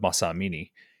death of Masa Amini.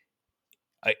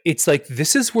 It's like,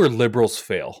 this is where liberals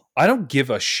fail. I don't give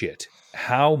a shit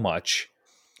how much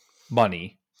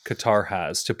money Qatar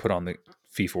has to put on the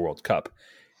FIFA World Cup.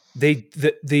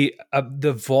 The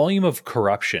volume of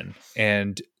corruption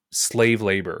and slave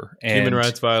labor and human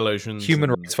rights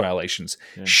violations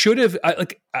should have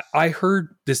I heard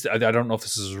this. I don't know if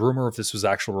this is a rumor, if this was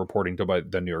actual reporting by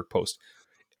the New York Post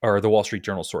or the Wall Street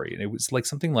Journal story, and it was like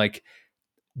something like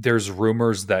there's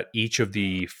rumors that each of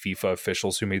the FIFA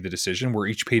officials who made the decision were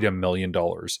each paid $1 million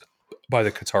by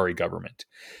the Qatari government.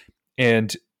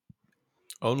 And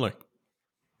only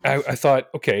I thought,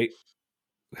 okay,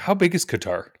 how big is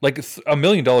Qatar? Like $1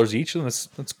 million each, and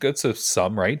that's a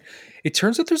sum, right? It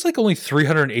turns out there's like only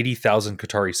 380,000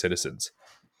 Qatari citizens.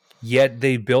 Yet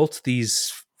they built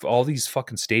all these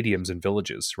fucking stadiums and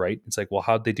villages, right? It's like, well,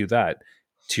 how'd they do that?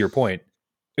 To your point,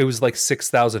 it was like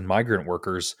 6,000 migrant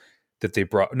workers that they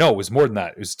brought. No, it was more than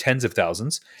that. It was tens of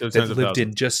thousands that lived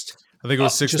in just I think it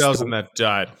was Just 6,000 that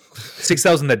died.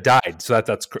 6,000 that died. So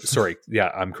that's sorry.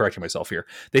 Yeah, I'm correcting myself here.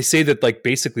 They say that like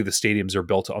basically the stadiums are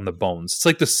built on the bones. It's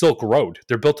like the Silk Road.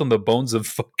 They're built on the bones of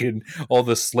fucking all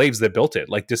the slaves that built it.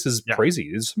 Like this is Yeah. crazy.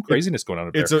 There's some craziness going on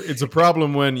up there. It's a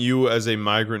problem when you as a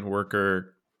migrant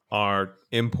worker are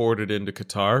imported into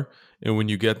Qatar, and when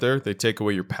you get there, they take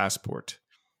away your passport.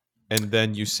 And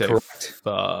then you say Correct.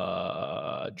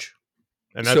 fudge.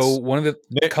 And So that's one of the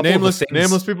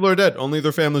nameless people are dead. Only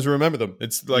their families remember them.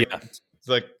 It's like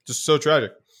just so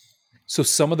tragic. So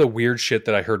some of the weird shit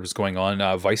that I heard was going on.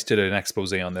 Vice did an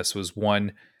expose on this. Was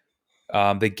one,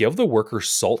 they give the workers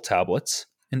salt tablets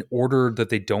in order that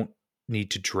they don't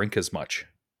need to drink as much.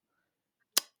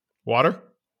 Water,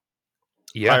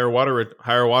 Yeah, higher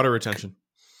water retention.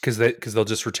 because they'll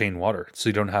just retain water, so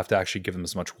you don't have to actually give them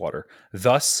as much water.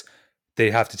 Thus,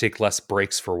 they have to take less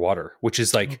breaks for water, which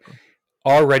is like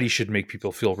already should make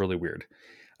people feel really weird.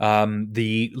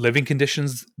 The living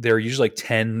conditions, they're usually like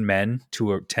 10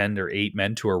 or 8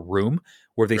 men to a room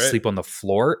where they sleep on the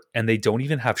floor, and they don't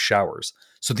even have showers.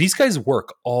 So these guys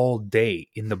work all day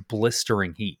in the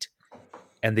blistering heat,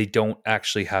 and they don't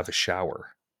actually have a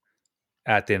shower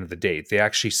at the end of the day. They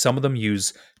actually, some of them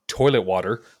use toilet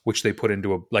water, which they put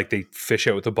into they fish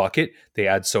out with a bucket, they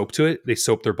add soap to it, they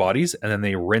soap their bodies, and then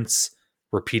they rinse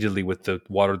repeatedly with the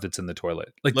water that's in the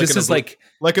toilet. Like this is like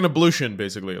an ablution,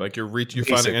 basically. Like you're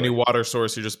finding any water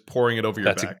source, you're just pouring it over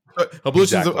your back.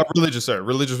 Ablution is a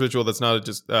religious ritual. That's not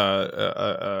just it's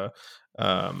not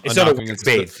a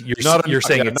bathe. You're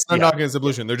saying it's not knocking against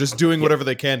ablution. They're just doing whatever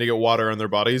they can to get water on their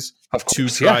bodies to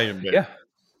try and bathe. Yeah.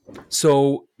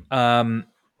 So I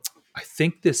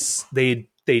think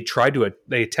they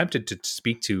attempted to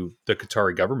speak to the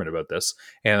Qatari government about this,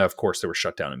 and of course they were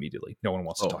shut down immediately. No one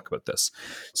wants to talk about this.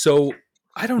 So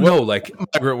I don't know, like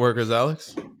migrant workers,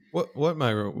 Alex. What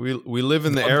migrant? We live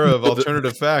in the era of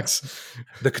alternative facts.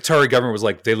 The Qatari government was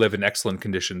like, they live in excellent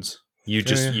conditions.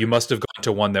 You must have gone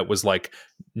to one that was like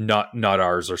not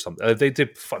ours or something.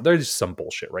 There's some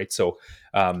bullshit, right? So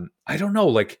I don't know,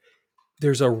 like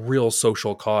there's a real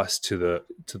social cost to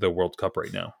the World Cup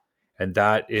right now. And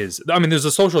that is, I mean, there's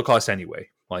a social cost anyway.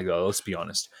 Like, let's be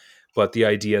honest. But the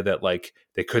idea that like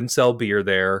they couldn't sell beer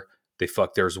there,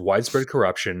 there's widespread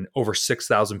corruption. Over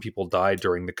 6,000 people died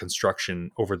during the construction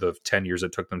over the 10 years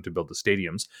it took them to build the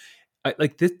stadiums.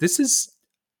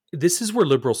 This is where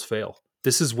liberals fail.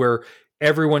 This is where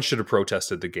everyone should have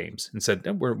protested the games and said,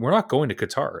 no, we're not going to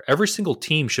Qatar. Every single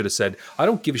team should have said, I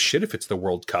don't give a shit if it's the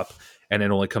World Cup and it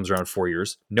only comes around 4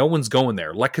 years. No one's going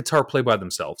there. Let Qatar play by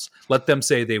themselves. Let them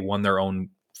say they won their own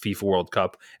FIFA World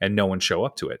Cup and no one show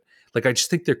up to it. Like, I just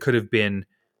think there could have been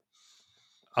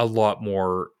a lot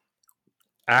more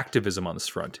activism on this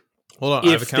front. Hold on,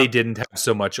 if they didn't have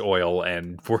so much oil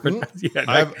and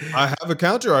I have a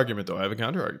counter argument though.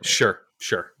 Sure.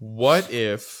 What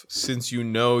if, since you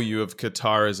have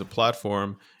Qatar as a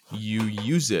platform, you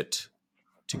use it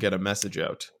to get a message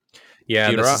out? Yeah,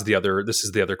 and this is the other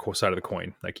side of the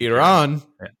coin. Like Iran,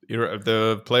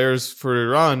 the players for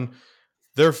Iran,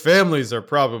 their families are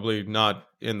probably not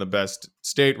in the best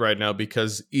state right now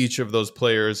because each of those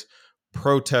players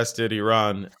protested their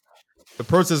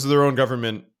own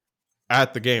government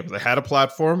at the games. They had a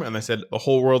platform and they said, the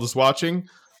whole world is watching.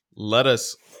 Let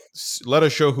us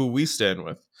show who we stand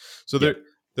with. So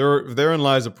therein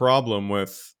lies a problem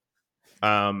with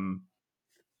when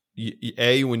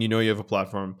you have a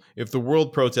platform. If the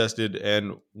world protested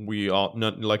and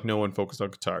no one focused on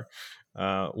Qatar,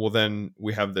 well then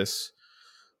we have this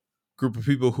group of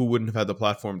people who wouldn't have had the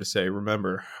platform to say,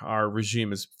 remember, our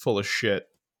regime is full of shit,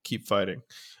 keep fighting.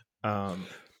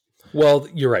 Well,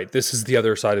 you're right. This is the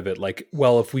other side of it. Like,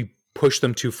 well, if we push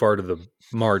them too far to the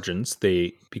margins,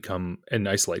 they become, and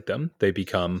isolate them, they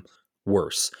become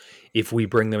worse. If we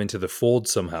bring them into the fold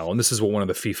somehow, and this is what one of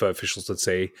the FIFA officials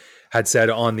had said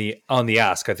on the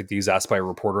ask. I think he was asked by a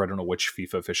reporter. I don't know which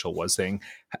FIFA official was saying,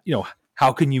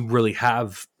 how can you really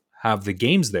have the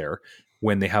games there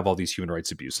when they have all these human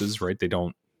rights abuses, right? They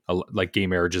don't, like, gay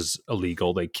marriage is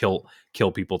illegal. They kill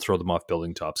people, throw them off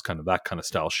building tops, kind of that kind of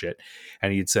style shit.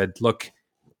 And he had said, look,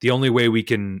 the only way we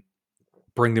can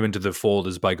bring them into the fold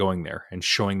is by going there and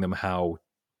showing them how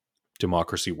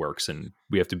democracy works, and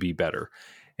we have to be better.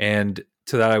 And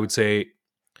to that, I would say,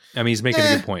 I mean, he's making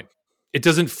a good point. It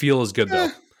doesn't feel as good though.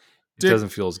 It doesn't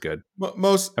feel as good.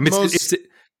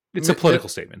 It's a political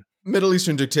statement. Middle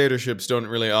Eastern dictatorships don't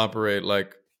really operate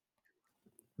like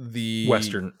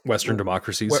Western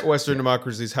democracies. Western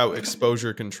democracies, how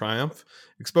exposure can triumph.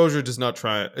 Exposure does not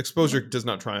triumph. Exposure does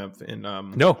not triumph in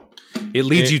No, it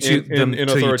leads you to them in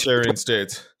to you. authoritarian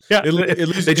states. Yeah, It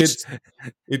leads they just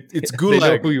it's they know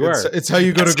gulag. who you are. It's how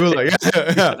you go to gulag.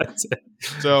 Yeah, Yeah. that's it.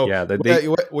 So Yeah,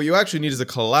 what you actually need is a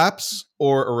collapse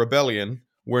or a rebellion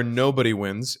where nobody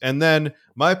wins. And then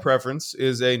my preference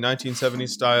is a 1970s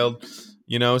styled,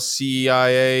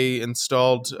 CIA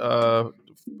installed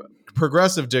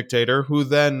progressive dictator who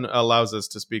then allows us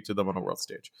to speak to them on a world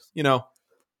stage.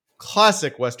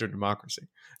 Classic Western democracy.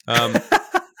 I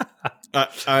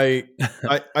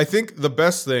think the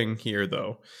best thing here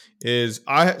though is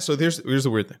so here's the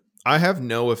weird thing. I have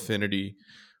no affinity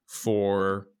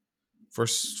for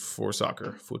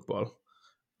soccer, football.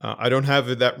 I don't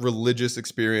have that religious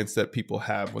experience that people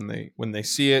have when they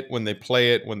see it, when they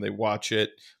play it, when they watch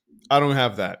it. I don't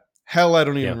have that. Hell, I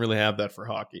don't even really have that for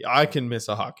hockey. I can miss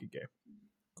a hockey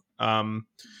game.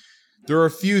 There are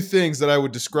a few things that I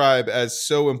would describe as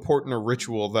so important a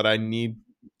ritual that I need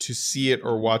to see it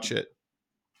or watch it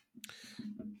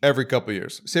every couple of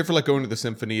years. Say for like going to the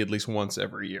symphony at least once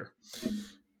every year.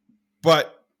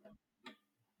 But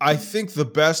I think the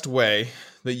best way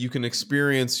that you can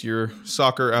experience your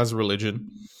soccer as a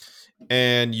religion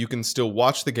and you can still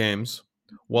watch the games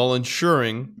while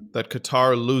ensuring that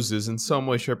Qatar loses in some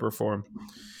way, shape, or form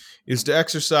is to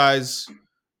exercise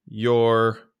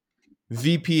your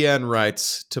VPN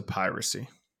rights to piracy.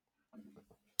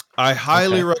 I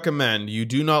highly recommend you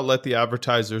do not let the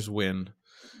advertisers win,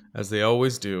 as they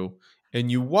always do,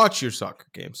 and you watch your soccer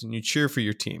games and you cheer for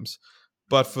your teams.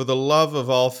 But for the love of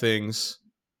all things,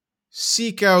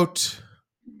 seek out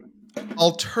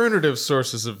alternative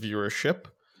sources of viewership.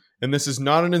 And this is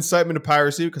not an incitement to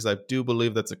piracy, because I do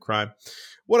believe that's a crime.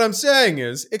 What I'm saying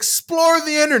is, explore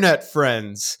the internet,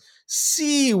 friends.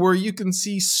 See where you can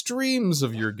see streams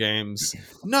of your games,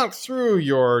 not through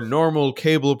your normal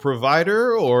cable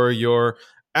provider or your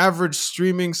average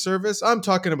streaming service. I'm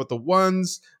talking about the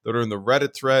ones that are in the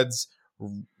Reddit threads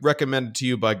recommended to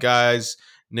you by guys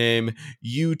named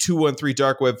U213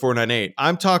 Darkweb 498.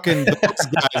 I'm talking those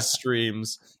guys'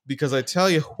 streams, because I tell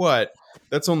you what,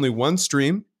 that's only one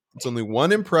stream. It's only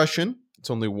one impression. It's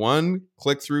only one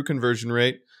click-through conversion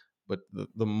rate. But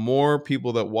the more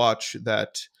people that watch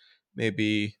that,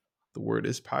 maybe the word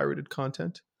is pirated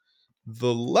content,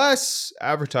 the less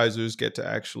advertisers get to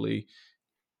actually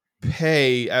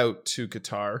pay out to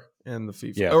Qatar and the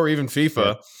FIFA, or even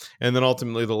FIFA, and then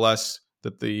ultimately the less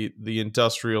that the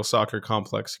industrial soccer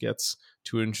complex gets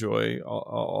to enjoy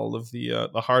all of the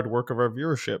hard work of our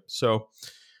viewership. So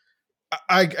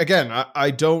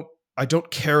I don't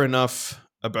care enough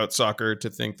about soccer to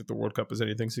think that the World Cup is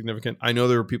anything significant. I know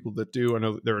there are people that do. I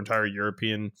know there are entire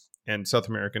European and South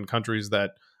American countries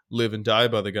that live and die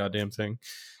by the goddamn thing.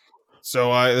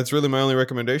 So that's really my only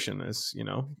recommendation is,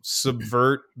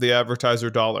 subvert the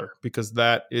advertiser dollar, because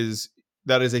that is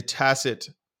a tacit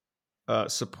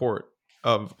support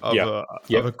of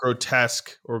a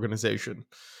grotesque organization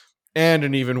and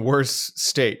an even worse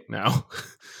state now.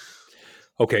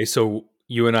 Okay, so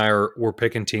you and we're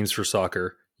picking teams for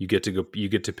soccer. You get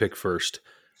to pick first.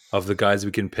 Of the guys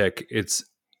we can pick, it's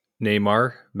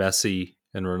Neymar, Messi,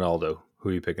 and Ronaldo. Who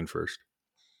are you picking first?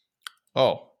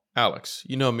 Oh, Alex,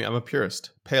 you know me. I'm a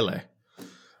purist. Pele.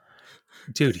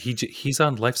 Dude, he's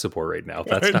on life support right now.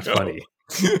 That's not funny.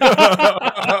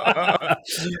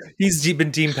 He's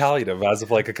been deemed palliative as of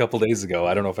like a couple days ago.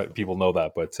 I don't know if people know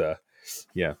that, but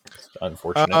yeah,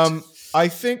 unfortunate. I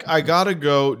think I gotta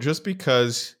go just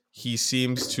because he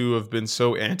seems to have been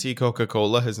so anti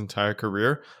Coca-Cola his entire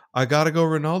career. I gotta go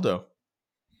Ronaldo.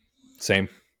 Same.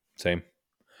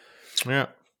 Yeah.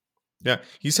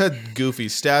 He's had goofy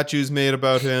statues made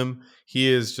about him. He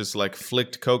is just like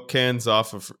flicked Coke cans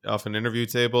off an interview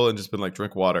table and just been like,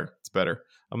 drink water. It's better.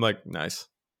 I'm like,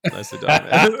 nicely done,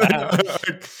 man.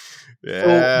 Yeah.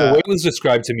 So the way it was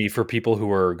described to me, for people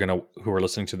who are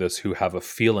listening to this who have a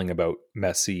feeling about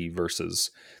Messi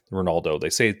versus Ronaldo, they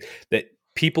say that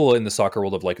people in the soccer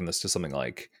world have likened this to something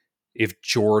like if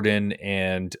Jordan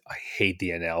and, I hate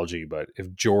the analogy, but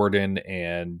if Jordan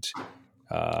and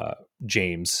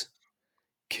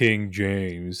King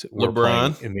James were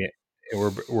LeBron playing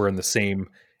were in the same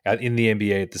in the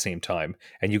NBA at the same time,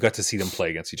 and you got to see them play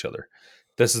against each other.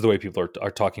 This is the way people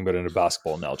are talking about it in a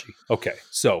basketball analogy. Okay,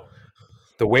 so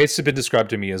the way it's been described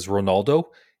to me is Ronaldo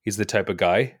is the type of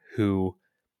guy who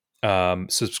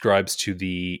subscribes to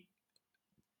the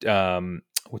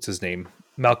what's his name,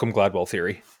 Malcolm Gladwell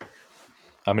theory.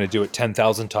 I'm going to do it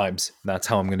 10,000 times. That's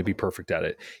how I'm going to be perfect at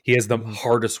it. He has the Mhm.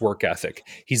 hardest work ethic.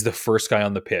 He's the first guy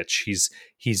on the pitch.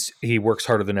 He works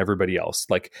harder than everybody else.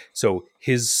 Like, so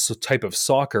his type of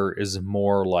soccer is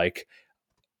more like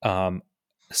um,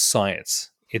 science.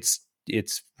 It's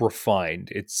refined.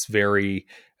 It's very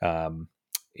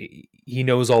he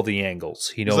knows all the angles.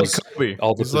 He He's like knows Kobe.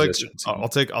 all the He's like, positions. I'll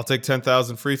take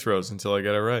 10,000 free throws until I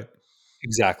get it right.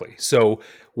 Exactly. So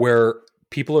where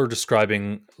people are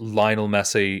describing Lionel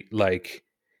Messi like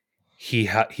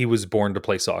he was born to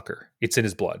play soccer. It's in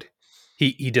his blood.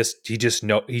 He just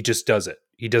does it.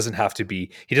 He doesn't have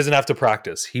to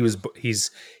practice. He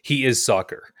is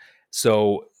soccer.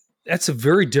 So that's a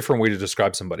very different way to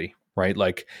describe somebody, right?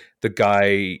 Like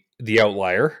the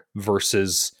outlier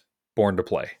versus born to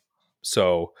play.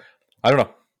 So I don't know.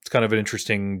 It's kind of an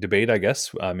interesting debate, I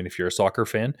guess. I mean, if you're a soccer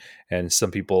fan, and some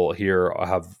people here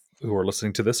who are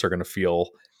listening to this are going to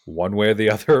feel one way or the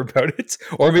other about it,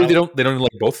 or maybe they don't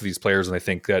like both of these players and they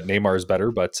think that Neymar is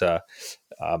better. But I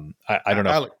don't know.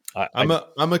 Alec,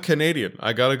 I'm a Canadian.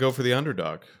 I got to go for the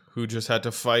underdog who just had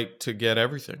to fight to get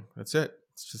everything. That's it.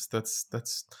 It's just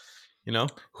that's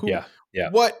who Yeah,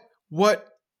 yeah. what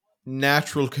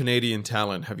natural Canadian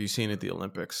talent have you seen at the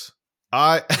Olympics?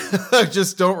 I I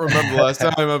just don't remember the last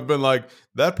time I've been like,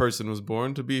 that person was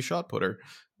born to be a shot putter.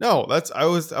 No, that's I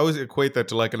always equate that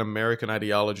to like an American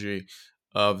ideology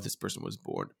of this person was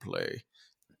born to play.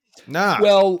 Nah,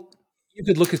 Well, you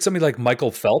could look at somebody like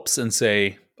Michael Phelps and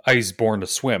say, "Oh, he's born to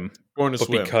swim," born to but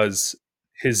swim. because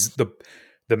his the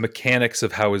mechanics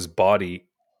of how his body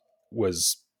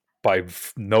was by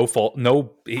no fault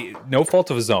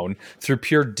of his own through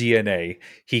pure DNA,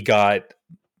 he got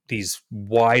these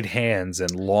wide hands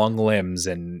and long limbs,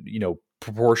 and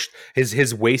proportion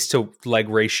his waist to leg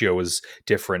ratio is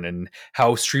different, and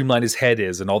how streamlined his head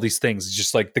is, and all these things. It's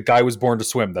just like the guy was born to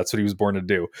swim. That's what he was born to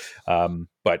do.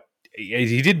 But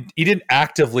he didn't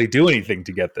actively do anything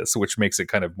to get this, which makes it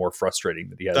kind of more frustrating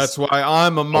that he has. That's why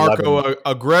I'm a Marco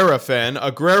Aguera fan.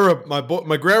 Aguera, my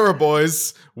Aguera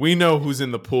boys. We know who's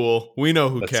in the pool. We know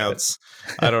who counts.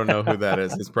 I don't know who that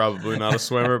is. He's probably not a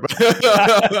swimmer. But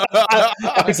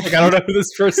I was like, I don't know who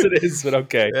this person is, but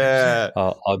okay. Yeah,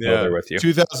 I'll go there with you.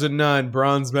 2009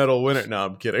 bronze medal winner. No,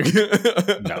 I'm kidding.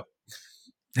 No.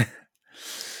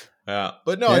 Yeah,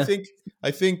 but no, Yeah.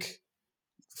 I think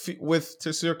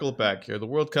to circle it back here, the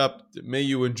World Cup, may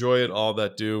you enjoy it, all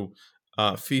that do.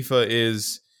 FIFA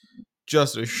is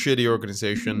just a shitty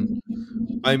organization.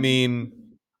 I mean,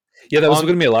 yeah, that was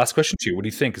going to be my last question to you. What do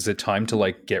you think? Is it time to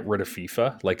like get rid of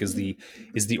FIFA? Like, is the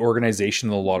organization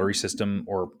of the lottery system,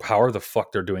 or how the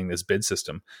fuck they're doing this bid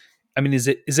system? I mean,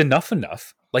 is enough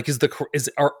enough? Like,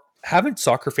 haven't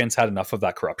soccer fans had enough of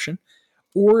that corruption,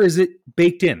 or is it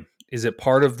baked in? Is it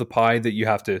part of the pie that you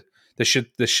have to the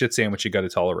shit sandwich you got to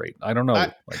tolerate? I don't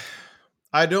know.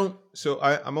 I don't. So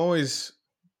I'm always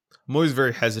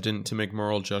very hesitant to make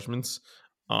moral judgments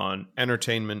on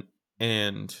entertainment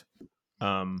and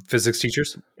physics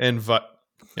teachers and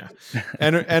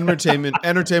entertainment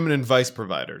and vice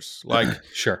providers. Like,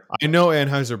 sure, I know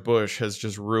Anheuser-Busch has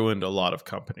just ruined a lot of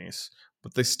companies,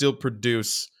 but they still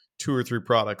produce 2 or 3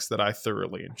 products that I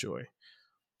thoroughly enjoy,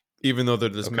 even though they're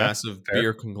this massive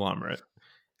beer conglomerate.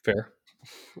 Fair.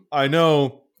 I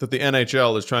know that the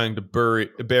NHL is trying to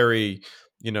bury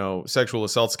sexual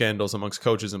assault scandals amongst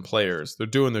coaches and players. They're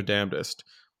doing their damnedest.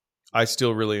 I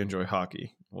still really enjoy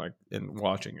hockey, like, in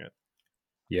watching it.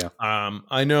 Yeah.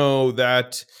 I know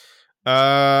that.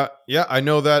 I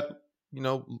know that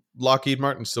Lockheed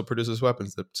Martin still produces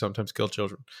weapons that sometimes kill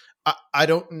children. I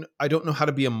don't know how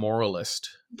to be a moralist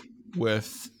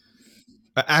with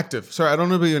active. Sorry, I don't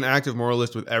know how to be an active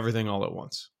moralist with everything all at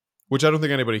once, which I don't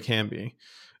think anybody can be.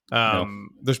 No.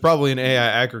 There's probably an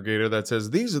AI aggregator that says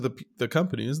these are the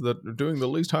companies that are doing the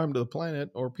least harm to the planet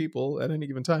or people at any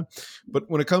given time. But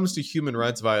when it comes to human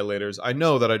rights violators, I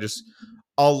know that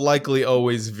I'll likely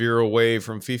always veer away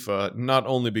from FIFA, not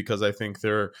only because I think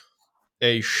they're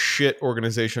a shit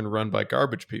organization run by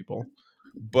garbage people,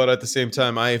 but at the same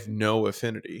time, I have no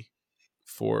affinity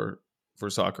for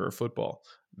soccer or football.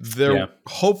 There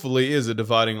hopefully is a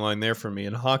dividing line there for me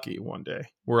in hockey one day,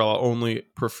 where I'll only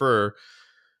prefer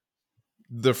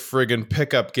the friggin'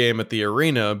 pickup game at the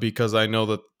arena because I know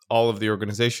that all of the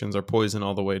organizations are poison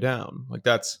all the way down. Like,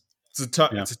 it's a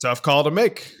tough call to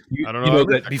make. I don't know. You know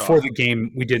that before the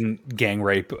game, we didn't gang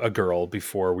rape a girl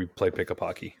before we play pickup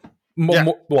hockey.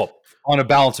 Well, on a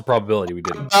balance of probability, we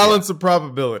didn't. Balance of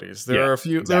probabilities. There are a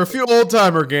few. Exactly. There are a few old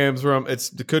timer games where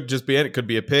it could just be it could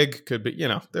be a pig, could be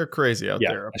they're crazy out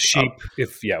there. A sheep.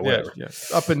 Whatever.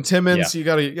 Up in Timmins, you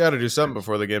gotta do something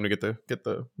before the game to get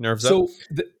the nerves up. So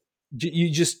You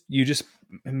just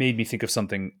made me think of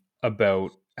something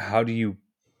about how do you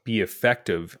be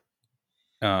effective,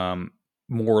 um,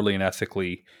 morally and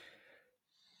ethically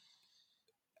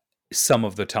some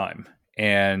of the time.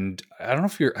 And I don't know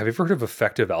if have you ever heard of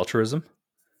effective altruism?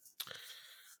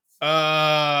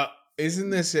 Uh, isn't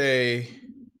this a?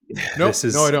 This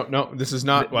Nope. No, I is don't. No, this is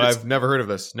not. Well, this I've never heard of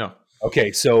this. No.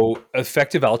 Okay, so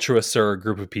effective altruists are a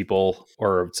group of people,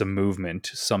 or it's a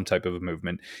movement, some type of a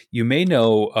movement. You may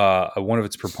know one of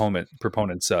its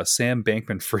proponents, Sam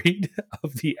Bankman-Fried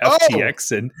of the Oh,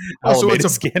 FTX and oh, so Alameda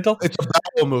scandal. it's a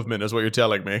bowel movement, is what you're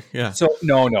telling me. Yeah. So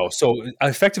no. So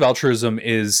effective altruism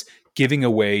is giving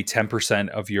away 10%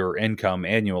 of your income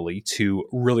annually to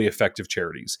really effective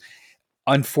charities.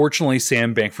 Unfortunately,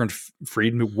 Sam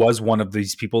Bankman-Fried was one of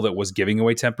these people that was giving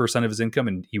away 10% of his income,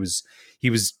 and he was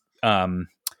um,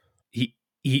 he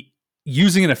he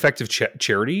using an effective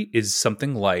charity is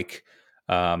something like,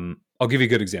 I'll give you a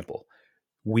good example.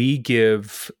 We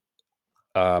give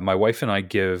my wife and I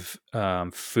give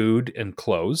food and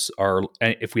clothes, our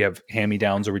if we have hand me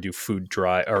downs, or we do food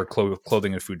dry or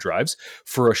clothing and food drives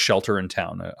for a shelter in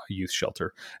town, a youth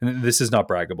shelter. And this is not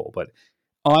braggable, but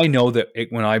I know that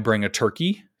when I bring a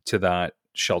turkey to that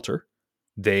shelter,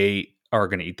 they are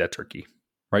going to eat that turkey,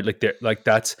 right? Like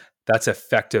that's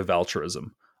effective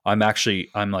altruism.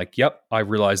 I'm like, yep. I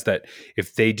realize that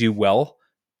if they do well,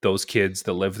 those kids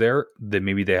that live there, then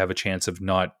maybe they have a chance of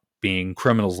not being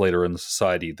criminals later in the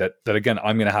society. That again,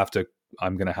 I'm gonna have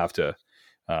to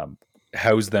um,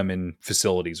 house them in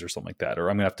facilities or something like that,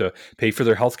 or I'm gonna have to pay for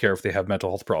their health care if they have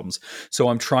mental health problems. So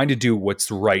I'm trying to do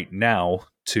what's right now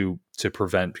to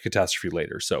prevent catastrophe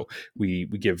later. So we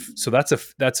give, so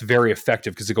that's very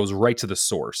effective because it goes right to the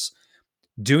source.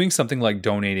 Doing something like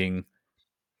donating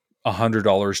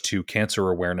 $100 to cancer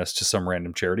awareness to some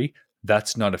random charity,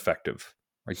 that's not effective,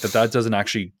 right? That doesn't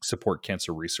actually support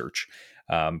cancer research,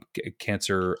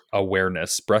 cancer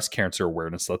awareness, breast cancer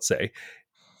awareness. Let's say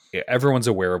everyone's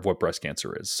aware of what breast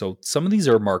cancer is. So some of these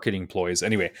are marketing ploys.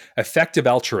 Anyway, effective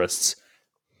altruists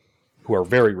who are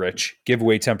very rich give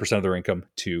away 10% of their income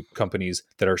to companies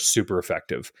that are super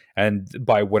effective. And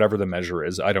by whatever the measure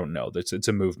is, I don't know. It's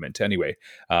a movement. Anyway,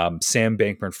 Sam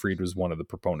Bankman-Fried was one of the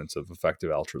proponents of effective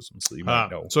altruism. So you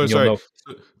might know. You'll Sorry. know.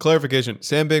 Clarification.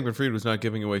 Sam Bankman-Fried was not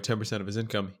giving away 10% of his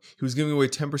income. He was giving away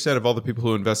 10% of all the people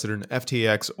who invested in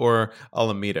FTX or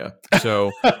Alameda. So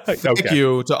thank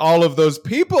you to all of those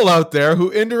people out there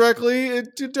who indirectly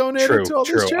donated to all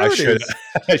these charities.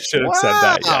 I should have said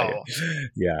that.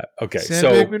 Yeah. Okay. Sam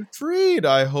Bankman-Fried,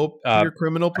 I hope your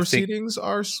criminal proceedings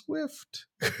are swift.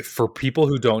 For people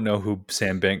who don't know who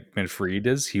Sam Bankman-Fried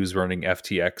is, he was running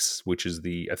FTX, which is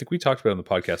I think we talked about it on the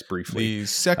podcast briefly, the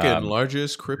second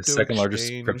largest crypto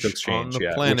exchange on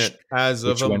the planet as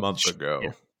of a month ago.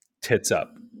 Yeah, tits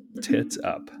up.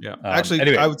 Yeah, actually,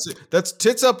 anyway. I would say that's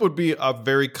tits up would be a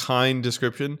very kind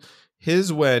description.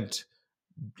 His went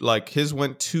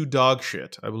to dog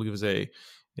shit, I believe is a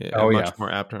much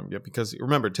more apt term. Yeah, because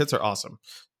remember, tits are awesome.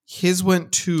 His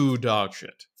went to dog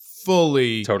shit.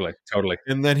 Fully. Totally.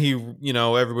 And then he,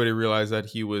 everybody realized that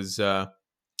he was,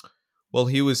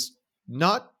 he was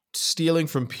not stealing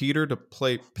from Peter to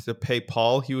pay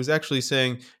Paul. He was actually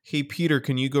saying, "Hey, Peter,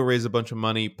 can you go raise a bunch of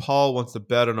money? Paul wants to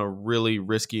bet on a really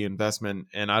risky investment,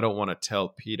 and I don't want to tell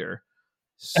Peter.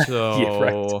 So yeah,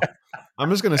 right.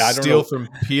 I'm just going to steal from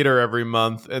Peter every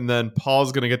month, and then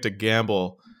Paul's going to get to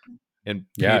gamble." And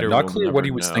Peter not clear what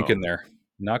he was thinking there.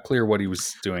 Not clear what he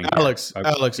was doing. Alex,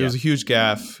 it was a huge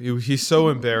gaffe. He's so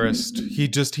embarrassed. He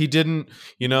didn't,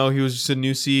 he was just a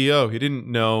new CEO. He didn't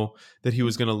know that he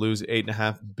was going to lose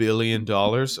 $8.5 billion.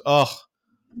 Oh,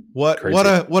 what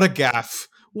a gaffe.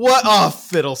 What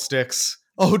fiddlesticks.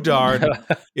 Oh, darn.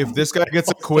 If this guy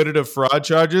gets acquitted of fraud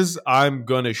charges, I'm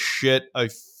going to shit a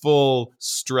full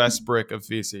stress brick of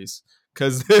feces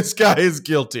because this guy is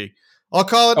guilty. I'll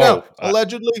call it now.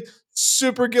 Allegedly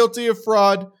super guilty of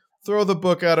fraud. Throw the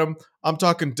book at him. I'm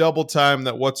talking double time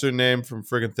that what's her name from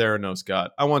friggin' Theranos got.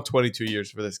 I want 22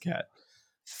 years for this cat.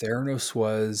 Theranos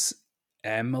was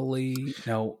Elizabeth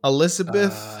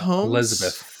Holmes?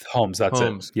 Elizabeth Holmes, that's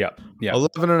it. Yeah.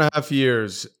 11 and a half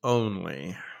years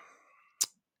only.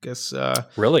 Guess.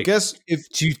 Really? Do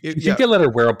you think they let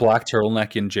her wear a black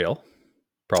turtleneck in jail?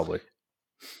 Probably.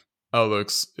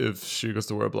 Alex, if she gets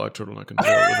to wear a black turtleneck in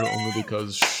jail, only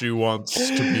because she wants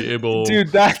to be able to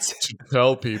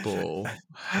tell people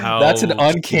how. That's an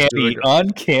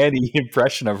uncanny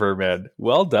impression of her, man.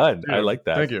 Well done. Yeah, I like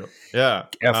that. Thank you. Yeah.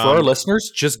 For our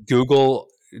listeners, just Google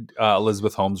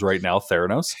Elizabeth Holmes right now,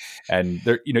 Theranos, and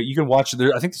there, you can watch.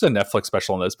 I think there's a Netflix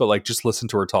special on this, but just listen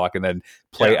to her talk and then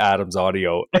play Adam's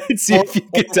audio and see if you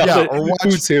can tell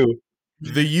who's who.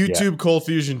 the Yeah. YouTube Cold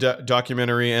Fusion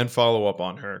documentary and follow up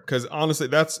on her, because honestly,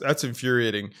 that's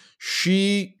infuriating.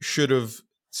 She should have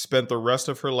spent the rest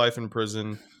of her life in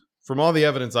prison. From all the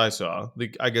evidence I saw,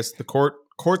 I guess the court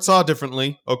saw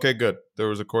differently. Okay, good. There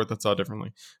was a court that saw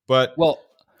differently, but Well,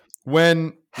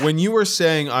 when you were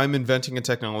saying I'm inventing a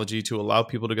technology to allow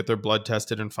people to get their blood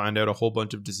tested and find out a whole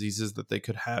bunch of diseases that they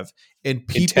could have, and in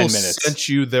people 10 minutes. sent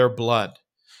you their blood,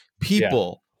 Yeah.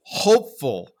 people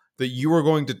hopeful that you were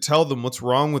going to tell them what's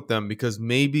wrong with them because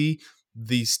maybe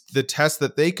the test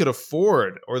that they could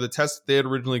afford or the test that they had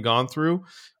originally gone through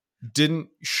didn't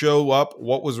show up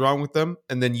what was wrong with them,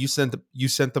 and then you sent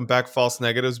them back false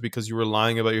negatives because you were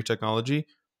lying about your technology.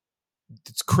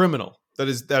 It's criminal. Shame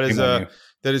on you.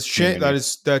 That is Shame shame. on you.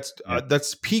 Yeah.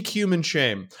 That's peak human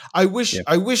shame. Yeah.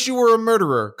 I wish you were a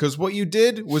murderer, because what you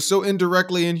did was so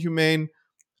indirectly inhumane.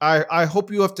 I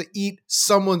hope you have to eat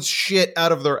someone's shit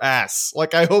out of their ass.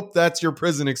 Like, I hope that's your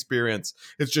prison experience.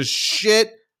 It's just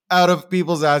shit out of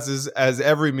people's asses as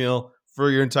every meal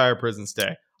for your entire prison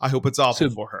stay. I hope it's awful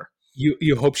So for her.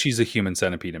 you hope she's a human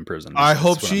centipede in prison. I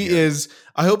hope That's what I'm she hearing. is.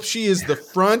 I hope she is the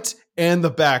front and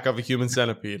the back of a human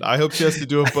centipede. I hope she has to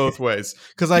do it both ways.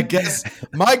 Because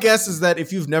my guess is that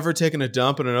if you've never taken a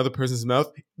dump in another person's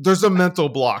mouth, there's a mental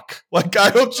block. Like, I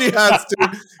hope she has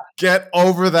to get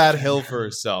over that hill for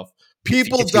herself.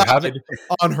 People If you died haven't,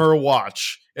 on her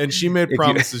watch, and she made if you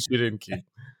promises she didn't keep.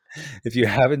 if you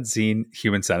haven't seen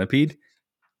Human Centipede,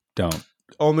 don't.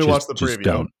 Only watch the Just preview.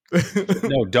 don't.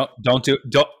 No, don't do.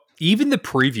 Don't even the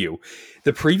preview.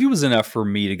 The preview was enough for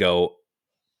me to go,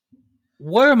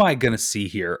 what am I going to see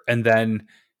here? And then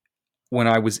when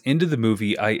I was into the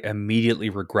movie, I immediately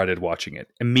regretted watching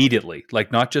it. Immediately,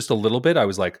 like not just a little bit. I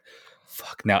was like,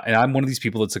 "Fuck now!" And I'm one of these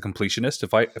people that's a completionist.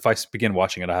 If I begin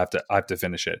watching it, I have to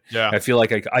finish it. Yeah, I feel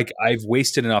like I've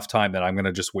wasted enough time that I'm going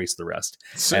to just waste the rest.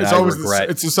 it's And I always regret.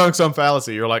 it's a sunk sum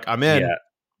fallacy. You're like, I'm in. Yeah,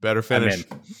 Better finish.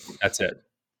 I'm in. That's it.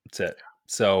 That's it.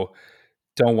 So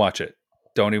don't watch it.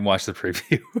 Don't even watch the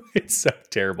preview. It's so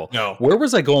terrible. No. Where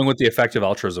was I going with the effective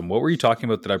altruism? What were you talking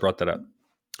about that I brought that up?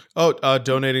 Oh,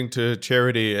 donating to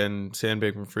charity and Sam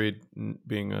Bankman-Fried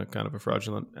being a kind of a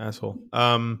fraudulent asshole.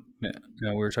 No,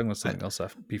 we were talking about something else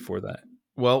before that.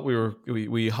 Well,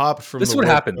 we hopped from This is the what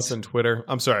happens on Twitter.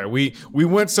 I'm sorry, we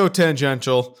went so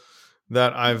tangential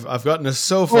that I've gotten us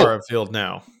so far afield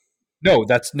now. No,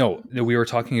 we were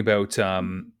talking about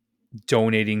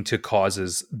donating to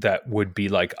causes that would be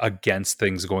like against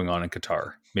things going on in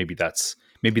Qatar. Maybe that's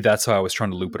how I was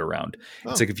trying to loop it around.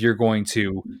 It's like if you're going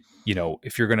to,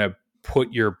 if you're going to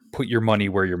put your money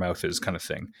where your mouth is, kind of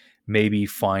thing. Maybe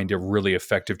find a really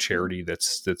effective charity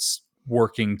that's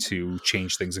working to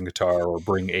change things in Qatar or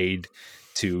bring aid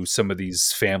to some of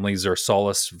these families or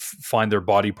solace, find their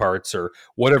body parts or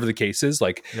whatever the case is.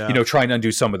 Like, try and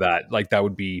undo some of that. Like that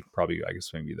would be probably, I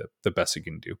guess, maybe the best you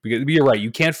can do. Because you're right.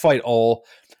 You cannot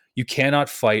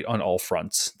fight on all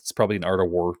fronts. It's probably an art of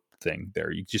war thing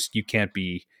there. You can't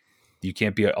be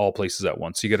at all places at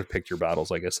once. So you got to pick your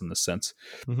battles, I guess, in this sense.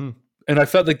 Mm-hmm. And I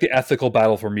felt like the ethical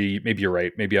battle for me, maybe you're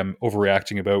right. Maybe I'm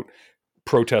overreacting about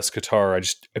protest Qatar.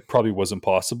 It probably wasn't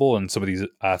possible. And some of these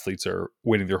athletes are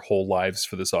waiting their whole lives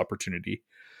for this opportunity.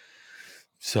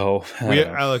 So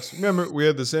Alex, remember we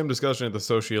had the same discussion at the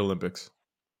Sochi Olympics.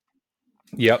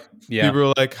 Yep. Yeah. People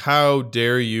were like, how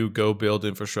dare you go build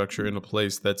infrastructure in a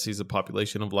place that sees a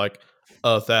population of like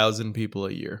 1,000 people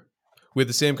a year? We had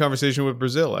the same conversation with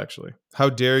Brazil, actually. How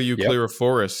dare you clear a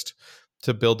forest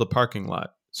to build a parking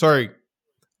lot? Sorry,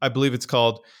 I believe it's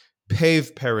called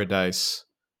Pave Paradise.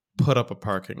 Put up a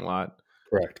parking lot.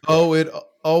 Correct. Oh, it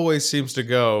always seems to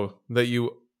go that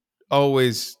you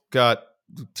always got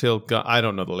till I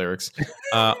don't know the lyrics.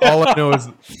 All I know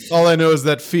is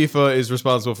that FIFA is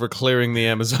responsible for clearing the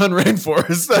Amazon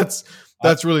rainforest.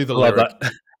 That's really the lyric.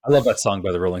 I love that song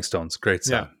by the Rolling Stones. Great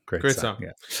song. Yeah, great song.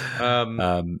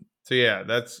 Yeah. So yeah,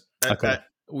 that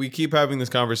we keep having this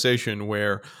conversation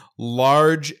where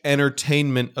large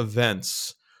entertainment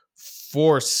events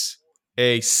force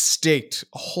a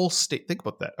whole state. Think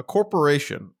about that. A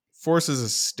corporation forces a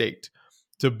state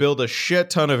to build a shit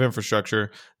ton of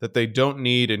infrastructure that they don't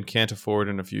need and can't afford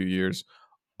in a few years,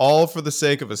 all for the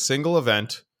sake of a single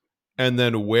event. And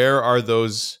then where are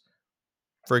those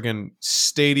friggin'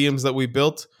 stadiums that we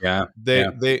built? Yeah.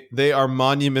 They are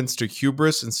monuments to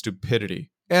hubris and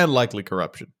stupidity and likely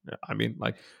corruption. I mean,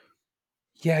 like,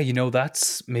 yeah,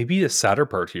 that's maybe the sadder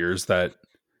part here is that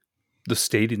the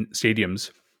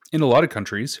stadiums in a lot of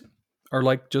countries are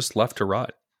like just left to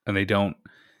rot, and they don't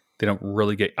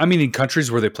really get. I mean, in countries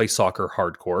where they play soccer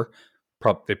hardcore,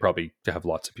 they probably have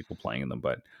lots of people playing in them,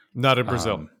 but not in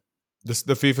Brazil. The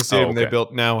FIFA stadium they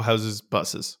built now houses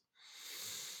buses.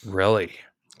 Really?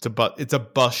 It's a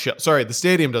bus shelter. Sorry, the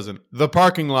stadium doesn't. The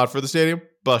parking lot for the stadium,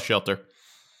 bus shelter.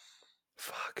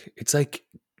 Fuck. It's like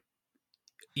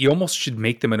you almost should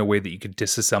make them in a way that you could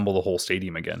disassemble the whole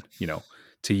stadium again,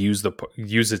 to use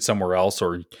it somewhere else,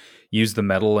 or use the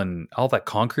metal and all that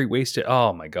concrete waste.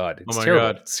 Oh my God. Oh It's my terrible.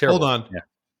 God. It's Hold terrible. on. Yeah.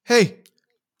 Hey,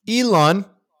 Elon,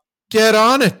 get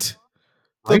on it.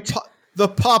 Right? The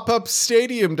pop-up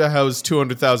stadium to house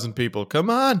 200,000 people. Come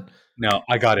on. No,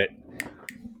 I got it.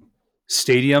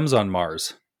 Stadiums on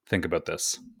Mars. Think about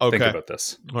this. Think Okay. about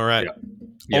this. All right. Yeah.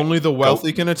 Yeah. Only the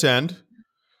wealthy can attend.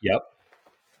 Yep.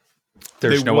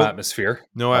 There's no atmosphere.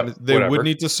 They would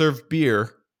need to serve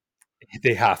beer.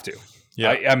 They have to.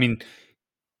 Yeah. I mean,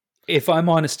 if I'm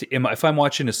honest, if I'm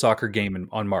watching a soccer game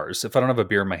on Mars, if I don't have a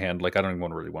beer in my hand, like I don't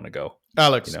even really want to go.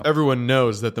 Alex, everyone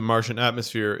knows that the Martian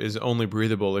atmosphere is only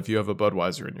breathable if you have a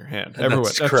Budweiser in your hand. Everyone,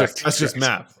 that's correct. That's just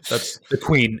math. That's the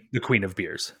queen of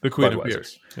beers. The queen of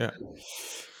beers. Yeah.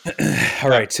 All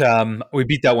right. We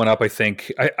beat that one up, I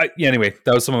think. Anyway,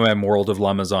 that was some of my moral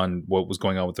dilemmas on what was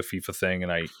going on with the FIFA thing,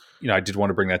 and I did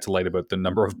want to bring that to light about the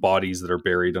number of bodies that are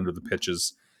buried under the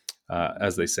pitches,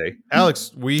 as they say.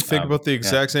 Alex, we think about the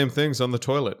exact same things on the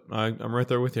toilet. I'm right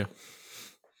there with you.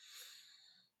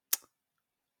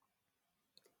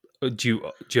 Do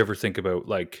you ever think about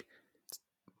like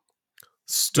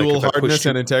stool hardness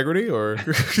and integrity, or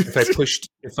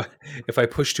if I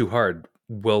push too hard,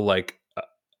 will I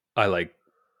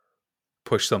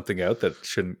push something out that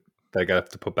I gotta have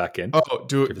to put back in? Oh,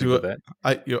 do it.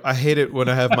 I hate it when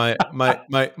I have my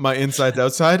insides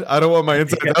outside. I don't want my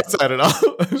insides outside at all.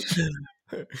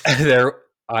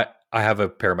 I have a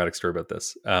paramedic story about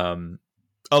this.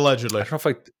 Allegedly, I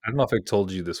don't know if I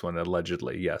told you this one.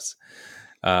 Allegedly, yes.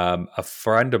 A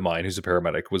friend of mine who's a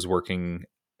paramedic was working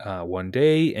one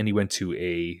day, and he went to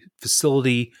a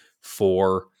facility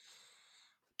for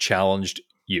challenged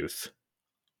youth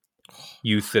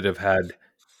that have had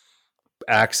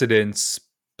accidents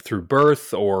through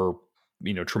birth or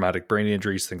traumatic brain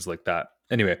injuries, things like that.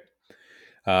 Anyway,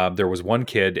 there was one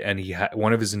kid, and he had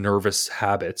one of his nervous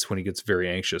habits when he gets very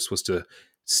anxious was to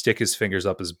stick his fingers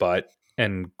up his butt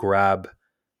and grab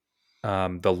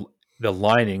the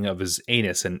lining of his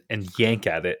anus and yank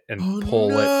at it and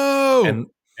pull it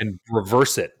and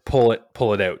reverse it, pull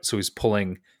it out. So he's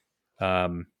pulling.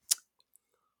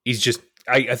 He's just.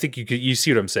 I think you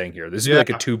see what I'm saying here. This is like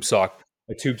a tube sock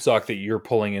that you're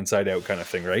pulling inside out kind of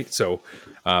thing, right? So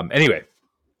anyway,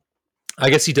 I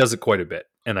guess he does it quite a bit,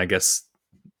 and I guess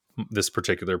this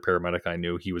particular paramedic I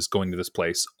knew, he was going to this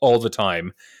place all the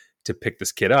time to pick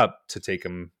this kid up to take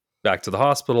him back to the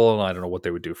hospital, and I don't know what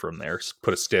they would do for him there,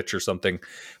 put a stitch or something,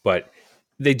 but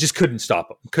they just couldn't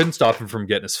stop him from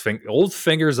getting his old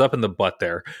fingers up in the butt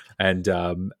there. And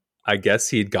I guess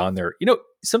he had gone there.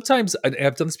 Sometimes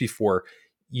I've done this before.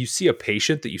 You see a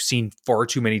patient that you've seen far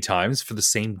too many times for the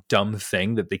same dumb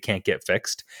thing that they can't get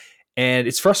fixed, and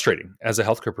it's frustrating as a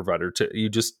healthcare provider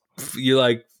you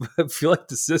like feel like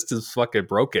the system's fucking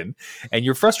broken, and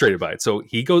you're frustrated by it. So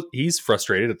he's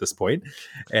frustrated at this point,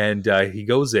 and he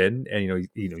goes in, and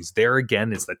he's there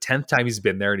again. It's the 10th time he's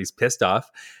been there, and he's pissed off,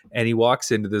 and he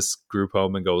walks into this group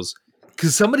home and goes, "Can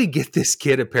somebody get this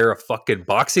kid a pair of fucking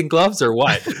boxing gloves or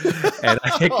what?" And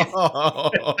I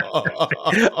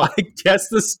guess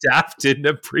the staff didn't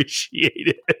appreciate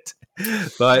it,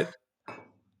 but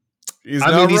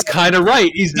he's kind of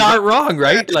right. He's not wrong,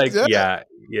 right?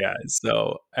 Yeah.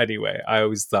 So anyway, I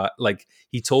always thought,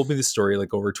 he told me the story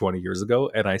over 20 years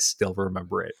ago, and I still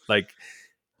remember it,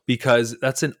 because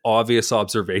that's an obvious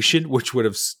observation, which would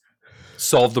have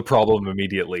solved the problem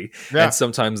immediately. Yeah. And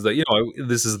sometimes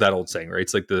this is that old saying, right?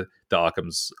 It's like the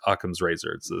Occam's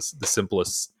razor. It's the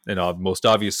simplest and most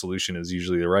obvious solution is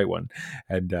usually the right one.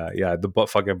 And the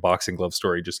fucking boxing glove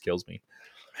story just kills me.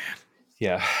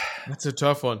 Yeah, that's a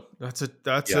tough one. I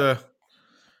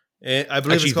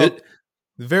believe it's called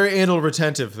very anal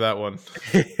retentive. That one.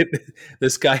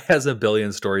 This guy has a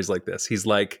billion stories like this. He's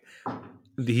like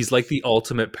the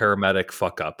ultimate paramedic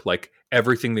fuck up. Like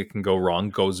everything that can go wrong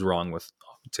goes wrong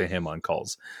to him on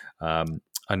calls.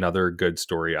 Another good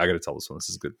story. I got to tell this one. This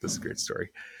is good. This is a great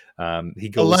story. He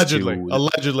goes allegedly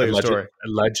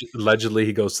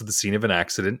he goes to the scene of an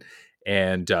accident,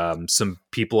 and some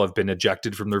people have been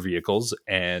ejected from their vehicles,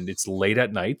 and it's late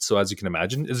at night. So as you can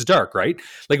imagine, it's dark, right?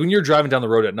 Like when you're driving down the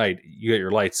road at night, you got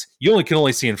your lights. You can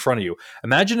only see in front of you.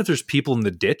 Imagine if there's people in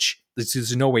the ditch.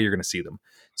 There's no way you're going to see them.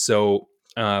 So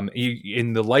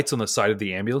in the lights on the side of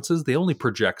the ambulances, they only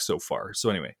project so far. So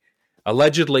anyway,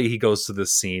 allegedly he goes to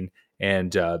this scene,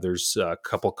 and there's a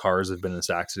couple cars have been in this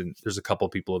accident. There's a couple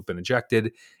people have been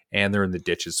ejected, and they're in the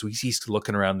ditches. So he's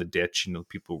looking around the ditch.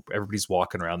 Everybody's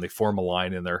walking around. They form a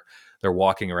line, and they're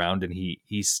walking around, and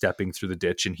he's stepping through the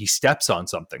ditch, and he steps on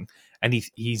something, and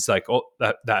he's like, oh,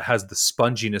 that has the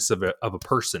sponginess of a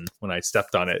person when I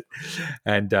stepped on it,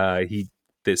 and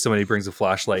somebody brings a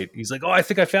flashlight. He's like, oh, I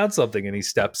think I found something, and he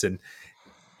steps, and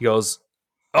he goes,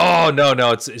 oh,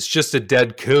 no, it's just a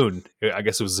dead coon. I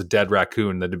guess it was a dead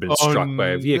raccoon that had been struck by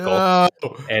a vehicle,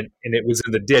 and it was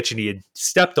in the ditch, and he had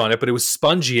stepped on it, but it was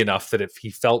spongy enough that if he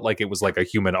felt like it was like a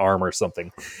human arm or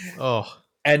something.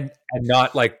 And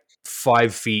not like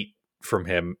 5 feet from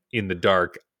him in the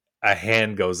dark, a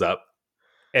hand goes up,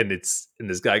 and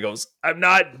this guy goes, I'm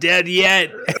not dead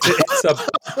yet.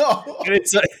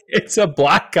 It's a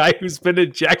black guy who's been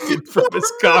ejected from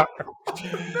his car.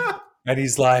 And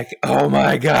he's like, oh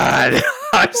my God,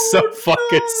 I'm so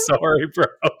fucking sorry, bro.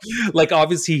 Like,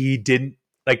 obviously he didn't,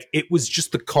 like, it was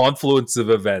just the confluence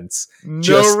of events.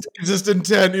 No racist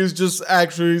intent. He was just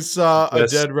actually saw a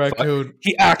dead raccoon.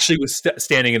 He actually was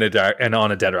standing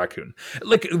on a dead raccoon.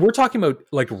 Like, we're talking about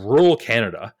like rural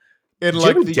Canada. In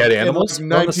like dead animals in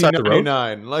like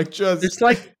 1999. Like, just it's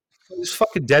like there's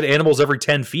fucking dead animals every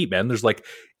 10 feet, man. There's like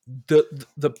the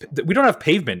we don't have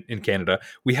pavement in Canada.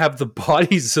 We have the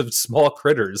bodies of small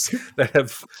critters that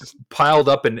have piled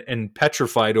up and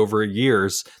petrified over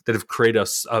years that have created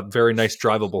a very nice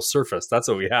drivable surface. That's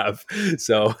what we have.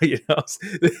 So,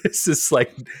 this is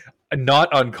like not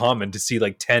uncommon to see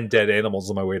like 10 dead animals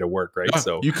on my way to work, right?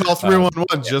 So you call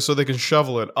 311 just so they can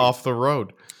shovel it off the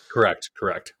road. Correct.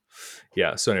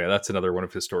 Yeah. So anyway, that's another one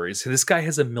of his stories. This guy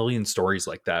has a million stories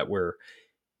like that where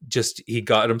just he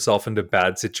got himself into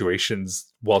bad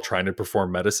situations while trying to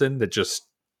perform medicine that just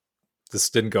this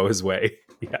didn't go his way.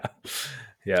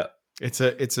 Yeah. It's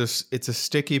a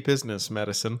sticky business,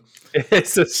 medicine.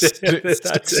 It's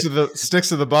sticks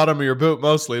to the bottom of your boot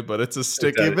mostly, but it's a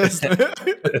sticky business.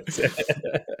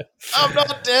 I'm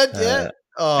not dead yet.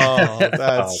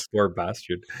 That's poor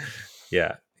bastard.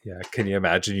 Yeah. Can you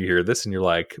imagine you hear this and you're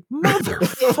like, motherfucker,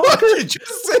 what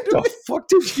the fuck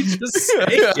did you just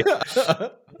say?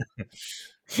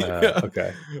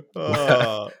 Okay.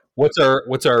 What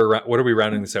are we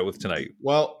rounding this out with tonight?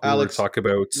 Well, Alex, talk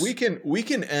about we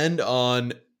can end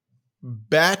on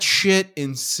batshit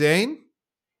insane,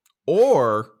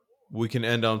 or we can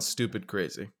end on stupid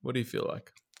crazy. What do you feel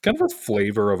like? Kind of a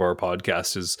flavor of our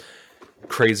podcast is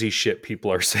crazy shit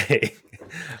people are saying.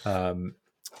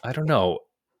 I don't know.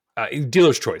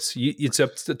 Dealer's choice. It's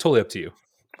totally up to you. Okay.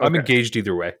 I'm engaged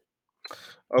either way.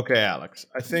 Okay, Alex.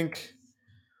 I think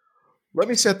let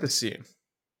me set the scene.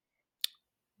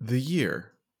 The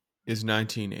year is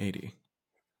 1980.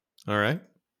 All right?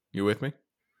 You with me?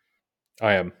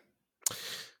 I am.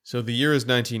 So the year is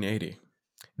 1980.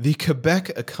 The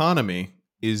Quebec economy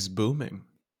is booming.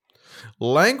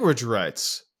 Language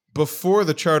rights before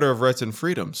the Charter of Rights and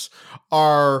Freedoms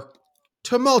are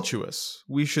tumultuous.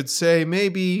 We should say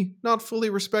maybe not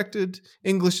fully respected.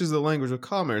 English is the language of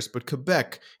commerce, but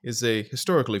Quebec is a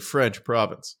historically French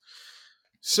province.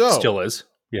 So still is.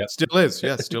 Yeah. Still is.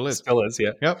 Yeah, still is. Still is,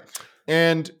 yeah. Yep.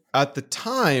 And at the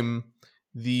time,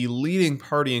 the leading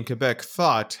party in Quebec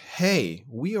thought, hey,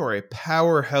 we are a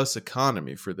powerhouse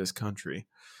economy for this country.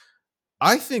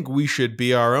 I think we should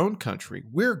be our own country.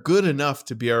 We're good enough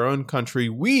to be our own country.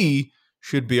 We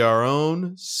should be our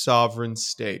own sovereign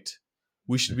state.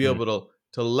 We should be able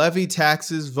to levy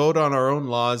taxes, vote on our own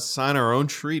laws, sign our own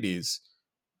treaties.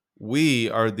 We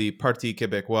are the Parti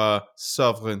Québécois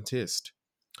Souverainiste.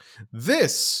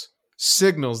 This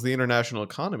signals the international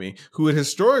economy, who had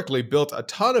historically built a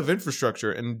ton of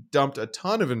infrastructure and dumped a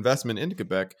ton of investment into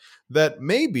Quebec, that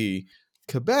maybe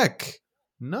Quebec,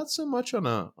 not so much on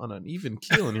an even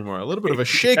keel anymore, a little bit of a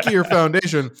shakier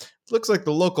foundation. It looks like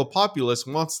the local populace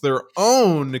wants their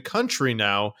own country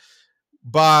now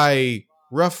by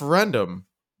referendum,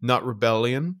 not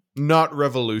rebellion, not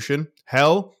revolution.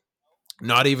 Hell,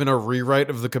 not even a rewrite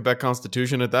of the Quebec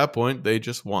Constitution at that point. They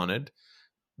just wanted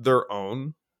their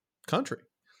own country.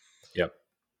 Yep.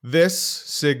 This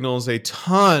signals a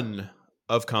ton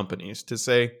of companies to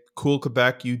say, cool,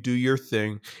 Quebec, you do your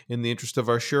thing. In the interest of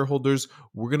our shareholders,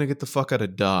 we're going to get the fuck out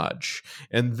of Dodge.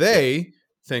 And they,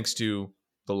 thanks to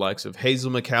the likes of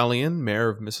Hazel McCallion, mayor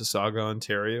of Mississauga,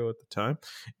 Ontario at the time,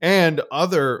 and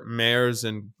other mayors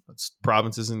and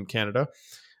provinces in Canada,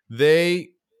 they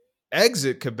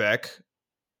exit Quebec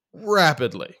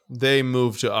rapidly. They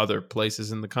move to other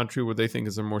places in the country where they think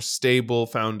is a more stable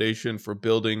foundation for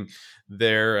building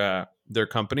their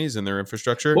companies and their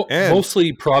infrastructure. Well, and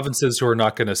mostly provinces who are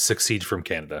not going to secede from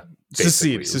Canada.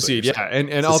 Secede, yeah,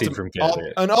 and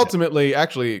ultimately,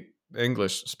 actually,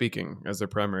 English speaking as their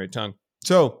primary tongue.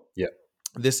 So Yeah.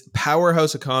 this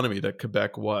powerhouse economy that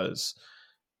Quebec was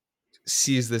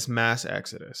sees this mass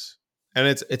exodus. And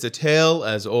it's a tale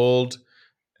as old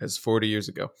as 40 years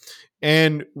ago.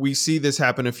 And we see this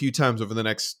happen a few times over the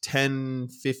next 10,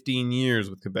 15 years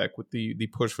with Quebec, with the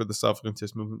push for the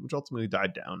self-governance movement, which ultimately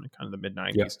died down in kind of the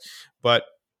mid-90s. Yeah. But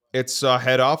it saw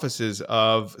head offices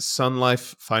of Sun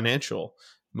Life Financial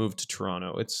move to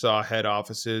Toronto. It saw head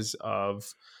offices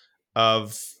of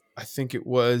I think it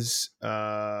was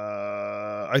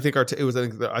I think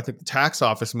the tax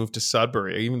office moved to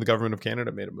Sudbury. Even the government of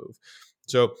Canada made a move.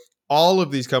 So all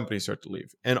of these companies start to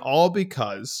leave, and all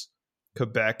because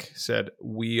Quebec said,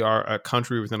 we are a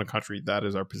country within a country. That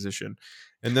is our position.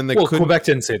 And then Quebec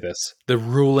didn't say this. The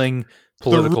ruling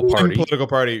political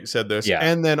party said this. Yeah.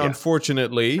 And then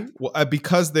unfortunately,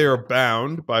 because they are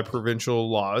bound by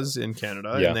provincial laws in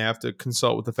Canada and they have to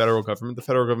consult with the federal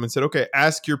government said, okay,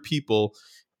 ask your people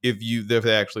if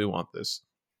they actually want this.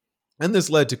 And this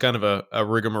led to kind of a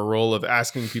rigmarole of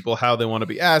asking people how they want to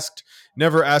be asked.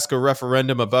 Never ask a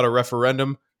referendum about a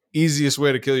referendum. Easiest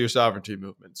way to kill your sovereignty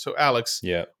movement. So, Alex,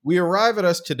 we arrive at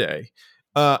us today,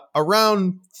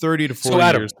 around 30 to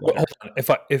 40 years later.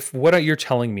 If what you're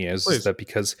telling me is that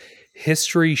because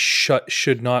history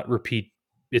should not repeat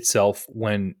itself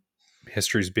when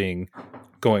history's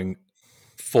going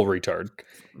full retard.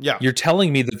 Yeah. You're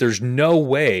telling me that there's no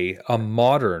way a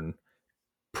modern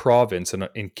province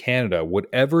in Canada would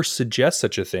ever suggest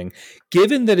such a thing,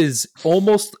 given that is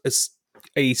almost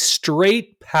a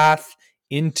straight path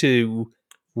into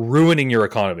ruining your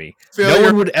economy. No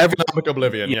one would ever economic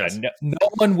oblivion. No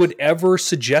one would ever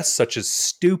suggest such a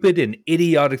stupid and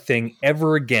idiotic thing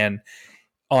ever again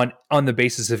on the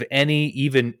basis of any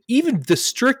even the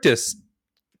strictest,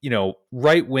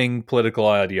 right wing political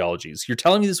ideologies. You're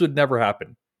telling me this would never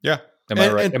happen? Yeah. Am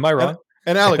I right? Am I wrong?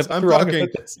 And Alex, I'm talking.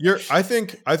 I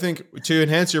think to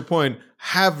enhance your point,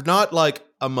 have not like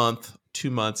a month, 2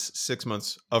 months, 6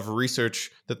 months of research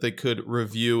that they could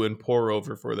review and pour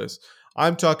over for this.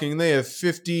 I'm talking. They have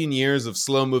 15 years of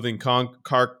slow moving car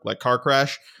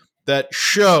crash that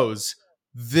shows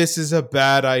this is a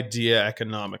bad idea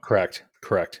economically.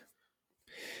 Correct.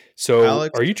 So,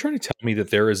 Alex, are you trying to tell me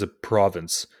that there is a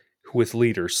province with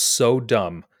leaders so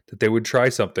dumb that they would try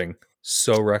something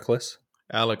so reckless?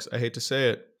 Alex, I hate to say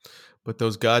it, but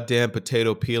those goddamn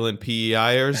potato peeling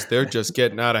PEIers, they're just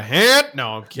getting out of hand.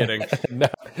 No, I'm kidding. No,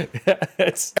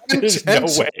 there's no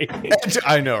way.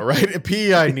 I know, right?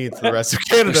 PEI needs the rest of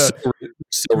Canada.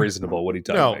 So reasonable. What are you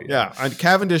talking about? Yeah. And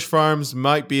Cavendish Farms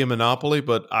might be a monopoly,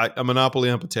 but a monopoly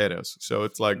on potatoes. So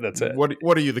it's like, that's it.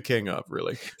 What are you the king of,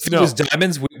 really? If it was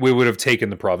diamonds, we would have taken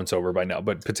the province over by now,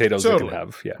 but potatoes we can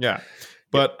have. Yeah.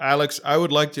 But Alex, I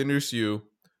would like to introduce you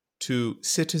to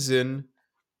Citizen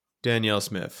Danielle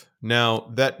Smith.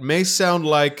 Now, that may sound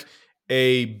like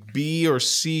a B or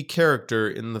C character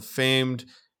in the famed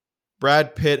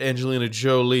Brad Pitt, Angelina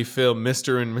Jolie film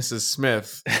Mr. and Mrs.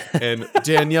 Smith. And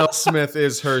Danielle Smith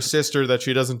is her sister that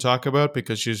she doesn't talk about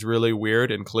because she's really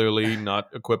weird and clearly not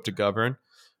equipped to govern.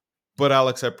 But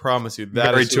Alex, I promise you,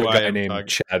 that married is who to a guy named talking.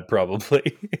 Chad,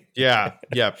 probably. Yeah.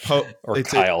 Or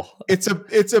Kyle.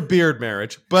 It's a beard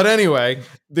marriage. But anyway,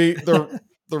 the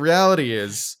reality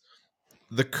is,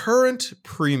 the current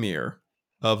premier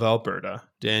of Alberta,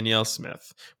 Danielle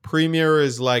Smith. Premier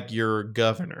is like your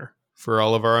governor for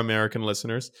all of our American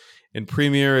listeners. And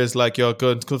premier is like your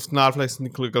good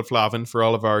Flaven for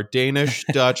all of our Danish,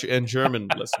 Dutch, and German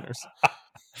listeners.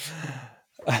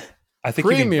 I think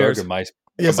you mean Burgermeister.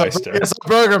 Yes,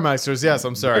 Burgermeisters. Yes,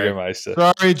 I'm sorry. Burgermeister.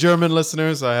 Sorry, German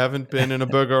listeners. I haven't been in a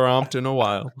Burgeramt in a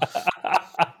while.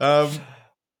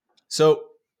 So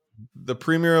the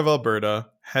premier of Alberta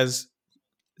has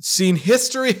seen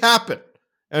history happen.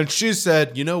 And she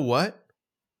said, you know what?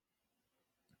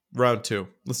 Round 2.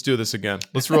 Let's do this again.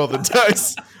 Let's roll the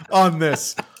dice on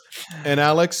this. And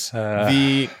Alex,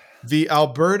 the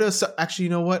Alberta... So actually,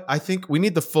 you know what? I think we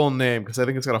need the full name because I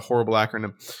think it's got a horrible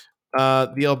acronym.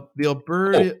 The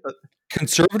Alberta...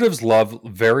 Conservatives love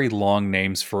very long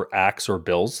names for acts or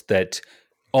bills that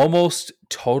almost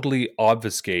totally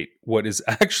obfuscate what is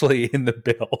actually in the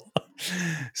bill.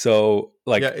 So,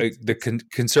 the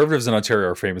Conservatives in Ontario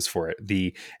are famous for it.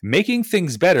 The making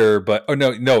things better, but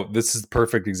this is the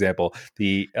perfect example.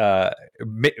 The the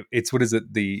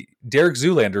Derek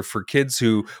Zoolander for kids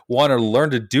who want to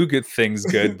learn to do good things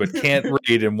good but can't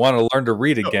read and want to learn to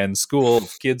read again. School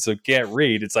of kids who can't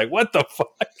read. It's like, what the fuck?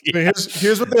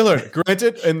 Here's what they learned.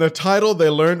 Granted, in the title, they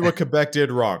learned what Quebec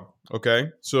did wrong. Okay,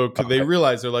 so they Okay.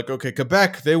 realize they're like, okay,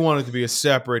 Quebec, they wanted to be a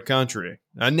separate country,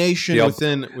 a The, nation Al-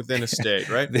 within a state,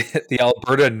 right? the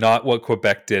Alberta, not what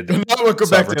Quebec did. Not what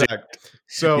Quebec did. Sovereignty.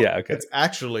 So Yeah. Okay. it's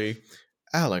actually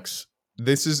Alex.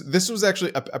 This was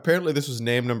actually apparently this was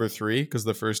name number 3 because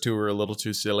the first 2 were a little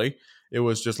too silly. It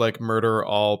was just like murder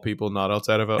all people not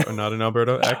outside of not in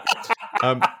Alberta act.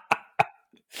 Um,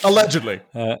 allegedly,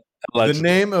 Uh, the allegedly.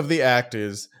 name of the act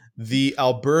is the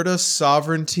Alberta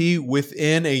Sovereignty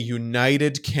within a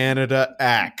United Canada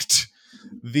Act.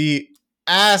 The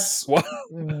What?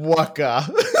 Aswaka.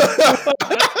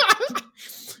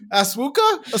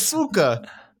 Aswuka? What?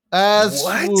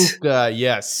 Aswuka,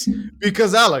 yes.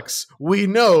 Because, Alex, we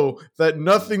know that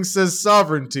nothing says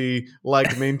sovereignty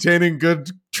like maintaining good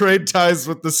trade ties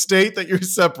with the state that you're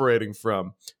separating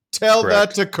from. Tell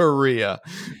that Correct. to Korea.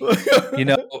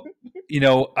 You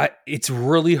know, it's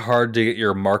really hard to get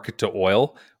your market to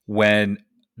oil when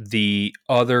the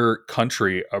other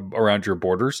country around your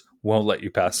borders won't let you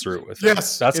pass through it with them. Yes,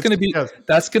 it's yes.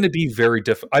 That's going to be very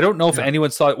difficult. I don't know if Yeah.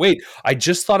 anyone's thought, wait, I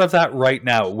just thought of that right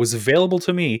now. It was available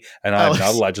to me, and I'm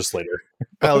not a legislator.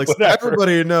 Alex,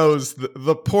 everybody knows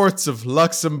the ports of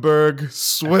Luxembourg,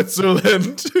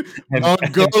 Switzerland,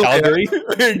 Mongolia, and Calgary.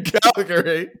 and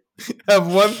Calgary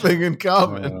have one thing in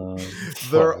common.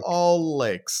 They're Fuck. all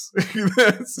lakes.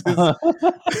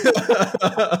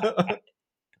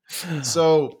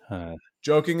 So,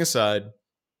 joking aside,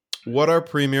 what our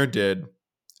premier did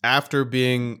after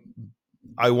being,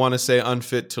 I want to say,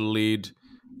 unfit to lead,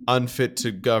 unfit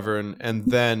to govern, and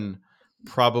then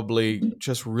probably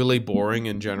just really boring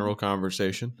in general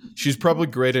conversation. She's probably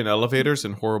great in elevators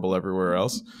and horrible everywhere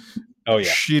else. Oh, yeah.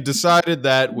 She decided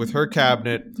that with her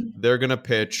cabinet, they're going to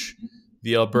pitch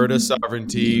the Alberta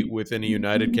Sovereignty within a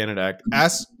United Canada Act.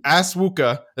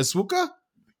 Aswuka.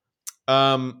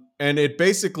 And it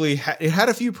basically it had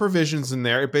a few provisions in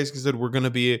there. It basically said we're going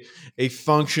to be a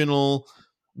functional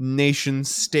nation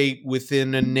state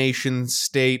within a nation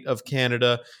state of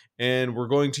Canada, and we're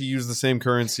going to use the same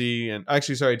currency. And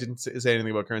actually, sorry, I didn't say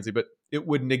anything about currency, but it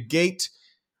would negate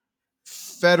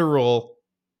federal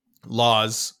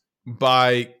laws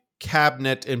by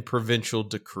cabinet and provincial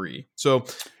decree. So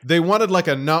they wanted like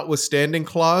a notwithstanding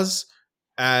clause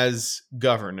as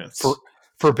governance.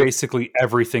 For basically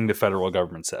everything the federal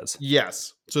government says.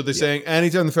 Yes. So they're saying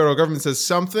anytime the federal government says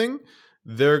something,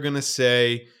 they're going to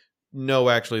say, no,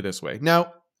 actually this way.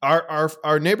 Now,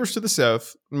 our neighbors to the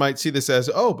south might see this as,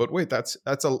 oh, but wait, that's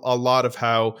a lot of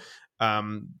how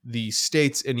the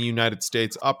states in the United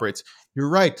States operates. You're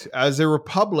right. As a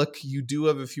republic, you do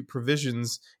have a few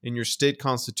provisions in your state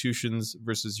constitutions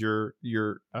versus your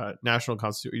national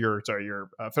constitution, your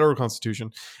federal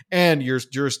constitution, and your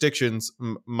jurisdictions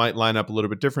might line up a little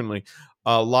bit differently.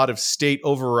 A lot of state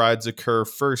overrides occur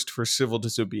first for civil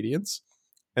disobedience,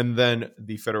 and then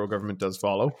the federal government does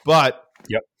follow. But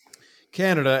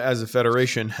Canada, as a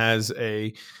federation, has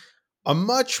a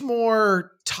much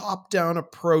more top-down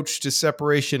approach to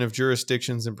separation of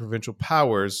jurisdictions and provincial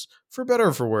powers, for better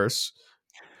or for worse.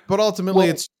 But ultimately,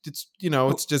 it's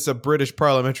just a British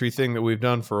parliamentary thing that we've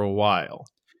done for a while.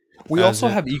 We also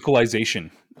have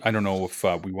equalization. I don't know if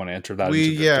we want to enter that.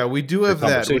 We do have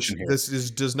that, which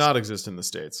does not exist in the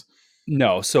States.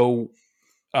 No, so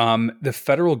the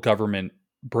federal government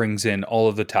brings in all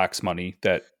of the tax money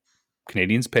that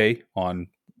Canadians pay on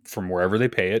from wherever they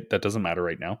pay it. That doesn't matter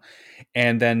right now.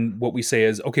 And then what we say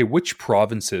is, okay, which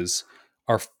provinces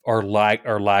are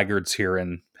laggards here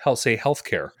in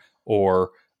healthcare or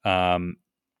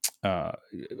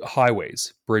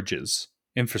highways, bridges,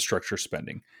 infrastructure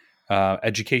spending,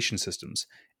 education systems,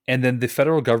 and then the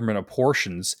federal government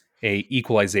apportions a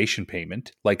equalization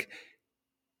payment. Like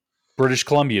British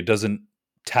Columbia doesn't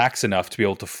tax enough to be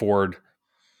able to afford.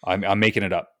 I'm making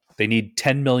it up. They need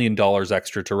 $10 million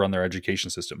extra to run their education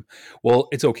system. Well,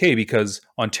 it's okay because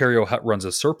Ontario runs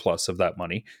a surplus of that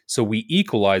money. So we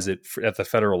equalize it at the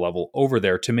federal level over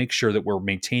there to make sure that we're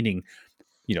maintaining,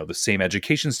 the same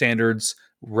education standards,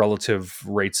 relative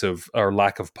rates of or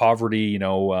lack of poverty,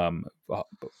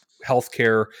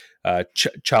 healthcare,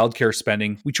 childcare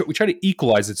spending. We try to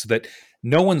equalize it so that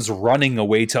no one's running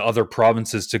away to other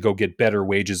provinces to go get better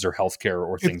wages or healthcare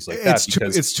or things like that.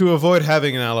 Because it's to avoid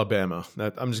having an Alabama.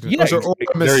 I'm just going to or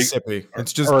Mississippi.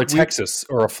 It's just or a Texas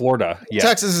or a Florida. Yeah.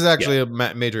 Texas is actually a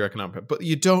major economic, but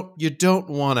you don't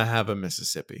want to have a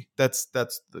Mississippi. That's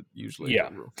usually the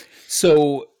rule.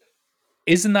 So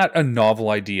isn't that a novel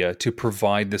idea to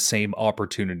provide the same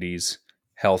opportunities,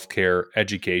 healthcare,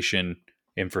 education,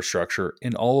 infrastructure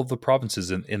in all of the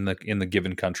provinces in the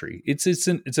given country? It's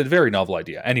a very novel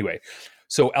idea. Anyway,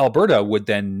 so Alberta would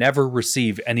then never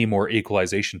receive any more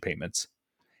equalization payments,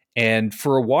 And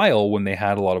for a while, when they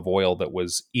had a lot of oil that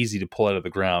was easy to pull out of the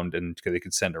ground and they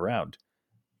could send around,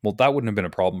 well, that wouldn't have been a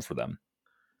problem for them.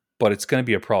 But it's going to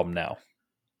be a problem now.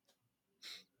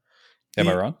 Am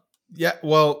I wrong? Yeah,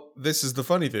 well, this is the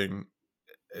funny thing.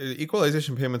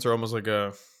 Equalization payments are almost like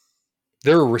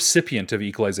they're a recipient of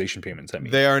equalization payments. I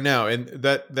mean, they are now, and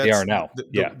that's they are now. the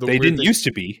They weird didn't thing. used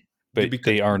to be, but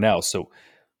they are now. So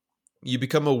you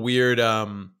become a weird,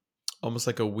 almost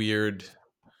like a weird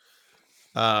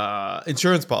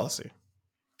insurance policy.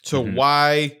 So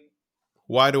why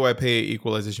do I pay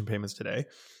equalization payments today?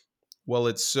 Well,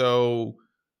 it's so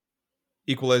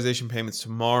equalization payments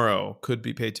tomorrow could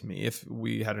be paid to me if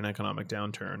we had an economic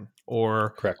downturn,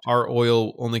 or correct. Our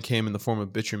oil only came in the form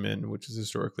of bitumen, which is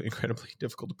historically incredibly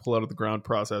difficult to pull out of the ground,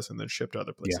 process, and then ship to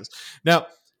other places. Yeah. Now,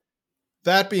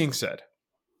 that being said,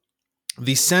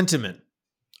 the sentiment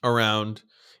around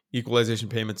equalization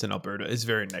payments in Alberta is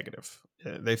very negative.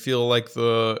 They feel like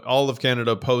all of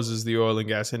Canada opposes the oil and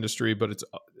gas industry, but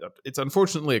it's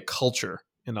unfortunately a culture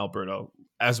in Alberta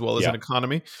as well as an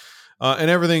economy.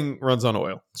 And everything runs on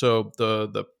oil. So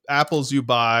the apples you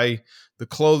buy, the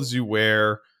clothes you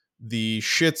wear, the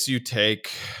shits you take,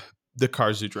 the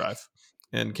cars you drive.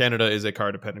 And Canada is a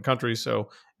car-dependent country, so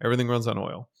everything runs on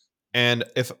oil. And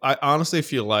if I honestly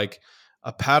feel like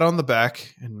a pat on the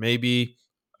back and maybe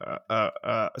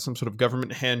some sort of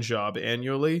government hand job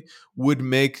annually would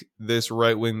make this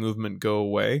right-wing movement go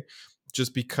away,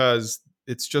 just because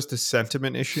it's just a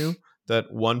sentiment issue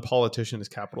that one politician is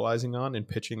capitalizing on and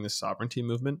pitching this sovereignty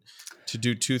movement to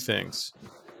do two things: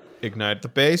 ignite the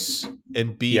base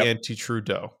and be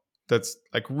anti-Trudeau. That's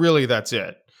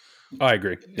it. I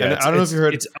agree. Yeah, and I don't know if you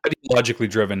heard. It's ideologically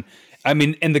driven. I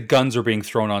mean, and the guns are being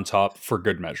thrown on top for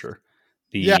good measure.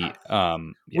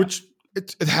 Which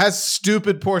it has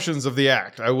stupid portions of the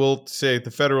act. I will say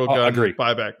the federal gun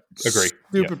buyback.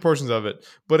 Stupid portions of it,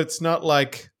 but it's not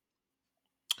like.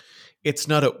 It's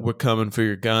not a "we're coming for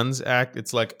your guns" act.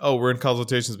 It's like, oh, we're in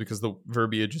consultations because the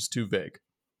verbiage is too vague.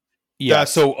 Yeah.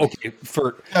 So okay,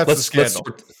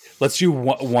 let's do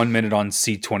 1 minute on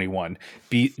C-21.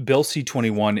 Bill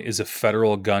C-21 is a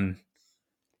federal gun.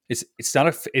 It's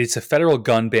a federal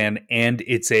gun ban, and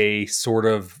it's a sort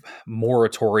of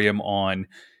moratorium on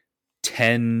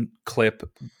 10 clip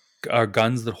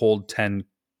guns that hold 10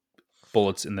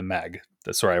 bullets in the mag.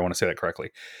 Sorry, I want to say that correctly.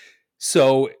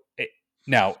 So.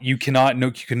 Now, you can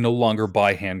no longer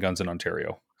buy handguns in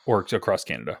Ontario or across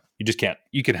Canada. You just can't.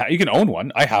 You can own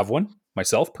one. I have one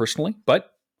myself personally,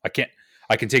 but I can't.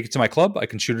 I can take it to my club. I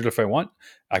can shoot it if I want.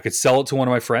 I could sell it to one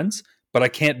of my friends, but I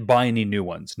can't buy any new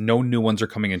ones. No new ones are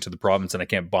coming into the province, and I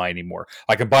can't buy any more.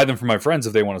 I can buy them from my friends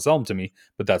if they want to sell them to me,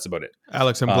 but that's about it.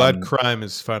 Alex, I'm glad crime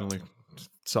is finally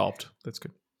solved. That's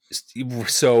good.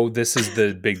 So this is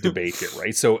the big debate here,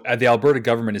 right? So the Alberta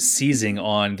government is seizing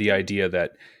on the idea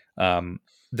that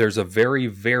there's a very,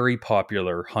 very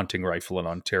popular hunting rifle in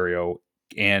Ontario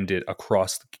and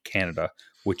across Canada,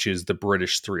 which is the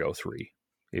British 303.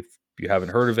 If you haven't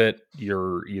heard of it,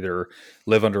 you're either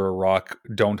live under a rock,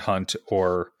 don't hunt,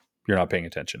 or you're not paying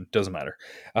attention. Doesn't matter.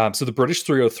 So the British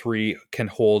 303 can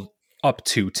hold up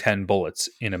to 10 bullets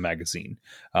in a magazine.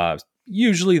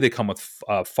 Usually they come with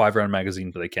a 5-round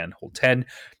magazine, but they can hold 10.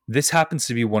 This happens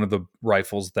to be one of the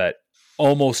rifles that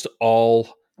almost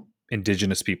all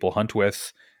Indigenous people hunt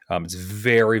with. It's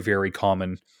very, very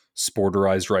common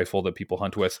sporterized rifle that people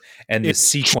hunt with. And the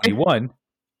C-21,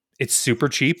 it's super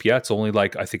cheap. Yeah, it's only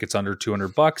I think it's under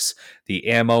 $200. The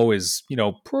ammo is,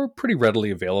 pretty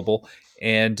readily available.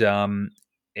 And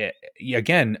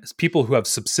again, people who have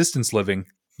subsistence living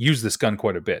use this gun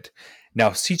quite a bit.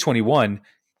 Now, C-21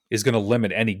 is going to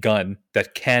limit any gun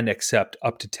that can accept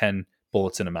up to 10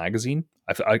 bullets in a magazine.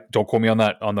 I don't quote me on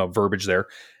that, on the verbiage there.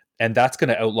 And that's going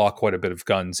to outlaw quite a bit of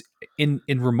guns in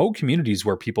remote communities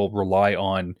where people rely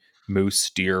on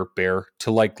moose, deer, bear to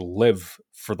live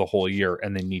for the whole year,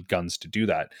 and they need guns to do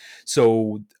that.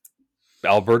 So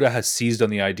Alberta has seized on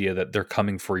the idea that they're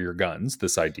coming for your guns,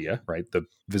 this idea, right? The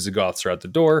Visigoths are at the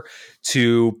door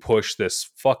to push this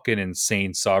fucking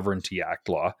insane Sovereignty Act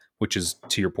law, which is,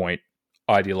 to your point,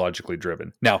 ideologically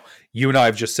driven. Now, you and I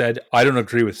have just said, I don't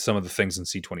agree with some of the things in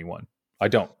C-21. I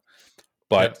don't.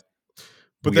 But... Yeah.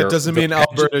 But that doesn't mean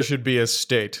Alberta should be a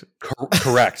state.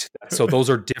 Correct. So those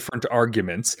are different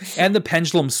arguments. And the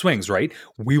pendulum swings, right?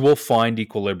 We will find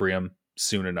equilibrium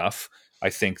soon enough.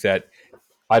 I think that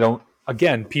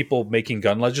people making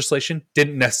gun legislation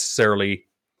didn't necessarily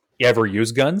ever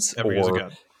use guns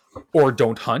or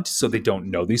don't hunt, so they don't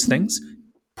know these things.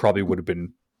 Probably would have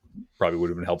been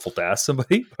helpful to ask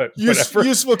somebody. But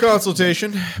useful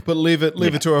consultation, but leave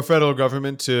it to our federal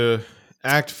government to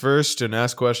act first and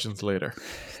ask questions later.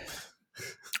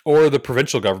 or the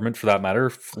provincial government, for that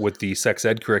matter, with the sex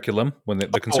ed curriculum when the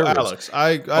Oh, conservatives. Alex,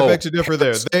 I Oh, beg to differ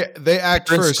there. parents, They act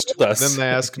parents first, scold then us. they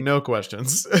ask no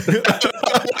questions.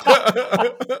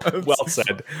 Well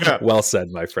said. Yeah, Well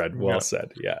said, my friend. Well yeah,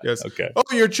 said. Yeah. yes. Okay. Oh,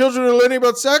 your children are learning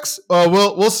about sex? Oh,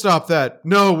 we'll stop that.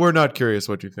 No, we're not curious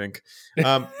what you think.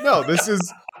 No, this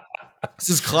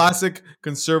is classic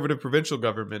conservative provincial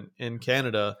government in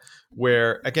Canada,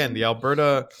 where again the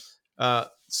Alberta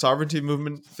sovereignty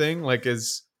movement thing,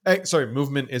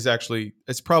 movement is actually,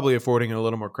 it's probably affording it a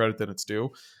little more credit than it's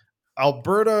due.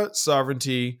 Alberta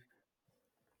sovereignty,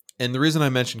 and the reason I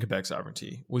mentioned Quebec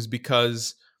sovereignty was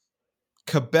because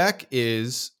Quebec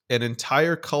is an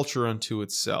entire culture unto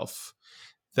itself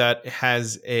that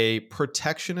has a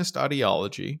protectionist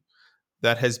ideology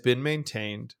that has been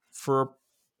maintained for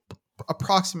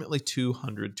approximately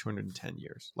 210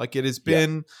 years. Like, it has Yeah.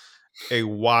 been a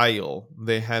while.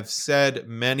 They have said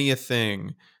many a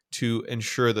thing to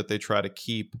ensure that they try to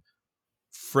keep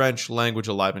French language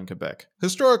alive in Quebec.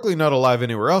 Historically, not alive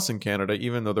anywhere else in Canada,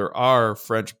 even though there are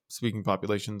French-speaking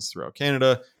populations throughout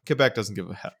Canada. Quebec doesn't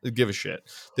give a shit.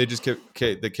 They just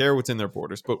they care what's in their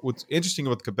borders. But what's interesting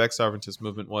about the Quebec sovereigntist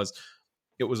movement was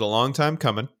it was a long time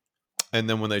coming, and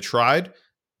then when they tried,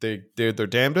 they did their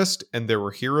damnedest, and there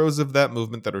were heroes of that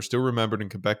movement that are still remembered in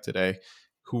Quebec today,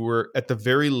 who were at the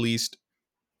very least,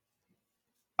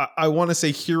 I want to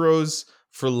say, heroes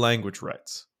for language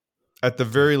rights. At the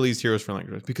very least, heroes for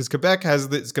language rights, because Quebec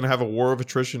it's going to have a war of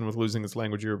attrition with losing its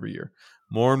language year over year.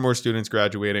 More and more students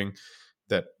graduating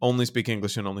that only speak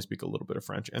English and only speak a little bit of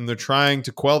French, and they're trying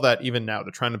to quell that even now.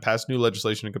 They're trying to pass new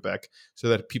legislation in Quebec so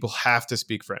that people have to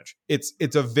speak French. It's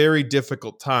a very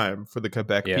difficult time for the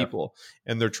Quebec Yeah. people,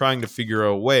 and they're trying to figure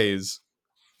out ways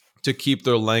to keep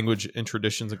their language and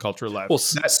traditions and culture alive. Well,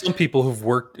 some people who've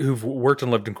worked and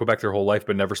lived in Quebec their whole life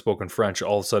but never spoken French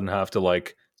all of a sudden have to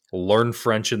like learn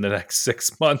French in the next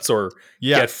 6 months or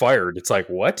Yeah, get fired. It's like,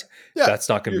 what? yeah. That's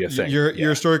not going to be a thing. You're Yeah.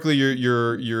 historically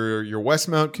your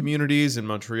Westmount communities in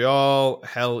Montreal,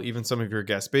 hell, even some of your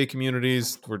Gaspé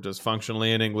communities were just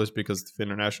functionally in English because of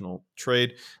international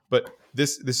trade. But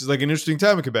this is like an interesting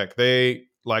time in Quebec. They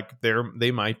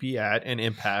might be at an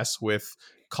impasse with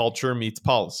culture meets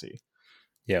policy.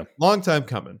 Yeah. Long time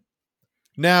coming.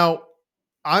 Now,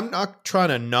 I'm not trying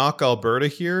to knock Alberta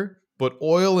here, but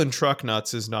oil and truck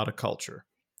nuts is not a culture.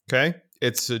 Okay?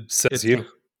 Says you.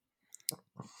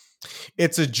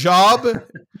 It's a job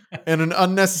and an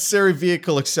unnecessary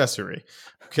vehicle accessory.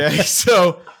 Okay?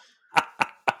 So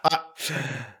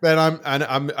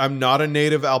I'm not a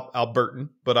native Albertan,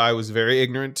 but I was very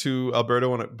ignorant to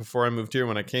Alberta before I moved here.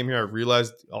 When I came here, I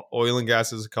realized oil and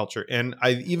gas is a culture, and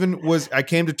I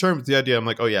came to terms with the idea. I'm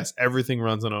like, oh yes, everything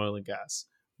runs on oil and gas.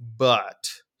 But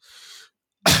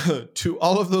to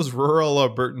all of those rural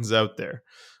Albertans out there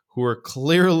who are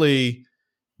clearly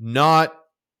not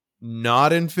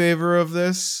in favor of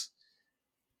this,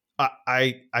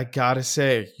 I gotta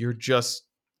say, you're just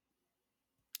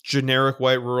generic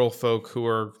white rural folk who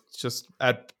are just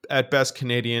at best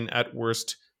Canadian, at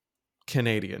worst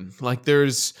Canadian. Like, there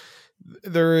is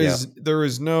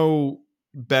no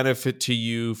benefit to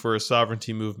you for a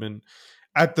sovereignty movement,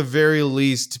 at the very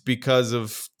least, because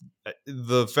of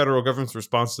the federal government's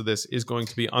response to this is going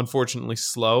to be unfortunately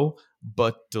slow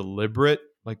but deliberate.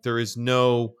 Like, there is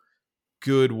no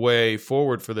good way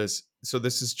forward for this. So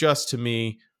this is just, to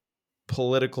me,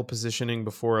 political positioning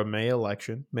before a May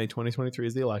election. May 2023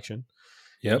 is the election.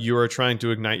 Yep. You are trying to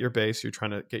ignite your base. You're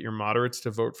trying to get your moderates to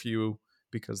vote for you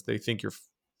because they think you're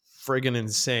friggin'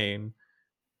 insane.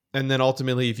 And then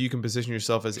ultimately, if you can position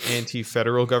yourself as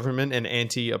anti-federal government and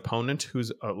anti-opponent who's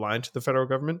aligned to the federal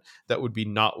government, that would be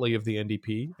Notley of the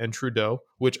NDP and Trudeau,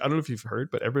 which I don't know if you've heard,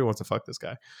 but everybody wants to fuck this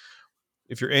guy.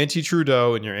 If you're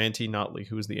anti-Trudeau and you're anti-Notley,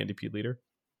 who is the NDP leader,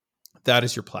 that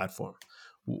is your platform.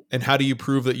 And how do you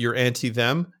prove that you're anti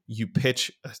them? You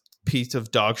pitch a piece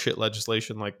of dog shit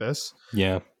legislation like this.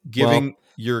 Yeah. Giving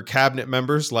your cabinet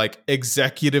members like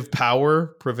executive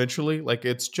power provincially. Like,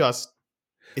 it's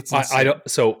insane.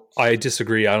 I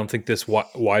disagree. I don't think this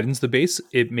widens the base.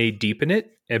 It may deepen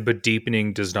it, but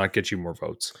deepening does not get you more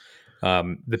votes.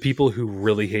 The people who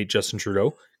really hate Justin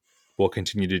Trudeau will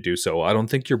continue to do so. I don't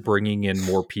think you're bringing in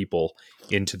more people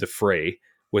into the fray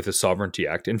with a sovereignty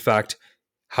act. In fact,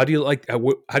 how do you like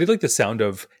the sound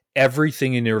of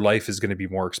everything in your life is going to be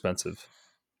more expensive?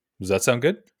 Does that sound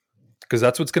good? Because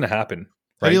that's what's going to happen,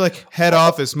 How do you right? like head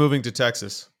office moving to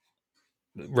Texas?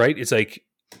 Right? It's like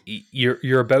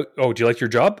you're about. Oh, do you like your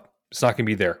job? It's not going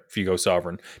to be there if you go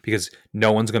sovereign because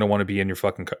no one's going to want to be in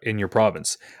your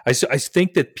province. I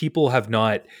think that people have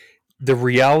not. The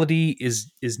reality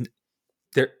is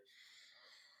there.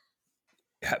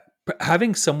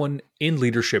 having someone in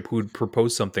leadership who would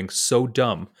propose something so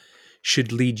dumb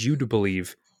should lead you to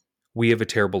believe we have a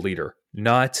terrible leader,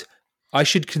 not I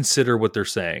should consider what they're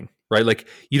saying, right? Like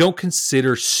you don't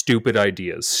consider stupid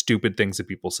ideas, stupid things that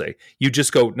people say. You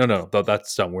just go, no,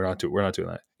 that's dumb. We're not doing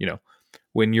that.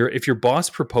 When if your boss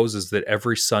proposes that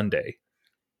every Sunday,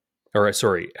 or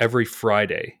sorry, every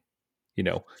Friday, you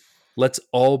know, let's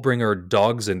all bring our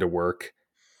dogs into work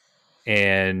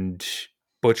and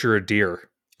butcher a deer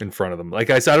in front of them. Like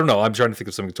I said, I don't know. I'm trying to think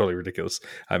of something totally ridiculous.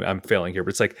 I'm failing here, but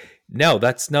it's like, no,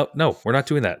 we're not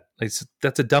doing that.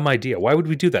 That's a dumb idea. Why would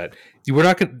we do that? We're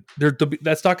not going to,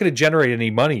 that's not going to generate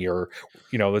any money or,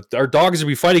 our dogs will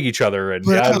be fighting each other. And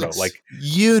But I don't know, Alex, like,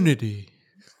 unity.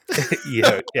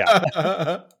 yeah.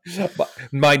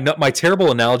 My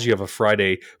terrible analogy of a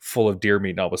Friday full of deer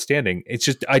meat notwithstanding, it's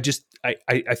just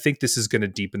I think this is going to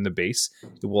deepen the base.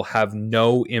 It will have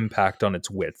no impact on its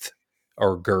width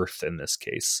or girth in this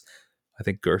case. I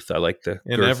think girth. I like the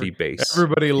girthy base.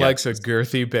 Everybody likes a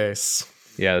girthy base.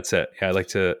 Yeah, that's it. Yeah, I like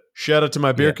to shout out to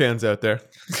my beer cans out there.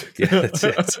 Yeah, that's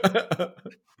it.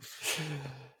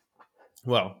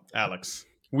 Well, Alex,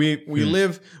 we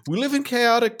live in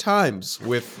chaotic times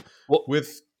with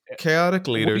chaotic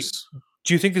leaders.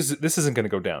 Do you think this isn't going to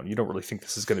go down? You don't really think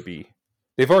this is going to be?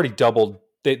 They've already doubled.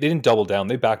 They didn't double down.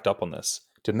 They backed up on this,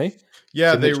 didn't they?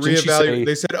 Yeah, they reevaluated.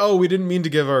 They said, "Oh, we didn't mean to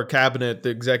give our cabinet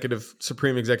the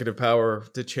supreme executive power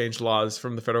to change laws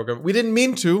from the federal government. We didn't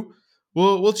mean to.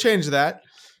 We'll change that."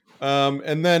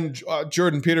 And then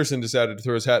Jordan Peterson decided to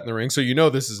throw his hat in the ring. So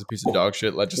this is a piece of dog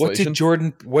shit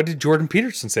legislation. What did Jordan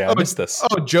Peterson say? I missed this.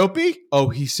 Oh, Jopie? Oh,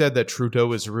 he said that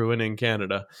Trudeau is ruining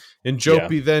Canada. And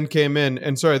Jopie then came in.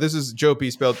 And sorry, this is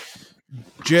Jopie spelled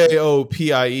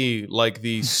Jopie, like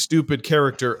the stupid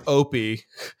character Opie.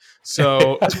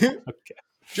 So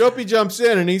Jopie jumps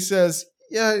in and he says,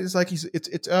 yeah, it's like he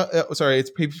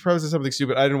probably said something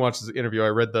stupid. I didn't watch this interview. I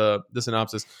read the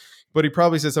synopsis. But he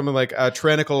probably said something like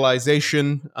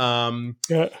tranquilization.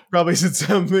 Probably said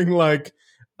something like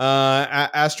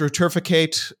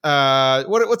astroturficate.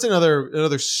 What's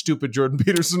another stupid Jordan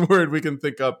Peterson word we can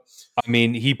think of? I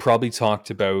mean, he probably talked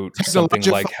about something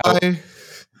like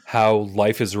how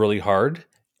life is really hard,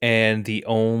 and the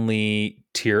only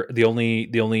thing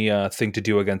to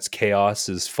do against chaos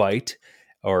is fight,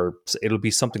 or it'll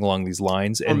be something along these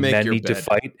lines. And men need to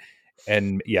fight.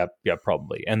 And yeah,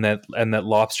 probably. And that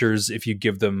lobsters, if you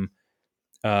give them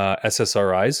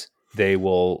SSRIs, they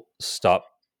will stop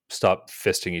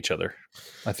fisting each other.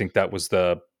 I think that was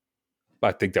the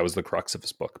crux of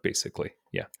his book, basically.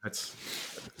 Yeah, that's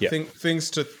things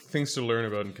to learn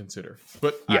about and consider.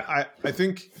 But yeah, I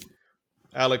think,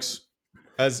 Alex,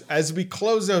 as we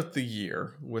close out the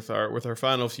year with our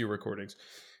final few recordings,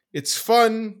 it's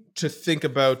fun to think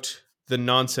about the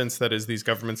nonsense that is these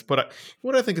governments. But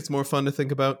what I think it's more fun to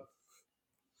think about.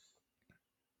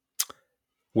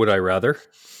 Would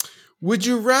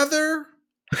you rather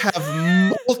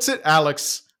have molten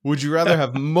Alex? Would you rather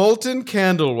have molten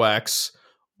candle wax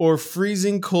or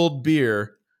freezing cold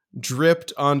beer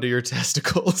dripped onto your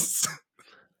testicles?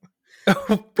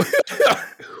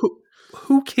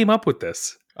 Who came up with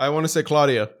this? I want to say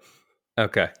Claudia.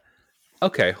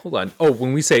 Okay, hold on. Oh,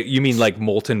 when we say, you mean like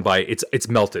molten by it's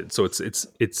melted, so it's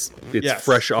yes,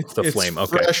 fresh off the flame.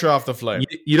 Okay, fresh off the flame.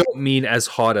 You don't mean as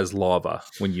hot as lava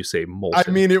when you say molten. I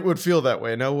mean, it would feel that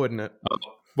way, now wouldn't it?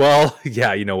 Well,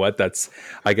 yeah. You know what? That's,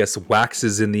 I guess, wax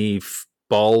is in the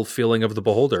ball feeling of the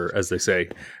beholder, as they say,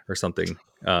 or something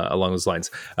along those lines.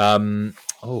 I'm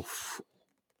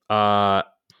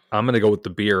gonna go with the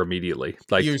beer immediately.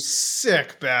 Like, you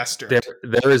sick bastard.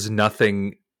 There is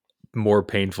nothing more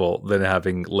painful than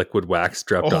having liquid wax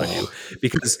dropped on you,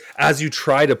 because as you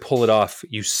try to pull it off,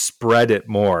 you spread it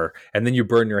more, and then you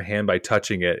burn your hand by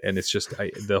touching it, and it's just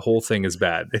the whole thing is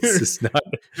bad. It's just not.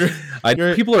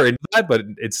 People are into that, but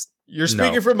it's you're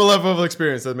speaking from a level of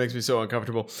experience that makes me so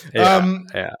uncomfortable. Yeah.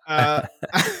 All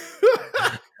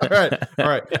right,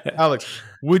 Alex.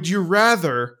 Would you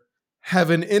rather have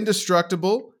an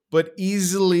indestructible but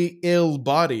easily ill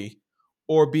body,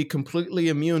 or be completely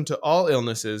immune to all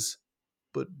illnesses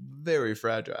but very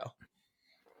fragile?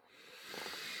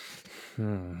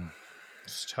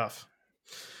 It's tough.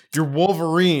 You're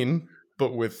Wolverine,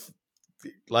 but with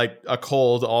like a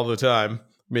cold all the time,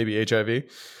 maybe HIV.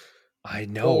 I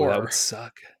know, that would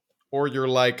suck. Or you're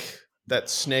like that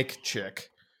snake chick.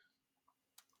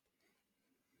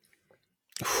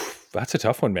 That's a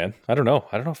tough one, man. I don't know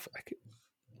if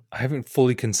I haven't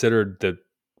fully considered the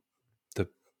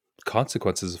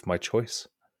consequences of my choice.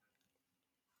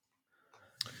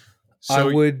 So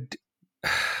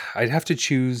I'd have to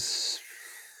choose.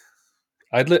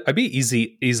 I'd be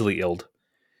easily illed.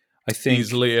 I think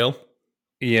Easily ill.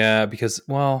 Yeah, because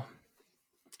I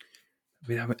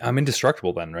mean, I'm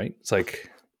indestructible then, right? It's like,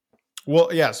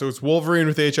 Well, yeah. So it's Wolverine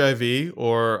with HIV,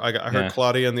 or I heard yeah,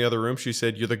 Claudia in the other room. She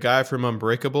said, "You're the guy from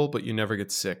Unbreakable, but you never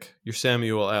get sick. You're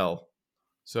Samuel L."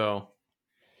 So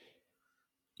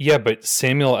yeah, but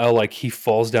Samuel L. Like he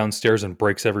falls downstairs and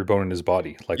breaks every bone in his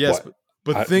body. Like yes, what?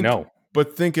 but No.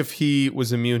 think if he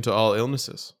was immune to all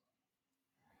illnesses.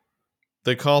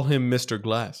 They call him Mr.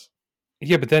 Glass.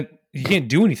 Yeah, but then you can't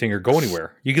do anything or go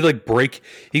anywhere. You could like break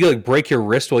your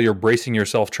wrist while you're bracing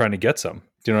yourself trying to get some.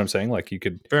 Do you know what I'm saying? Like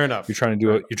Fair enough. you're trying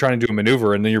to do a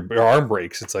maneuver and then your arm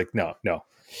breaks. It's like no.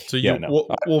 So Yeah, you no.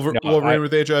 Wolverine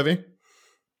with HIV?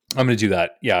 I'm going to do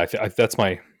that. Yeah, that's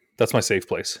my safe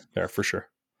place there for sure.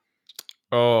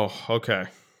 Oh, okay.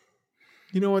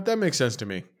 You know what? That makes sense to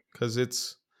me because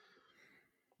it's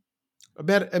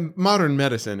modern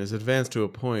medicine is advanced to a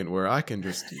point where I can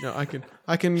just I can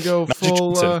go Magic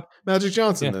full Johnson. Magic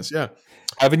Johnson. Yeah. This, yeah.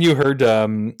 Haven't you heard?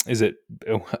 Is it?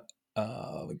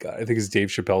 Oh God, I think it's Dave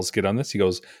Chappelle's skit on this. He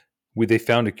goes, They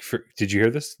found a cure. Did you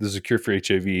hear this? There's a cure for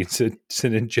HIV. It's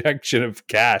an injection of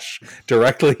cash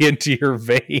directly into your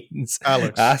veins."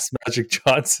 Alex, Ask Magic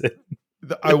Johnson.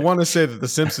 I want to say that The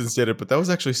Simpsons did it, but that was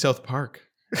actually South Park.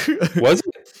 Was it?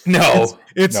 No,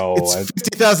 it's no.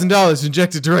 $50,000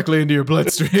 injected directly into your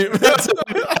bloodstream.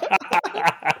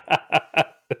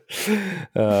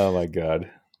 Oh my God.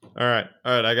 All right.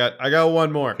 I got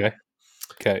one more.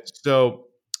 Okay. So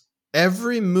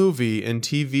every movie and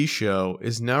TV show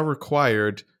is now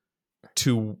required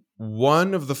to show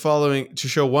one of the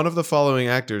following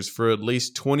actors for at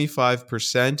least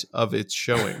 25% of its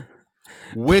showing.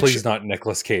 Please not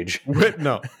Nicolas Cage.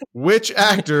 Which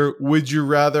actor would you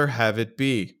rather have it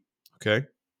be? Okay.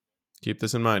 Keep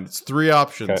this in mind. It's 3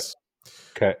 options.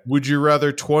 Okay. Would you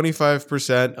rather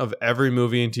 25% of every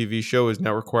movie and TV show is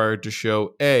now required to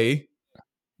show A,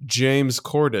 James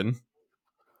Corden,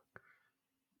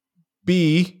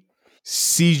 B,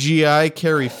 CGI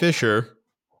Carrie Fisher,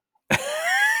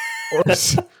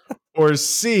 or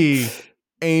C,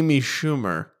 Amy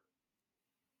Schumer?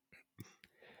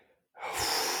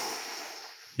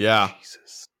 Yeah.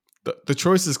 Jesus. The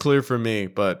choice is clear for me,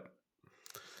 but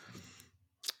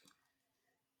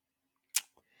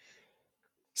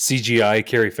CGI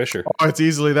Carrie Fisher. Oh, it's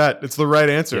easily that. It's the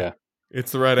right answer. Yeah.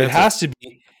 It's the right answer. It has to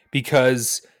be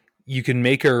because you can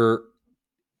make her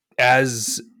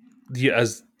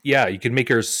you can make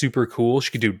her super cool. She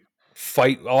could do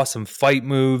awesome fight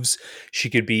moves.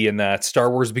 She could be in that Star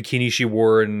Wars bikini she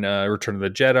wore in Return of the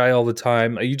Jedi all the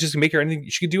time. You just make her anything.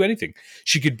 She could do anything.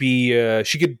 She could be.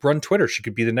 She could run Twitter. She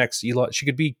could be the next Elon. She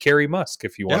could be Carrie Musk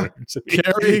if you wanted her to be.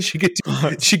 Carrie. She could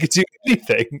do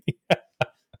anything.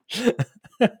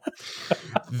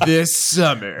 This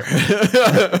summer,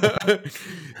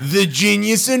 the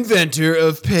genius inventor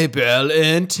of PayPal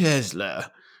and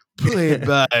Tesla, played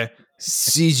by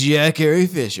CGI Carrie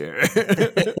Fisher.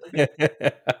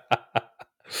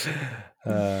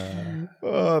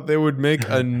 They would make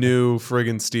a new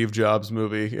friggin' Steve Jobs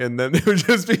movie, and then it would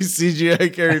just be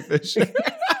CGI Carrie Fisher.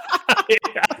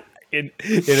 In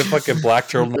a fucking black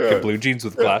turtleneck and blue jeans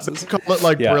with glasses. Call it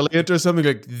like Brilliant or something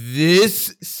like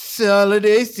this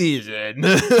holiday season.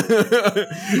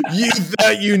 You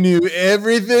thought you knew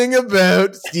everything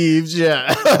about Steve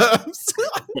Jobs.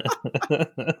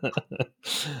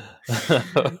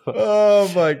 Oh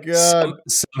my God.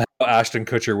 Somehow Ashton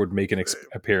Kutcher would make an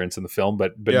appearance in the film,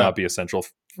 but not be a central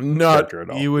character at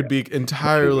all. He would be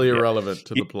entirely irrelevant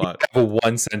to the plot. Have a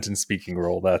one sentence speaking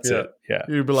role. That's it. Yeah.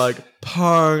 You'd be like,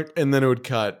 punk, and then it would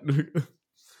cut.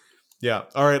 Yeah.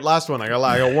 All right. Last one. I got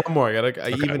one more.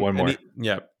 One more.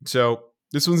 Yeah. So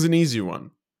this one's an easy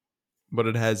one, but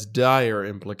it has dire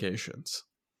implications.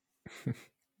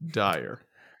 Dire.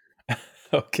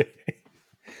 Okay.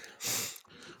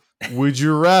 Would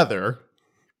you rather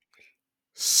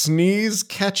sneeze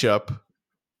ketchup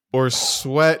or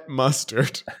sweat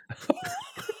mustard?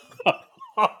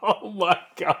 Oh my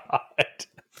God.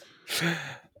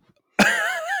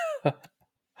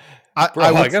 I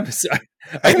gotta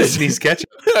sneeze ketchup.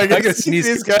 I gotta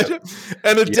sneeze ketchup.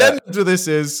 And addendum to this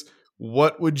is,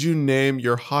 what would you name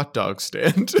your hot dog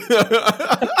stand?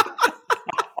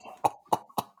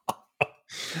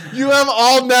 You have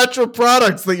all natural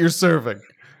products that you're serving.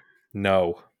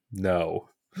 No.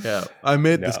 Yeah, I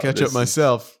made this ketchup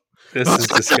myself. This is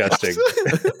disgusting.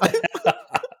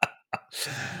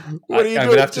 What are you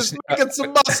doing? Just making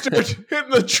some mustard,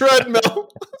 hitting the treadmill.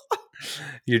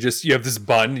 You have this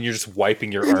bun and you're just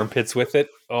wiping your armpits with it.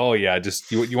 Oh yeah,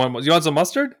 just you want some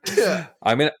mustard? Yeah.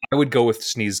 I would go with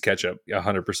sneeze ketchup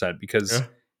 100% because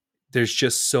there's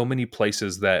just so many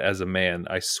places that as a man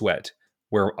I sweat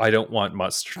where I don't want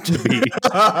mustard to be.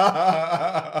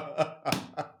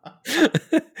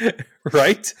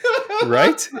 Right?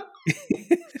 Right?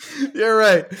 You're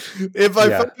right. If I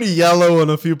found yellow in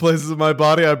a few places of my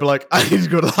body, I'd be like, I need to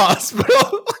go to the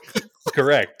hospital.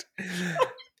 Correct.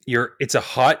 It's a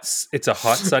hot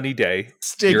sunny day.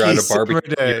 Sticky, you're at a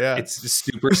barbecue day, It's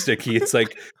super sticky. It's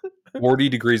like 40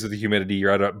 degrees with the humidity.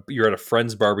 You're at a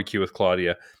friend's barbecue with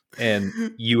Claudia, and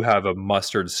you have a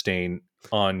mustard stain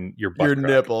on your butt your crack,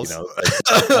 nipples. on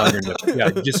your nipples.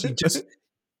 Yeah,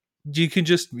 you can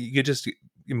just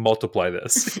multiply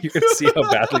this. You can see how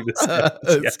badly this is.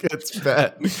 It's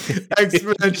bad,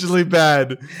 exponentially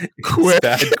bad. It's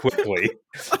bad quickly,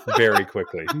 very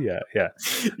quickly. Yeah.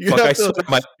 When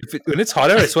it's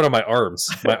hot out, I sweat on my arms.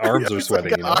 My arms are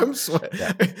sweating. Like I'm sweating.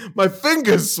 Yeah. My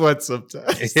fingers sweat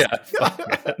sometimes. Yeah.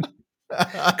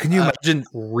 Can you imagine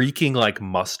reeking like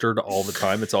mustard all the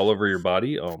time? It's all over your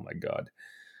body. Oh my god!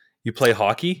 You play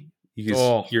hockey.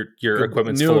 Your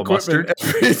equipment's full of mustard.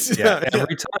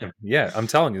 Every time. Yeah, I'm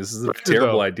telling you, this is a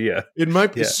terrible idea. It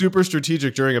might be super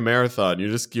strategic during a marathon.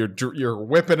 You're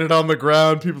whipping it on the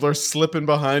ground. People are slipping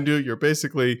behind you. You're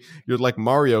like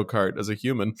Mario Kart as a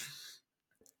human.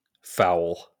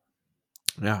 Foul.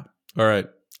 Yeah. All right,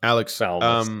 Alex.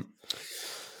 Foulness.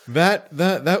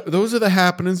 Those are the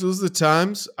happenings. Those are the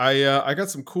times. I got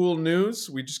some cool news.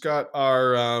 We just got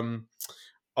our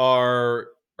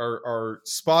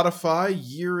Spotify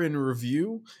year in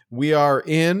review. We are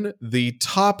in the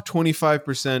top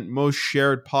 25% most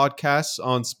shared podcasts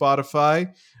on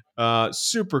Spotify.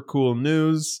 Super cool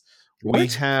news. What? We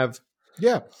have,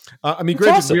 I mean,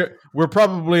 granted, awesome. We're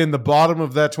probably in the bottom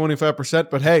of that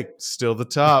 25%, but hey, still the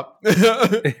top.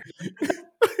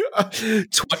 Are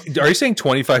you saying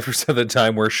 25% of the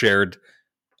time we're shared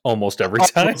almost every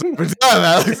time? Alex.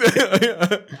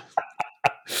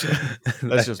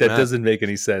 That doesn't make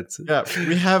any sense. Yeah,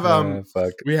 we have we're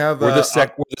the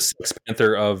Sex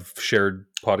Panther of shared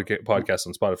podcasts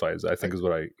on Spotify. I think is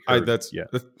what I heard.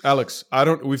 Alex,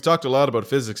 we've talked a lot about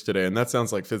physics today, and that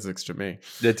sounds like physics to me.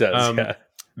 It does.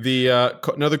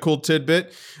 Another cool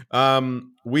tidbit.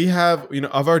 We have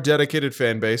of our dedicated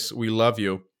fan base. We love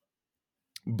you,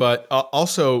 but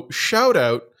also shout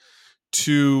out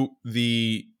to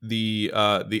the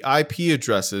IP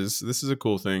addresses. This is a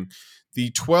cool thing. The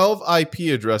 12 IP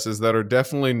addresses that are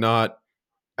definitely not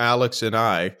Alex and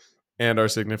I and our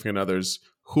significant others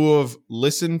who have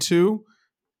listened to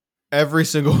every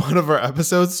single one of our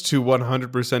episodes to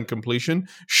 100% completion.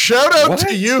 Shout out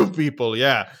to you people.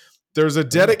 Yeah. There's a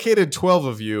dedicated 12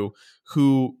 of you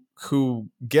who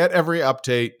get every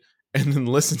update and then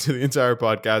listen to the entire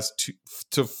podcast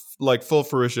to like full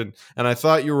fruition. And I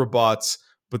thought you were bots.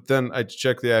 But then I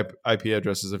checked the IP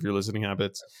addresses of your listening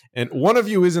habits, and one of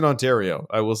you is in Ontario.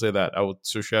 I will say that.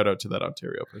 So shout out to that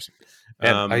Ontario person.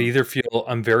 And I either feel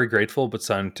I'm very grateful, but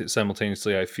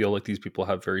simultaneously I feel like these people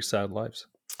have very sad lives.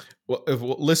 Well,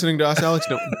 listening to us, Alex,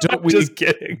 don't we? Just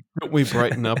kidding. Don't we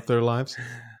brighten up their lives?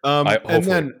 I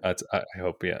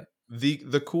hope. Yeah.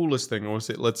 The coolest thing I want to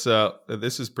say.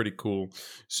 This is pretty cool.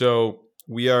 So.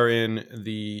 We are in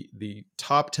the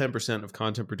top 10% of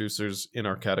content producers in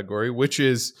our category, which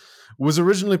was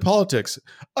originally politics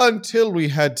until we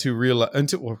had to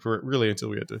until we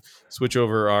had to switch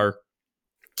over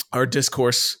our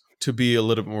discourse to be a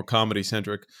little bit more comedy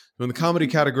centric. So in the comedy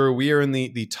category, we are in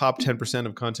the top 10%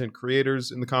 of content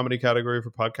creators in the comedy category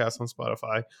for podcasts on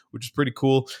Spotify, which is pretty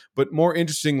cool. But more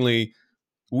interestingly,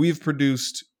 we've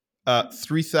produced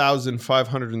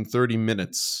 3,530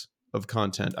 minutes of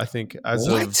content, I think, as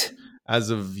of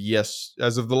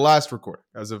the last recording,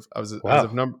 as of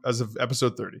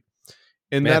episode 30,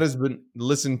 and that has been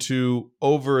listened to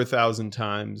over 1,000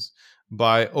 times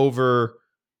by over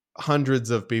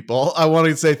hundreds of people. I want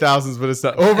to say thousands, but it's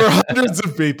not. Over hundreds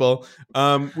of people,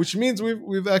 which means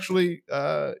we've actually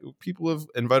people have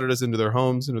invited us into their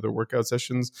homes, into their workout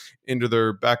sessions, into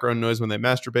their background noise when they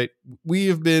masturbate. We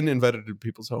have been invited to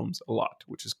people's homes a lot,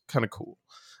 which is kind of cool.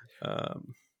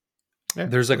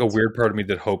 There's like a weird part of me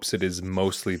that hopes it is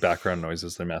mostly background noise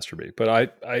as they masturbate,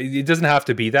 but it doesn't have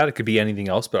to be that. It could be anything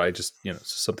else, but I just, it's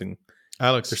just something.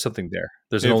 Alex, there's something there.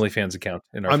 There's an OnlyFans account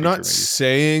in our. I'm not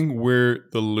saying we're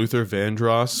the Luther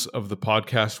Vandross of the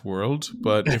podcast world,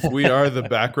 but if we are the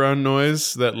background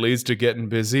noise that leads to getting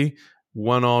busy,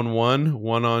 1-on-1,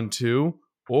 1-on-2,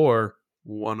 or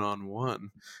 1-on-1,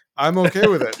 I'm okay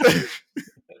with it.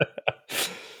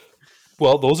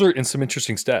 Well, those are some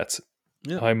interesting stats.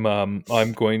 Yeah. I'm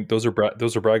going. Those are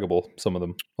braggable. Some of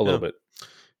them a little bit.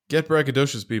 Get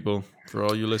braggadocious, people, for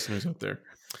all you listeners out there.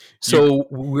 So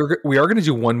we are going to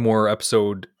do one more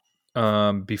episode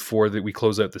before that we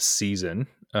close out the season.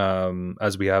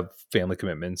 as we have family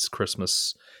commitments,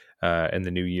 Christmas, and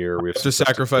the New Year. We have To some stuff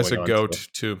sacrifice a going on. So goat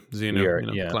to we Xenu, are,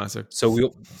 yeah. classic.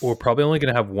 So we're probably only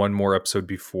going to have one more episode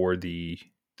before the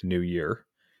New Year,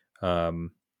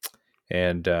 and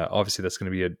obviously that's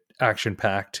going to be an action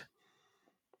packed.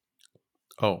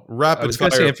 Oh, I rapid was going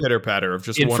to fire say pitter patter of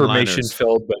just information one-liners.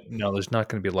 filled, but no, there's not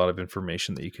going to be a lot of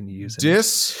information that you can use in it.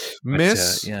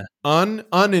 Dismiss, yeah,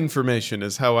 uninformation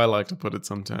is how I like to put it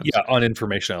sometimes. Yeah, on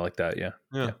information, I like that. Yeah.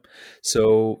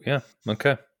 So yeah,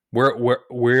 okay.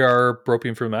 We are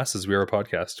Bropium for the Masses. We are a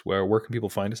podcast. Where can people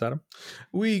find us, Adam?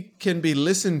 We can be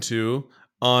listened to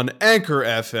on Anchor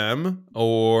FM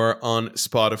or on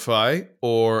Spotify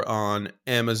or on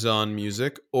Amazon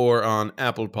Music or on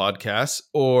Apple Podcasts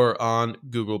or on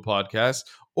Google Podcasts.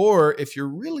 Or if you're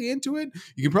really into it,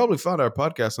 you can probably find our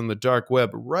podcast on the dark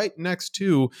web right next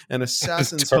to an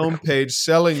assassin's homepage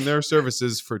selling their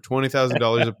services for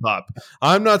 $20,000 a pop.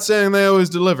 I'm not saying they always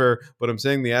deliver, but I'm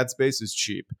saying the ad space is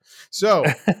cheap. So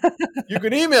you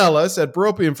can email us at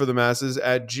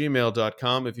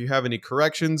bropiumforthemasses@gmail.com if you have any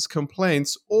corrections,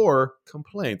 complaints, or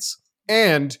complaints.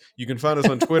 And you can find us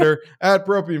on Twitter at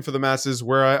Bropium for the Masses,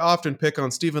 where I often pick on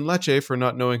Stephen Lecce for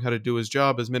not knowing how to do his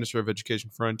job as Minister of Education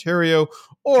for Ontario,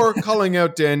 or calling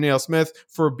out Danielle Smith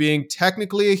for being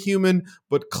technically a human,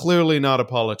 but clearly not a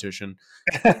politician.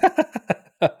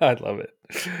 I love it.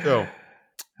 So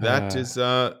that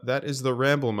is the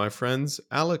ramble, my friends.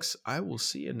 Alex, I will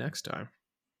see you next time.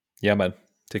 Yeah, man.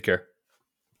 Take care.